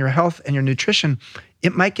body and your health and your nutrition,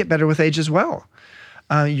 it might get better with age as well.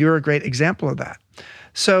 You're a great example of that.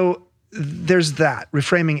 So there's that,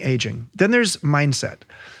 reframing aging. Then there's mindset.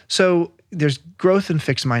 So there's growth and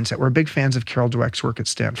fixed mindset. We're big fans of Carol Dweck's work at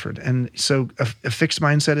Stanford. And so a fixed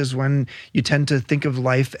mindset is when you tend to think of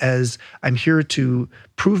life as, I'm here to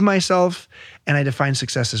prove myself, and I define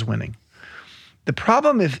success as winning. The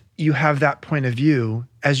problem if you have that point of view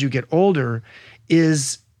as you get older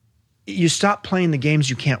is you stop playing the games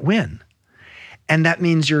you can't win. And that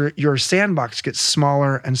means your sandbox gets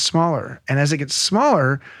smaller and smaller. And as it gets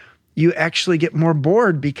smaller, you actually get more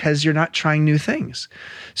bored because you're not trying new things.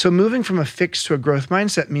 So moving from a fixed to a growth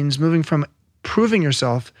mindset means moving from proving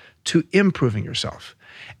yourself to improving yourself.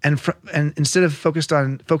 And instead of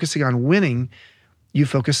focusing on winning, you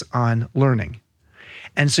focus on learning.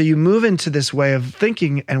 And so you move into this way of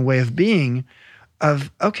thinking and way of being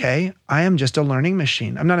of, okay, I am just a learning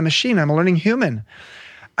machine. I'm not a machine, I'm a learning human.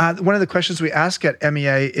 One of the questions we ask at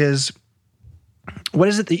MEA is, what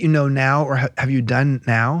is it that you know now or have you done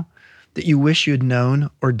now that you wish you'd known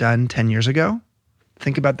or done 10 years ago?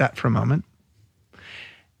 Think about that for a moment.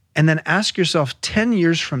 And then ask yourself, 10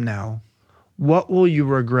 years from now, what will you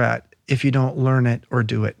regret if you don't learn it or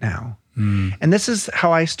do it now? And this is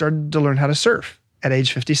how I started to learn how to surf at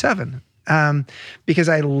age 57. Because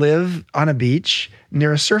I live on a beach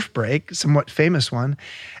near a surf break, somewhat famous one.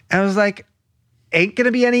 And I was like, ain't going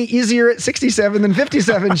to be any easier at 67 than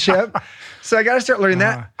 57, Chip. So I got to start learning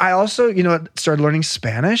that. I also, started learning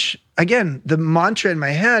Spanish. Again, the mantra in my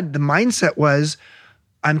head, the mindset was,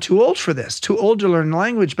 I'm too old for this, too old to learn the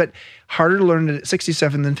language, but harder to learn it at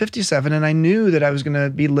 67 than 57. And I knew that I was going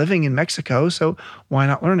to be living in Mexico, so why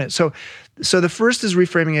not learn it? So the first is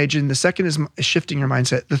reframing aging. The second is shifting your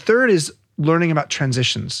mindset. The third is learning about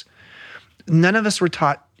transitions. None of us were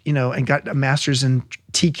taught, and got a master's in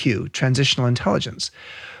TQ, transitional intelligence.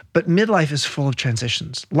 But midlife is full of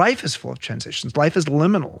transitions. Life is full of transitions. Life is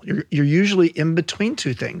liminal. You're usually in between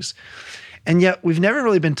two things. And yet we've never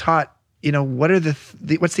really been taught,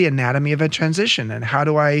 what's the anatomy of a transition, and how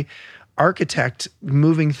do I architect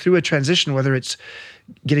moving through a transition, whether it's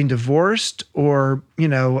getting divorced or,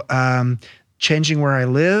 changing where I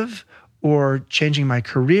live or changing my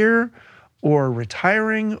career or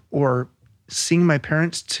retiring or seeing my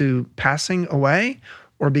parents to passing away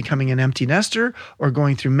or becoming an empty nester or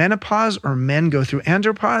going through menopause or men go through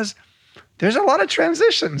andropause. There's a lot of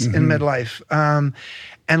transitions in midlife.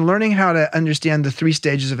 And learning how to understand the 3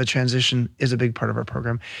 stages of a transition is a big part of our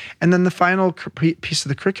program. And then the final piece of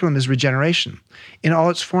the curriculum is regeneration in all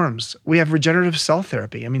its forms. We have regenerative cell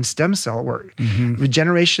therapy, stem cell work,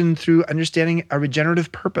 regeneration through understanding a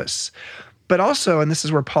regenerative purpose. But also, and this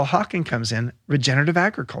is where Paul Hawken comes in, regenerative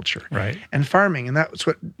agriculture and farming. And that's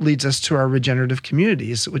what leads us to our regenerative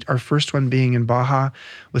communities, our first one being in Baja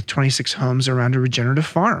with 26 homes around a regenerative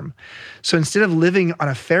farm. So instead of living on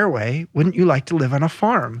a fairway, wouldn't you like to live on a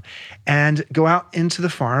farm and go out into the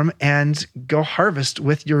farm and go harvest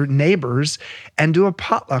with your neighbors and do a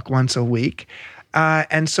potluck once a week?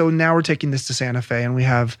 And so now we're taking this to Santa Fe, and we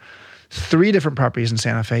have 3 different properties in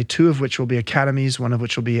Santa Fe, 2 of which will be academies, 1 of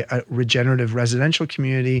which will be a regenerative residential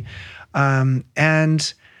community.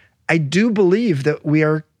 And I do believe that we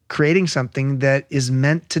are creating something that is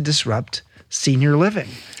meant to disrupt senior living.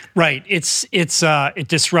 Right. It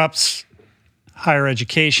disrupts higher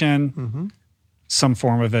education, some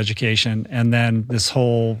form of education, and then this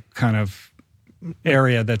whole kind of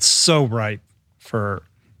area that's so ripe for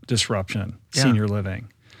disruption, senior living.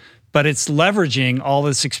 But it's leveraging all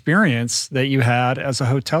this experience that you had as a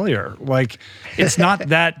hotelier. Like, it's not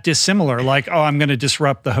that dissimilar. Like, I'm going to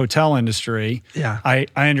disrupt the hotel industry. Yeah. I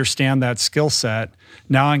understand that skill set.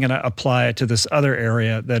 Now I'm going to apply it to this other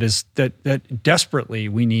area that desperately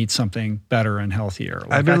we need something better and healthier.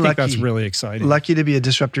 Like, I think that's really exciting. Lucky to be a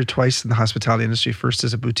disruptor twice in the hospitality industry, first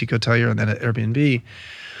as a boutique hotelier and then at Airbnb.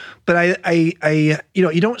 But I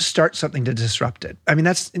you don't start something to disrupt it.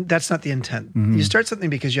 That's not the intent. You start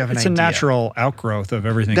something because you have an idea. It's a natural outgrowth of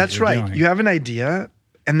everything. That's that you're right. doing. You have an idea,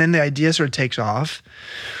 and then the idea sort of takes off.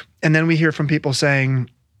 And then we hear from people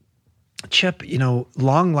saying, Chip,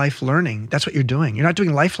 long life learning, that's what you're doing. You're not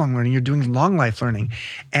doing lifelong learning, you're doing long life learning.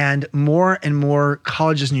 And more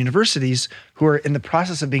colleges and universities who are in the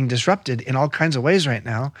process of being disrupted in all kinds of ways right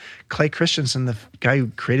now. Clay Christensen, the guy who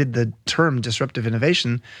created the term disruptive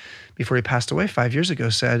innovation before he passed away 5 years ago,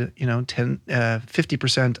 said,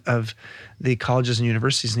 50% of the colleges and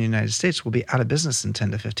universities in the United States will be out of business in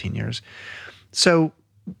 10 to 15 years. So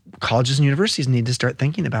colleges and universities need to start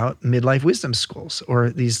thinking about midlife wisdom schools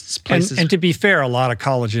or these places. And to be fair, a lot of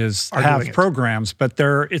colleges have programs, but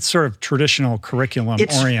it's sort of traditional curriculum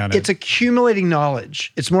oriented. It's accumulating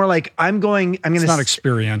knowledge. It's more like it's not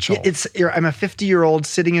experiential. I'm a 50-year-old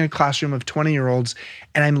sitting in a classroom of 20-year-olds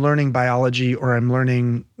and I'm learning biology or I'm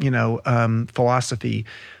learning, philosophy.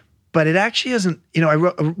 But it actually isn't, I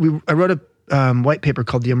wrote a white paper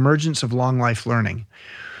called The Emergence of Long Life Learning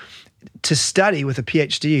to study with a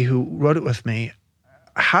PhD who wrote it with me.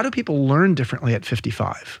 How do people learn differently at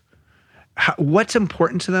 55? what's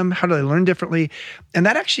important to them, how do they learn differently. And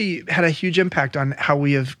that actually had a huge impact on how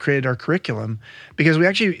we have created our curriculum, because we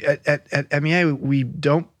actually, at MEA,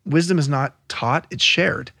 wisdom is not taught, it's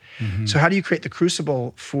shared. Mm-hmm. So how do you create the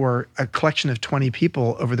crucible for a collection of 20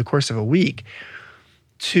 people over the course of a week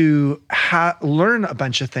to learn a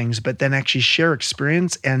bunch of things, but then actually share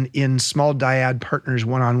experience, and in small dyad partners,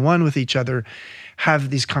 one-on-one with each other, have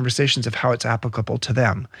these conversations of how it's applicable to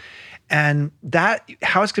them. And that,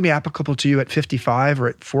 how it's going to be applicable to you at 55 or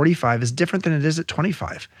at 45 is different than it is at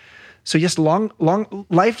 25. So yes,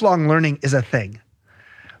 lifelong learning is a thing,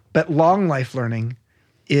 but long life learning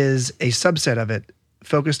is a subset of it,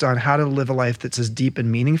 focused on how to live a life that's as deep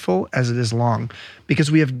and meaningful as it is long.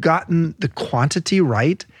 Because we have gotten the quantity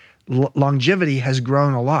right, longevity has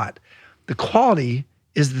grown a lot. The quality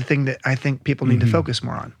is the thing that I think people need to focus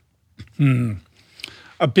more on. Mm.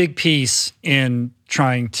 A big piece in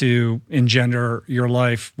trying to engender your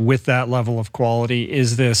life with that level of quality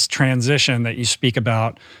is this transition that you speak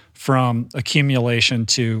about from accumulation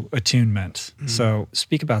to attunement. Mm-hmm. So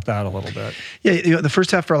speak about that a little bit. Yeah, the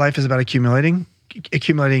first half of our life is about accumulating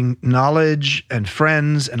knowledge and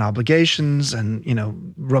friends and obligations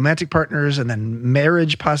and, romantic partners, and then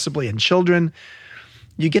marriage possibly, and children.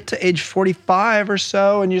 You get to age 45 or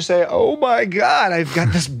so and you say, oh my God, I've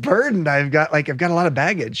got this burden. I've got a lot of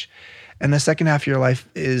baggage. And the second half of your life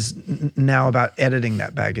is now about editing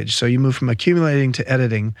that baggage. So you move from accumulating to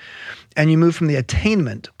editing, and you move from the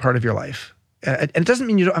attainment part of your life. And it doesn't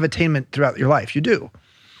mean you don't have attainment throughout your life. You do.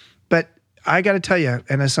 But I got to tell you,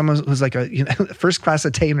 and as someone who's like a first-class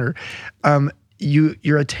attainer,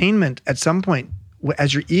 your attainment at some point,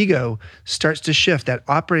 as your ego starts to shift, that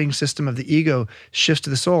operating system of the ego shifts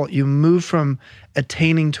to the soul, you move from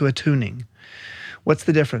attaining to attuning. What's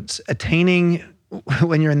the difference? Attaining,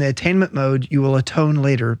 when you're in the attainment mode, you will atone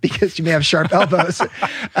later because you may have sharp elbows.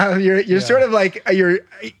 You're sort of like,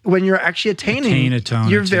 when you're actually attaining,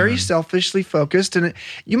 you're very selfishly focused, and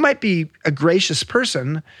you might be a gracious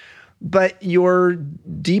person, but you're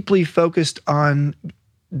deeply focused on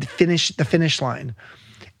the finish line.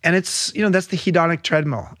 And it's, that's the hedonic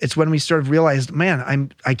treadmill. It's when we sort of realized,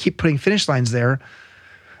 man, I keep putting finish lines there,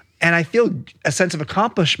 and I feel a sense of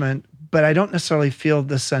accomplishment, but I don't necessarily feel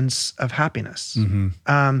the sense of happiness.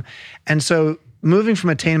 Mm-hmm. And so moving from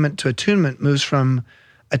attainment to attunement moves from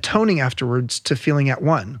atoning afterwards to feeling at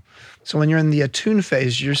one. So when you're in the attune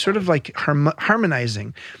phase, you're sort of like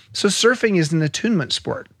harmonizing. So surfing is an attunement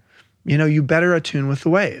sport. You better attune with the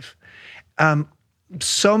wave.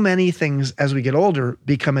 So many things as we get older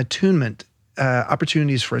become attunement,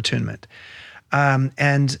 opportunities for attunement.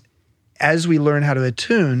 And as we learn how to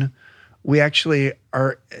attune, we actually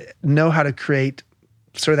know how to create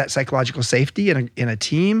sort of that psychological safety in a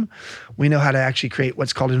team. We know how to actually create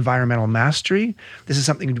what's called environmental mastery. This is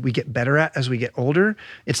something we get better at as we get older.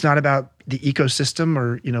 It's not about the ecosystem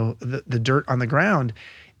or the dirt on the ground.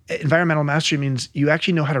 Environmental mastery means you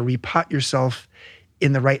actually know how to repot yourself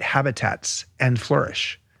in the right habitats and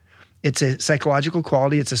flourish. It's a psychological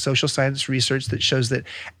quality. It's a social science research that shows that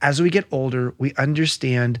as we get older, we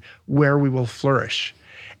understand where we will flourish.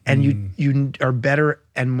 And you are better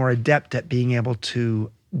and more adept at being able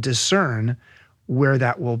to discern where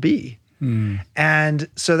that will be. And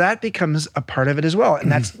so that becomes a part of it as well.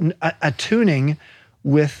 And that's attuning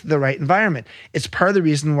with the right environment. It's part of the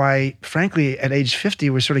reason why, frankly, at age 50,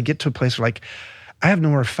 we sort of get to a place where I have no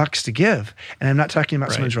more fucks to give. And I'm not talking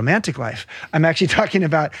about someone's romantic life. I'm actually talking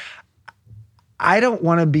about, I don't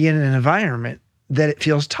want to be in an environment that it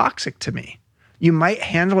feels toxic to me. You might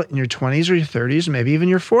handle it in your 20s or your 30s, maybe even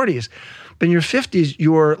your 40s. But in your 50s,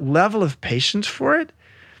 your level of patience for it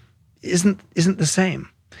isn't the same.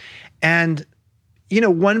 And,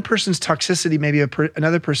 one person's toxicity may be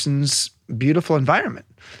another person's beautiful environment.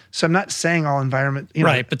 So I'm not saying all environment,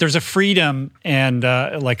 Right, but there's a freedom and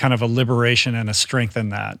like kind of a liberation and a strength in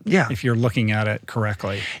that. Yeah. If you're looking at it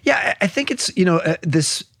correctly. Yeah, I think it's,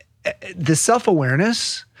 this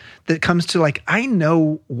self-awareness that comes to I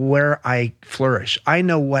know where I flourish. I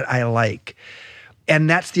know what I like. And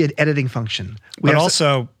that's the editing function. But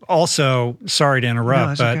also, sorry to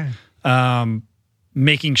interrupt,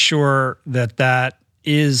 making sure that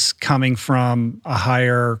is coming from a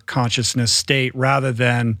higher consciousness state rather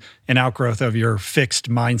than an outgrowth of your fixed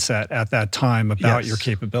mindset at that time about your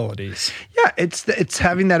capabilities. Yeah, it's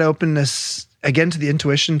having that openness, again, to the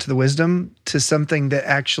intuition, to the wisdom, to something that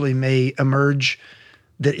actually may emerge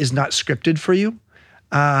that is not scripted for you.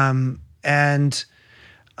 And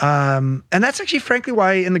that's actually, frankly,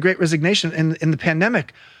 why in the Great Resignation, in the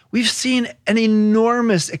pandemic, we've seen an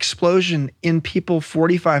enormous explosion in people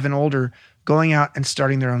 45 and older going out and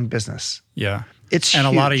starting their own business. Yeah. It's and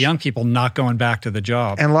huge. a lot of young people not going back to the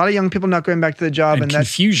job. And a lot of young people not going back to the job. And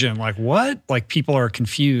confusion, like what? Like people are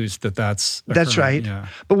confused that's occurring. That's right. Yeah.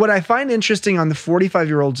 But what I find interesting on the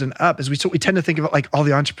 45-year-olds and up is we tend to think about like all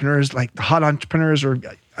the entrepreneurs, like the hot entrepreneurs are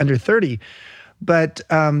under 30. But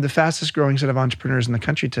the fastest growing set of entrepreneurs in the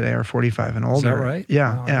country today are 45 and older. Is that right?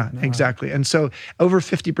 Yeah, yeah, exactly. And so over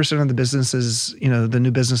 50% of the businesses, the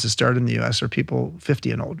new businesses started in the US are people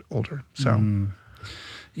 50 and older. So.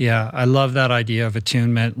 Yeah, I love that idea of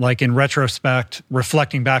attunement. Like in retrospect,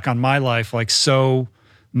 reflecting back on my life, like so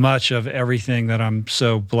much of everything that I'm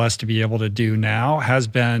so blessed to be able to do now has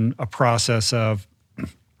been a process of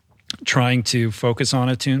trying to focus on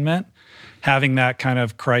attunement, having that kind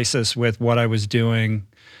of crisis with what I was doing,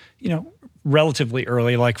 relatively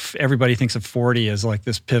early. Like everybody thinks of 40 as like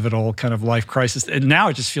this pivotal kind of life crisis. And now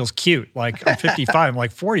it just feels cute. Like I'm 55, I'm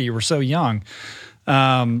like 40, you were so young.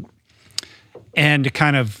 And to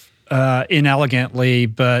kind of inelegantly,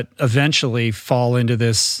 but eventually fall into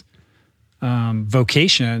this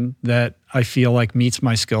vocation that I feel like meets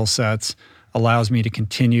my skill sets, allows me to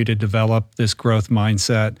continue to develop this growth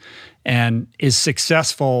mindset, and is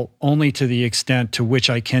successful only to the extent to which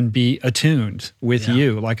I can be attuned with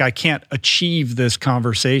you. Like I can't achieve this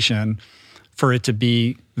conversation for it to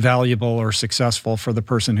be valuable or successful for the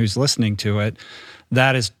person who's listening to it.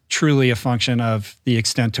 That is truly a function of the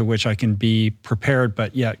extent to which I can be prepared,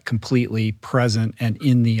 but yet completely present and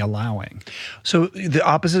in the allowing. So the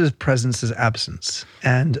opposite of presence is absence.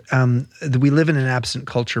 And we live in an absent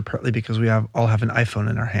culture partly because we all have an iPhone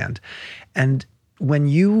in our hand. And when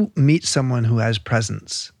you meet someone who has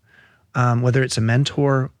presence, whether it's a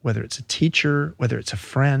mentor, whether it's a teacher, whether it's a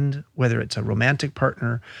friend, whether it's a romantic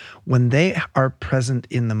partner, when they are present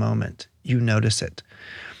in the moment, you notice it.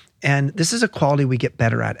 And this is a quality we get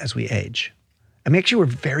better at as we age. Actually, we're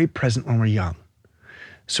very present when we're young.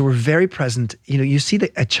 So we're very present. You see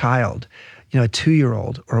a child, a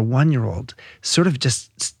 2-year-old or a 1-year-old sort of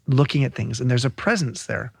just looking at things, and there's a presence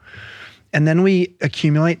there. And then we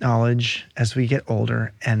accumulate knowledge as we get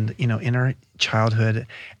older and, in our childhood,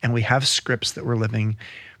 and we have scripts that we're living,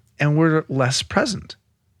 and we're less present.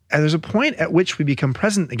 And there's a point at which we become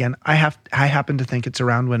present again. I happen to think it's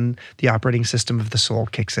around when the operating system of the soul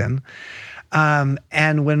kicks in.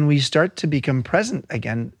 And when we start to become present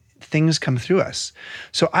again, things come through us.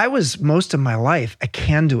 So I was most of my life a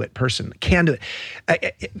can-do-it person.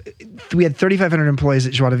 We had 3,500 employees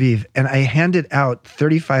at Joie de Vivre, and I handed out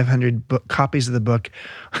 3,500 copies of the book,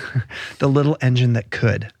 The Little Engine That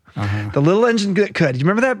Could. The Little Engine That Could. Do you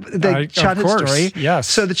remember that? The childhood story? Yes.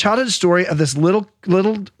 So the childhood story of this little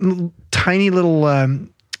tiny little,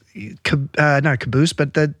 not a caboose,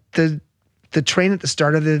 but the train at the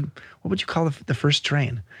start of what would you call the first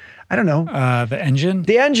train? I don't know. The engine?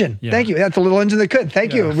 The engine. Yeah. Thank you. That's the little engine that could.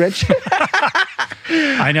 Thank you, Rich.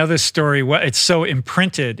 I know this story. It's so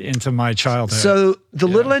imprinted into my childhood. So the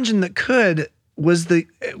little engine that could was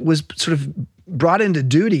sort of brought into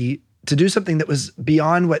duty to do something that was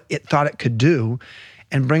beyond what it thought it could do,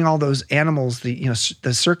 and bring all those animals, the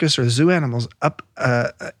circus or the zoo animals, up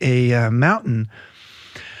a mountain.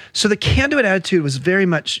 So the can-do-it attitude was very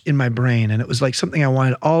much in my brain, and it was like something I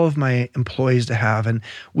wanted all of my employees to have. And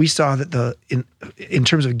we saw that in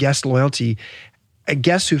terms of guest loyalty,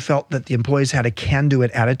 guests who felt that the employees had a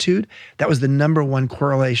can-do-it attitude, that was the number one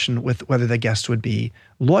correlation with whether the guest would be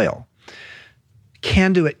loyal.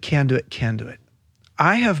 Can-do-it, can-do-it, can-do-it.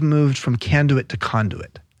 I have moved from can-do-it to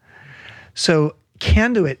conduit. So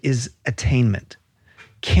can-do-it is attainment.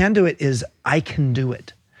 Can-do-it is I can do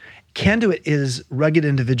it. Can-do-it is rugged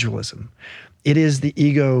individualism. It is the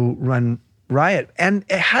ego-run riot. And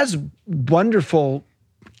it has wonderful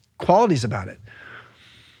qualities about it.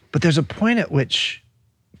 But there's a point at which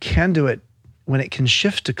can-do-it, when it can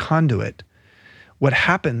shift to conduit, what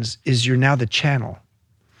happens is you're now the channel.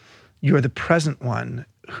 You're the present one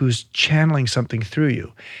who's channeling something through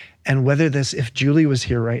you. And if Julie was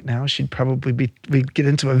here right now, she'd probably we'd get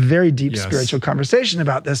into a very deep spiritual conversation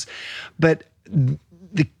about this. But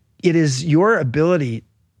it is your ability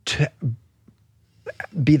to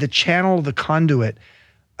be the channel, the conduit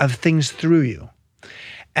of things through you.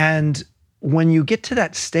 And when you get to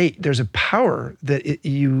that state, there's a power that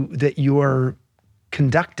you're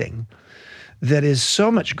conducting that is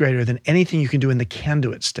so much greater than anything you can do in the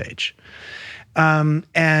can-do-it stage.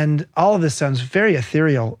 And all of this sounds very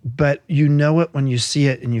ethereal, but you know it when you see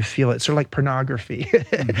it and you feel it. Sort of like pornography.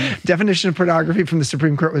 Mm-hmm. Definition of pornography from the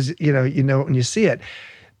Supreme Court was, you know it when you see it.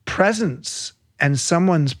 Presence and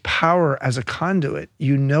someone's power as a conduit,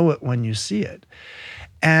 you know it when you see it.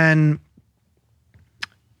 And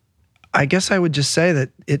I guess I would just say that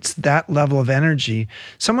it's that level of energy.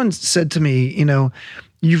 Someone said to me,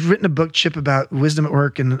 you've written a book, Chip, about wisdom at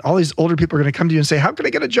work, and all these older people are going to come to you and say, how can I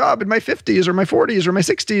get a job in my 50s or my 40s or my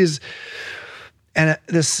 60s? And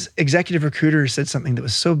this executive recruiter said something that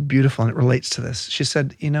was so beautiful, and it relates to this. She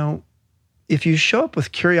said, if you show up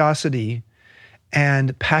with curiosity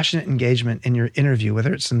and passionate engagement in your interview,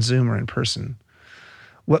 whether it's in Zoom or in person,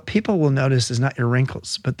 what people will notice is not your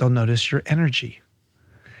wrinkles, but they'll notice your energy.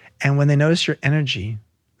 And when they notice your energy,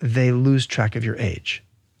 they lose track of your age.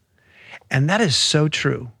 And that is so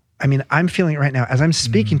true. I mean, I'm feeling it right now. As I'm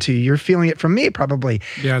speaking to you, you're feeling it from me probably.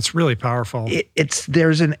 Yeah, it's really powerful.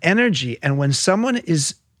 There's an energy. And when someone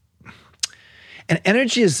is, and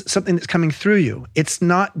energy is something that's coming through you. It's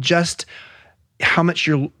not just how much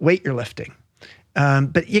weight you're lifting.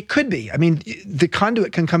 But it could be. I mean, the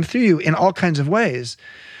conduit can come through you in all kinds of ways.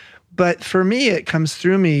 But for me, it comes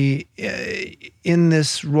through me in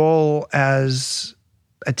this role as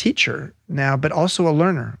a teacher now, but also a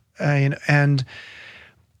learner. I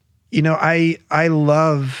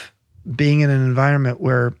love being in an environment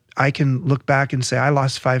where I can look back and say, I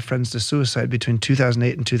lost 5 friends to suicide between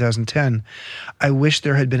 2008 and 2010. I wish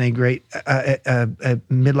there had been a great a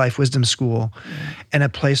midlife wisdom school and a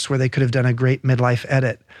place where they could have done a great midlife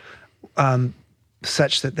edit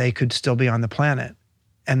such that they could still be on the planet.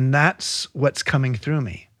 And that's what's coming through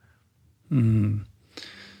me. Mm.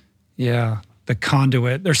 Yeah, the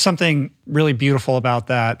conduit. There's something really beautiful about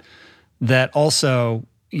that also,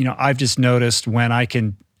 I've just noticed when I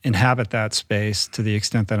can inhabit that space to the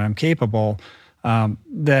extent that I'm capable,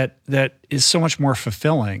 that is so much more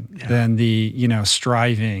fulfilling than the,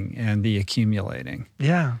 striving and the accumulating.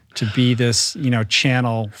 Yeah. To be this,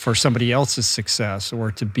 channel for somebody else's success,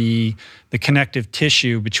 or to be the connective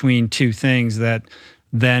tissue between two things that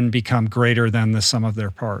then become greater than the sum of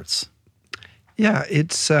their parts. Yeah,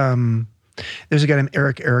 it's there's a guy named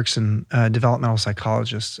Erik Erikson, a developmental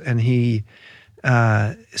psychologist, and he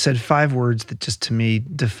said 5 words that just to me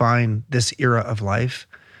define this era of life.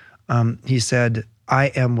 He said, I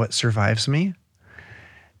am what survives me.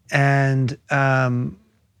 And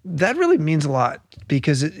that really means a lot,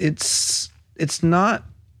 because it suggests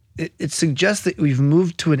that we've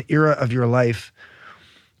moved to an era of your life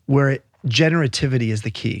where generativity is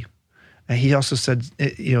the key. And he also said,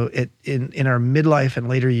 in our midlife and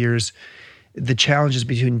later years, the challenge is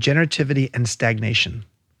between generativity and stagnation.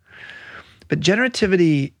 But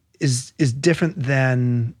generativity is different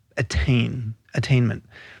than attainment.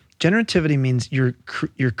 Generativity means you're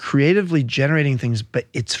creatively generating things, but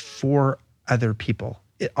it's for other people.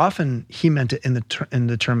 Often he meant it in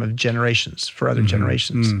the term of generations, for other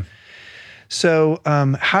generations. Mm. So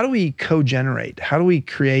how do we co-generate? How do we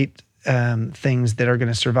create things that are going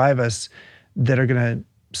to survive us, that are going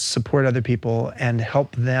to support other people and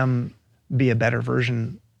help them be a better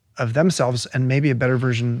version of themselves, and maybe a better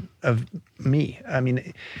version of me? I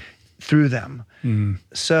mean, through them. Mm.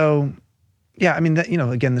 So, yeah, I mean,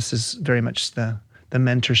 again, this is very much the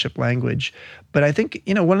mentorship language. But I think,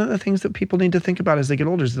 one of the things that people need to think about as they get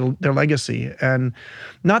older is their legacy, and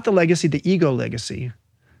not the legacy, the ego legacy.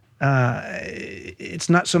 It's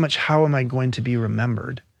not so much how am I going to be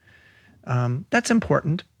remembered. That's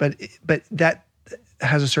important, but that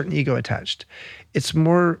has a certain ego attached. It's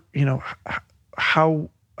more, how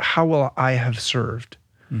will I have served?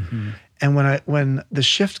 Mm-hmm. And when the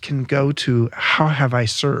shift can go to how have I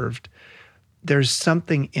served, there's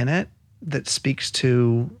something in it that speaks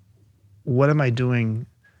to what am I doing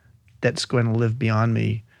that's going to live beyond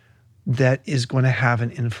me, that is going to have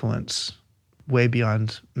an influence way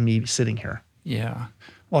beyond me sitting here. Yeah.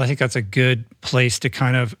 Well, I think that's a good place to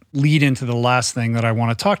kind of lead into the last thing that I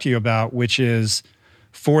want to talk to you about, which is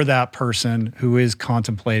for that person who is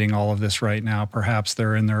contemplating all of this right now. Perhaps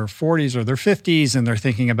they're in their 40s or their 50s and they're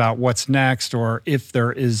thinking about what's next, or if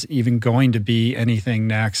there is even going to be anything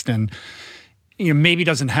next, and maybe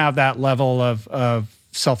doesn't have that level of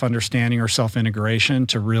self-understanding or self-integration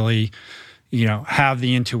to really have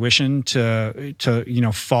the intuition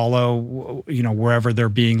to follow wherever they're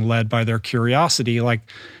being led by their curiosity,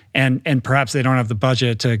 and perhaps they don't have the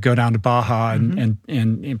budget to go down to Baja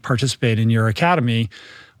and participate in your academy.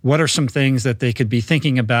 What are some things that they could be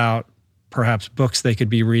thinking about, perhaps books they could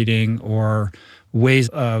be reading, or ways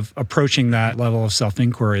of approaching that level of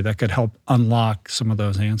self-inquiry that could help unlock some of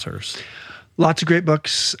those answers? Lots of great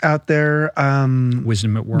books out there.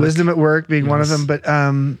 Wisdom at Work. Wisdom at Work being one of them. But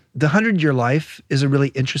The 100-Year Life is a really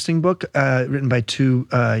interesting book written by 2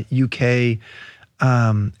 UK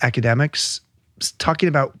academics, talking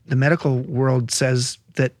about the medical world says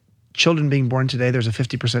that children being born today, there's a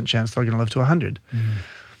 50% chance they're going to live to 100. Mm.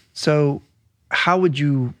 So how would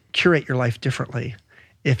you curate your life differently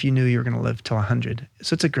if you knew you were going to live till 100.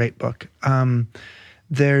 So it's a great book.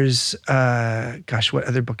 There's, what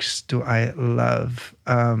other books do I love?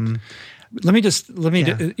 Let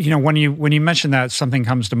me, when you mention that, something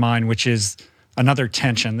comes to mind, which is another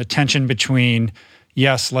tension, the tension between,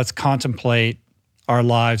 yes, let's contemplate our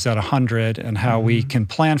lives at 100 and how we can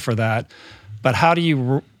plan for that. But how do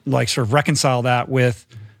you sort of reconcile that with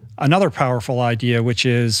another powerful idea, which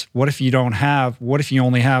is, what if you only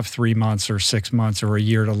have 3 months or 6 months or a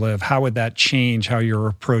year to live? How would that change how you're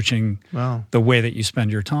approaching the way that you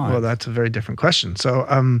spend your time? Well, that's a very different question.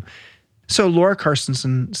 So Laura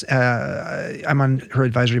Carstensen, I'm on her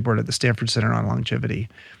advisory board at the Stanford Center on Longevity,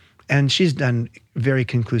 and she's done very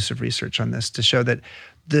conclusive research on this to show that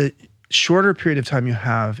the shorter period of time you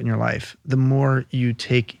have in your life, the more you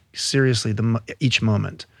take seriously each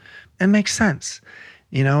moment. And it makes sense,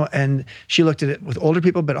 and she looked at it with older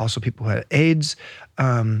people, but also people who had AIDS,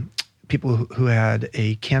 people who had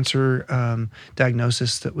a cancer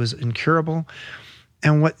diagnosis that was incurable.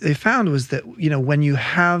 And what they found was that, when you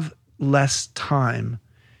have less time,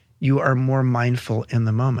 you are more mindful in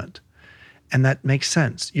the moment. And that makes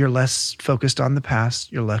sense. You're less focused on the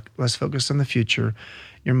past. You're less focused on the future.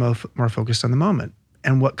 You're more focused on the moment.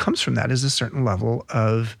 And what comes from that is a certain level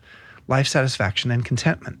of life satisfaction and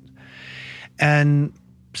contentment. And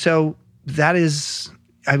so that is,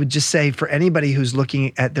 I would just say, for anybody who's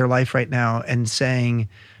looking at their life right now and saying,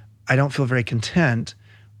 I don't feel very content,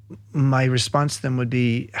 my response to them would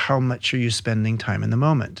be, how much are you spending time in the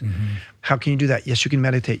moment? Mm-hmm. How can you do that? Yes, you can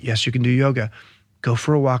meditate. Yes, you can do yoga. Go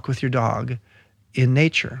for a walk with your dog in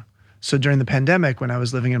nature. So during the pandemic, when I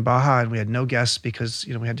was living in Baja and we had no guests because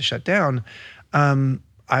we had to shut down, I'd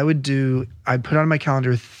put on my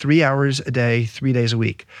calendar 3 hours a day, 3 days a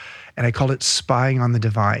week. And I called it spying on the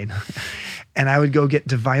divine. And I would go get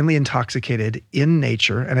divinely intoxicated in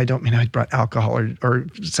nature. And I don't mean I brought alcohol or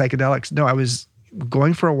psychedelics. No, I was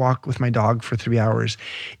going for a walk with my dog for 3 hours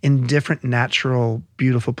in different natural,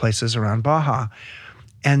 beautiful places around Baja,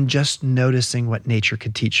 and just noticing what nature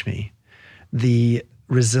could teach me, the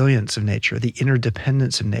resilience of nature, the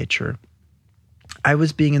interdependence of nature. I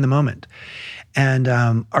was being in the moment. And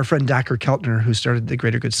our friend Dacher Keltner, who started the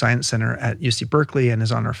Greater Good Science Center at UC Berkeley and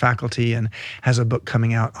is on our faculty and has a book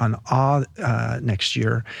coming out on awe next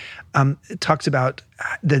year, talks about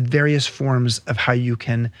the various forms of how you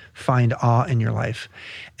can find awe in your life.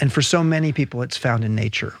 And for so many people, it's found in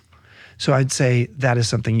nature. So I'd say that is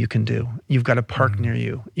something you can do. You've got a park near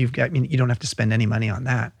you. You don't have to spend any money on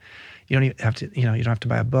that. You don't even have to, you don't have to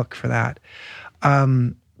buy a book for that.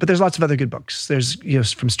 But there's lots of other good books. There's,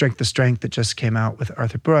 From Strength to Strength that just came out with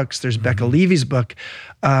Arthur Brooks. There's Becca Levy's book,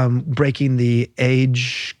 Breaking the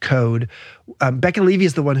Age Code. Becca Levy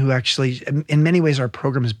is the one who actually, in many ways, our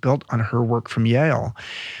program is built on her work from Yale.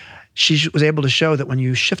 She was able to show that when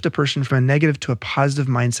you shift a person from a negative to a positive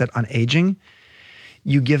mindset on aging,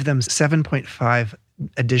 you give them 7.5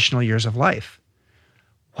 additional years of life.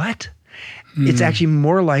 What? It's actually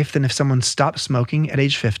more life than if someone stopped smoking at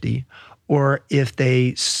age 50 or if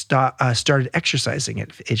they started exercising at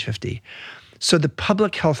age 50. So the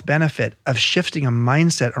public health benefit of shifting a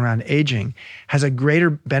mindset around aging has a greater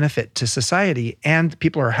benefit to society, and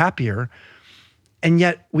people are happier. And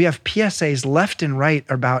yet we have PSAs left and right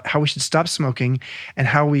about how we should stop smoking and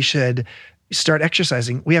how we should start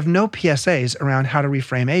exercising. We have no PSAs around how to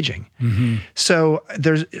reframe aging. Mm-hmm. So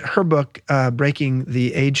there's her book, Breaking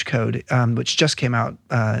the Age Code, which just came out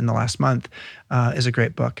in the last month, is a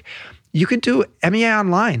great book. You could do MEA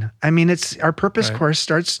online. I mean, our purpose course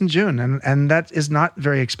starts in June, and that is not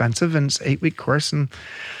very expensive, and it's an 8-week course.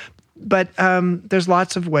 But there's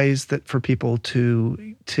lots of ways that for people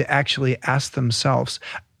to actually ask themselves.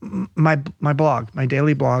 My blog, my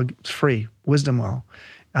daily blog, is free, Wisdom Well.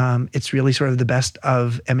 It's really sort of the best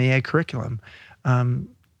of MEA curriculum.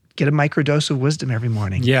 Get a microdose of wisdom every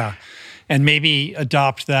morning. Yeah. And maybe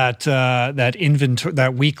adopt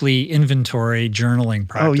that weekly inventory journaling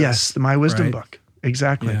practice. Oh, yes, my wisdom book.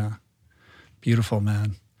 Exactly. Yeah. Beautiful,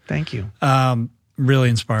 man. Thank you. Really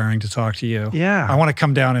inspiring to talk to you. Yeah. I want to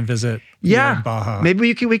come down and visit you in Baja.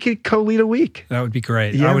 Maybe we could co-lead a week. That would be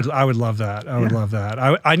great. Yeah. I would love that. I would love that.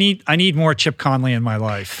 I need more Chip Conley in my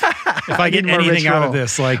life. If I get anything out of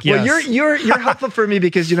this, yes. Well, you're helpful for me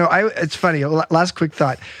because it's funny. Last quick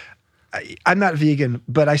thought. I'm not vegan,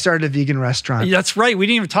 but I started a vegan restaurant. That's right. We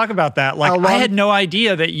didn't even talk about that. I had no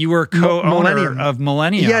idea that you were co-owner of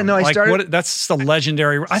Millennium. Yeah, no, I started. That's the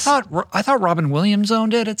legendary. I thought Robin Williams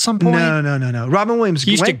owned it at some point. No. Robin Williams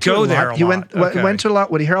used to go there a lot. He went to a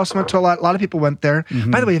lot. Woody Harrelson went to a lot. A lot of people went there.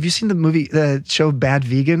 Mm-hmm. By the way, have you seen the show Bad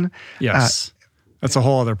Vegan? Yes. That's a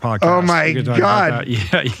whole other podcast. Oh my We could talk about God.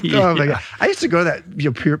 that. Yeah. Oh my God. I used to go to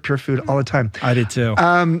that pure food all the time. I did too.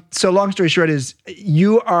 So long story short is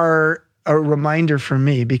you are a reminder for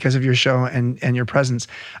me because of your show and your presence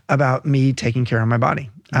about me taking care of my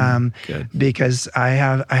body. Good. Because I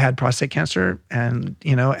had prostate cancer and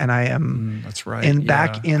I am that's right.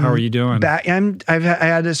 How are you doing? I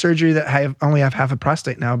had a surgery that I only have half a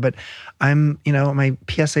prostate now, but I'm, my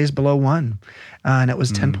PSA is below 1. And it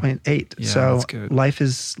was 10.8. Yeah, so that's good. life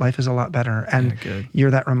is a lot better. And good. You're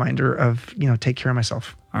that reminder of, take care of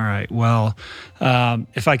myself. All right. Well,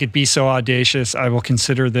 if I could be so audacious, I will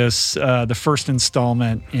consider this the first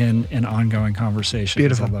installment in an ongoing conversation.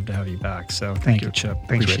 Beautiful. I'd love to have you back. So Thank you, you. Chip.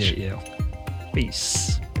 Thanks, Appreciate Rich. you.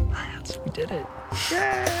 Peace. We did it.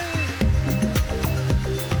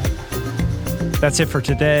 That's it for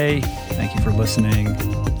today. Thank you for listening.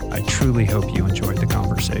 I truly hope you enjoyed the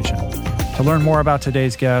conversation. To learn more about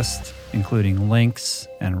today's guest, including links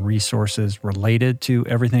and resources related to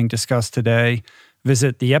everything discussed today,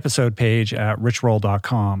 visit the episode page at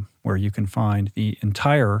richroll.com, where you can find the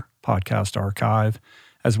entire podcast archive,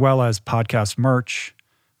 as well as podcast merch,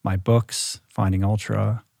 my books, Finding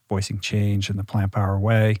Ultra, Voicing Change in the Plant Power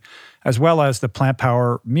Way, as well as the Plant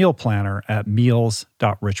Power Meal Planner at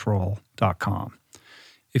meals.richroll.com.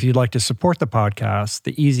 If you'd like to support the podcast,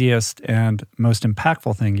 the easiest and most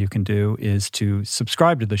impactful thing you can do is to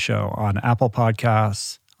subscribe to the show on Apple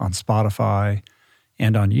Podcasts, on Spotify,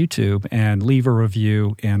 and on YouTube, and leave a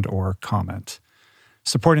review and or comment.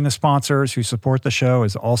 Supporting the sponsors who support the show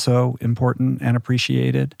is also important and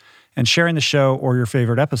appreciated. And sharing the show or your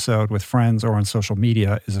favorite episode with friends or on social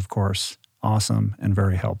media is, of course, awesome and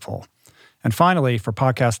very helpful. And finally, for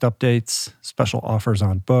podcast updates, special offers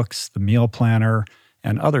on books, the meal planner,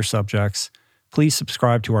 and other subjects, please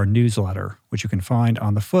subscribe to our newsletter, which you can find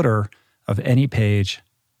on the footer of any page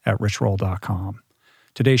at richroll.com.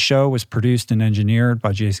 Today's show was produced and engineered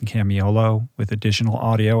by Jason Camiolo, with additional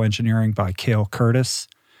audio engineering by Cale Curtis.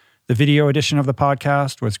 The video edition of the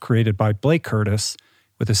podcast was created by Blake Curtis,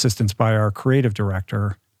 with assistance by our creative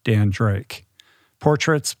director, Dan Drake.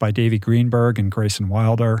 Portraits by Davey Greenberg and Grayson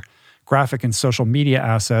Wilder. Graphic and social media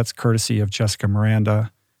assets courtesy of Jessica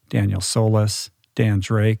Miranda, Daniel Solis, Dan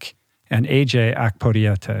Drake, and AJ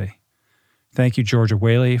Akpodiete. Thank you, Georgia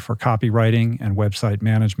Whaley, for copywriting and website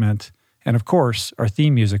management. And of course, our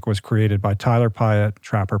theme music was created by Tyler Pyatt,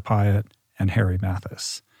 Trapper Pyatt, and Harry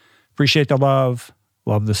Mathis. Appreciate the love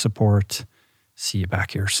the support. See you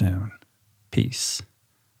back here soon. Peace.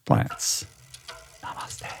 Plants.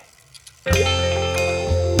 Namaste.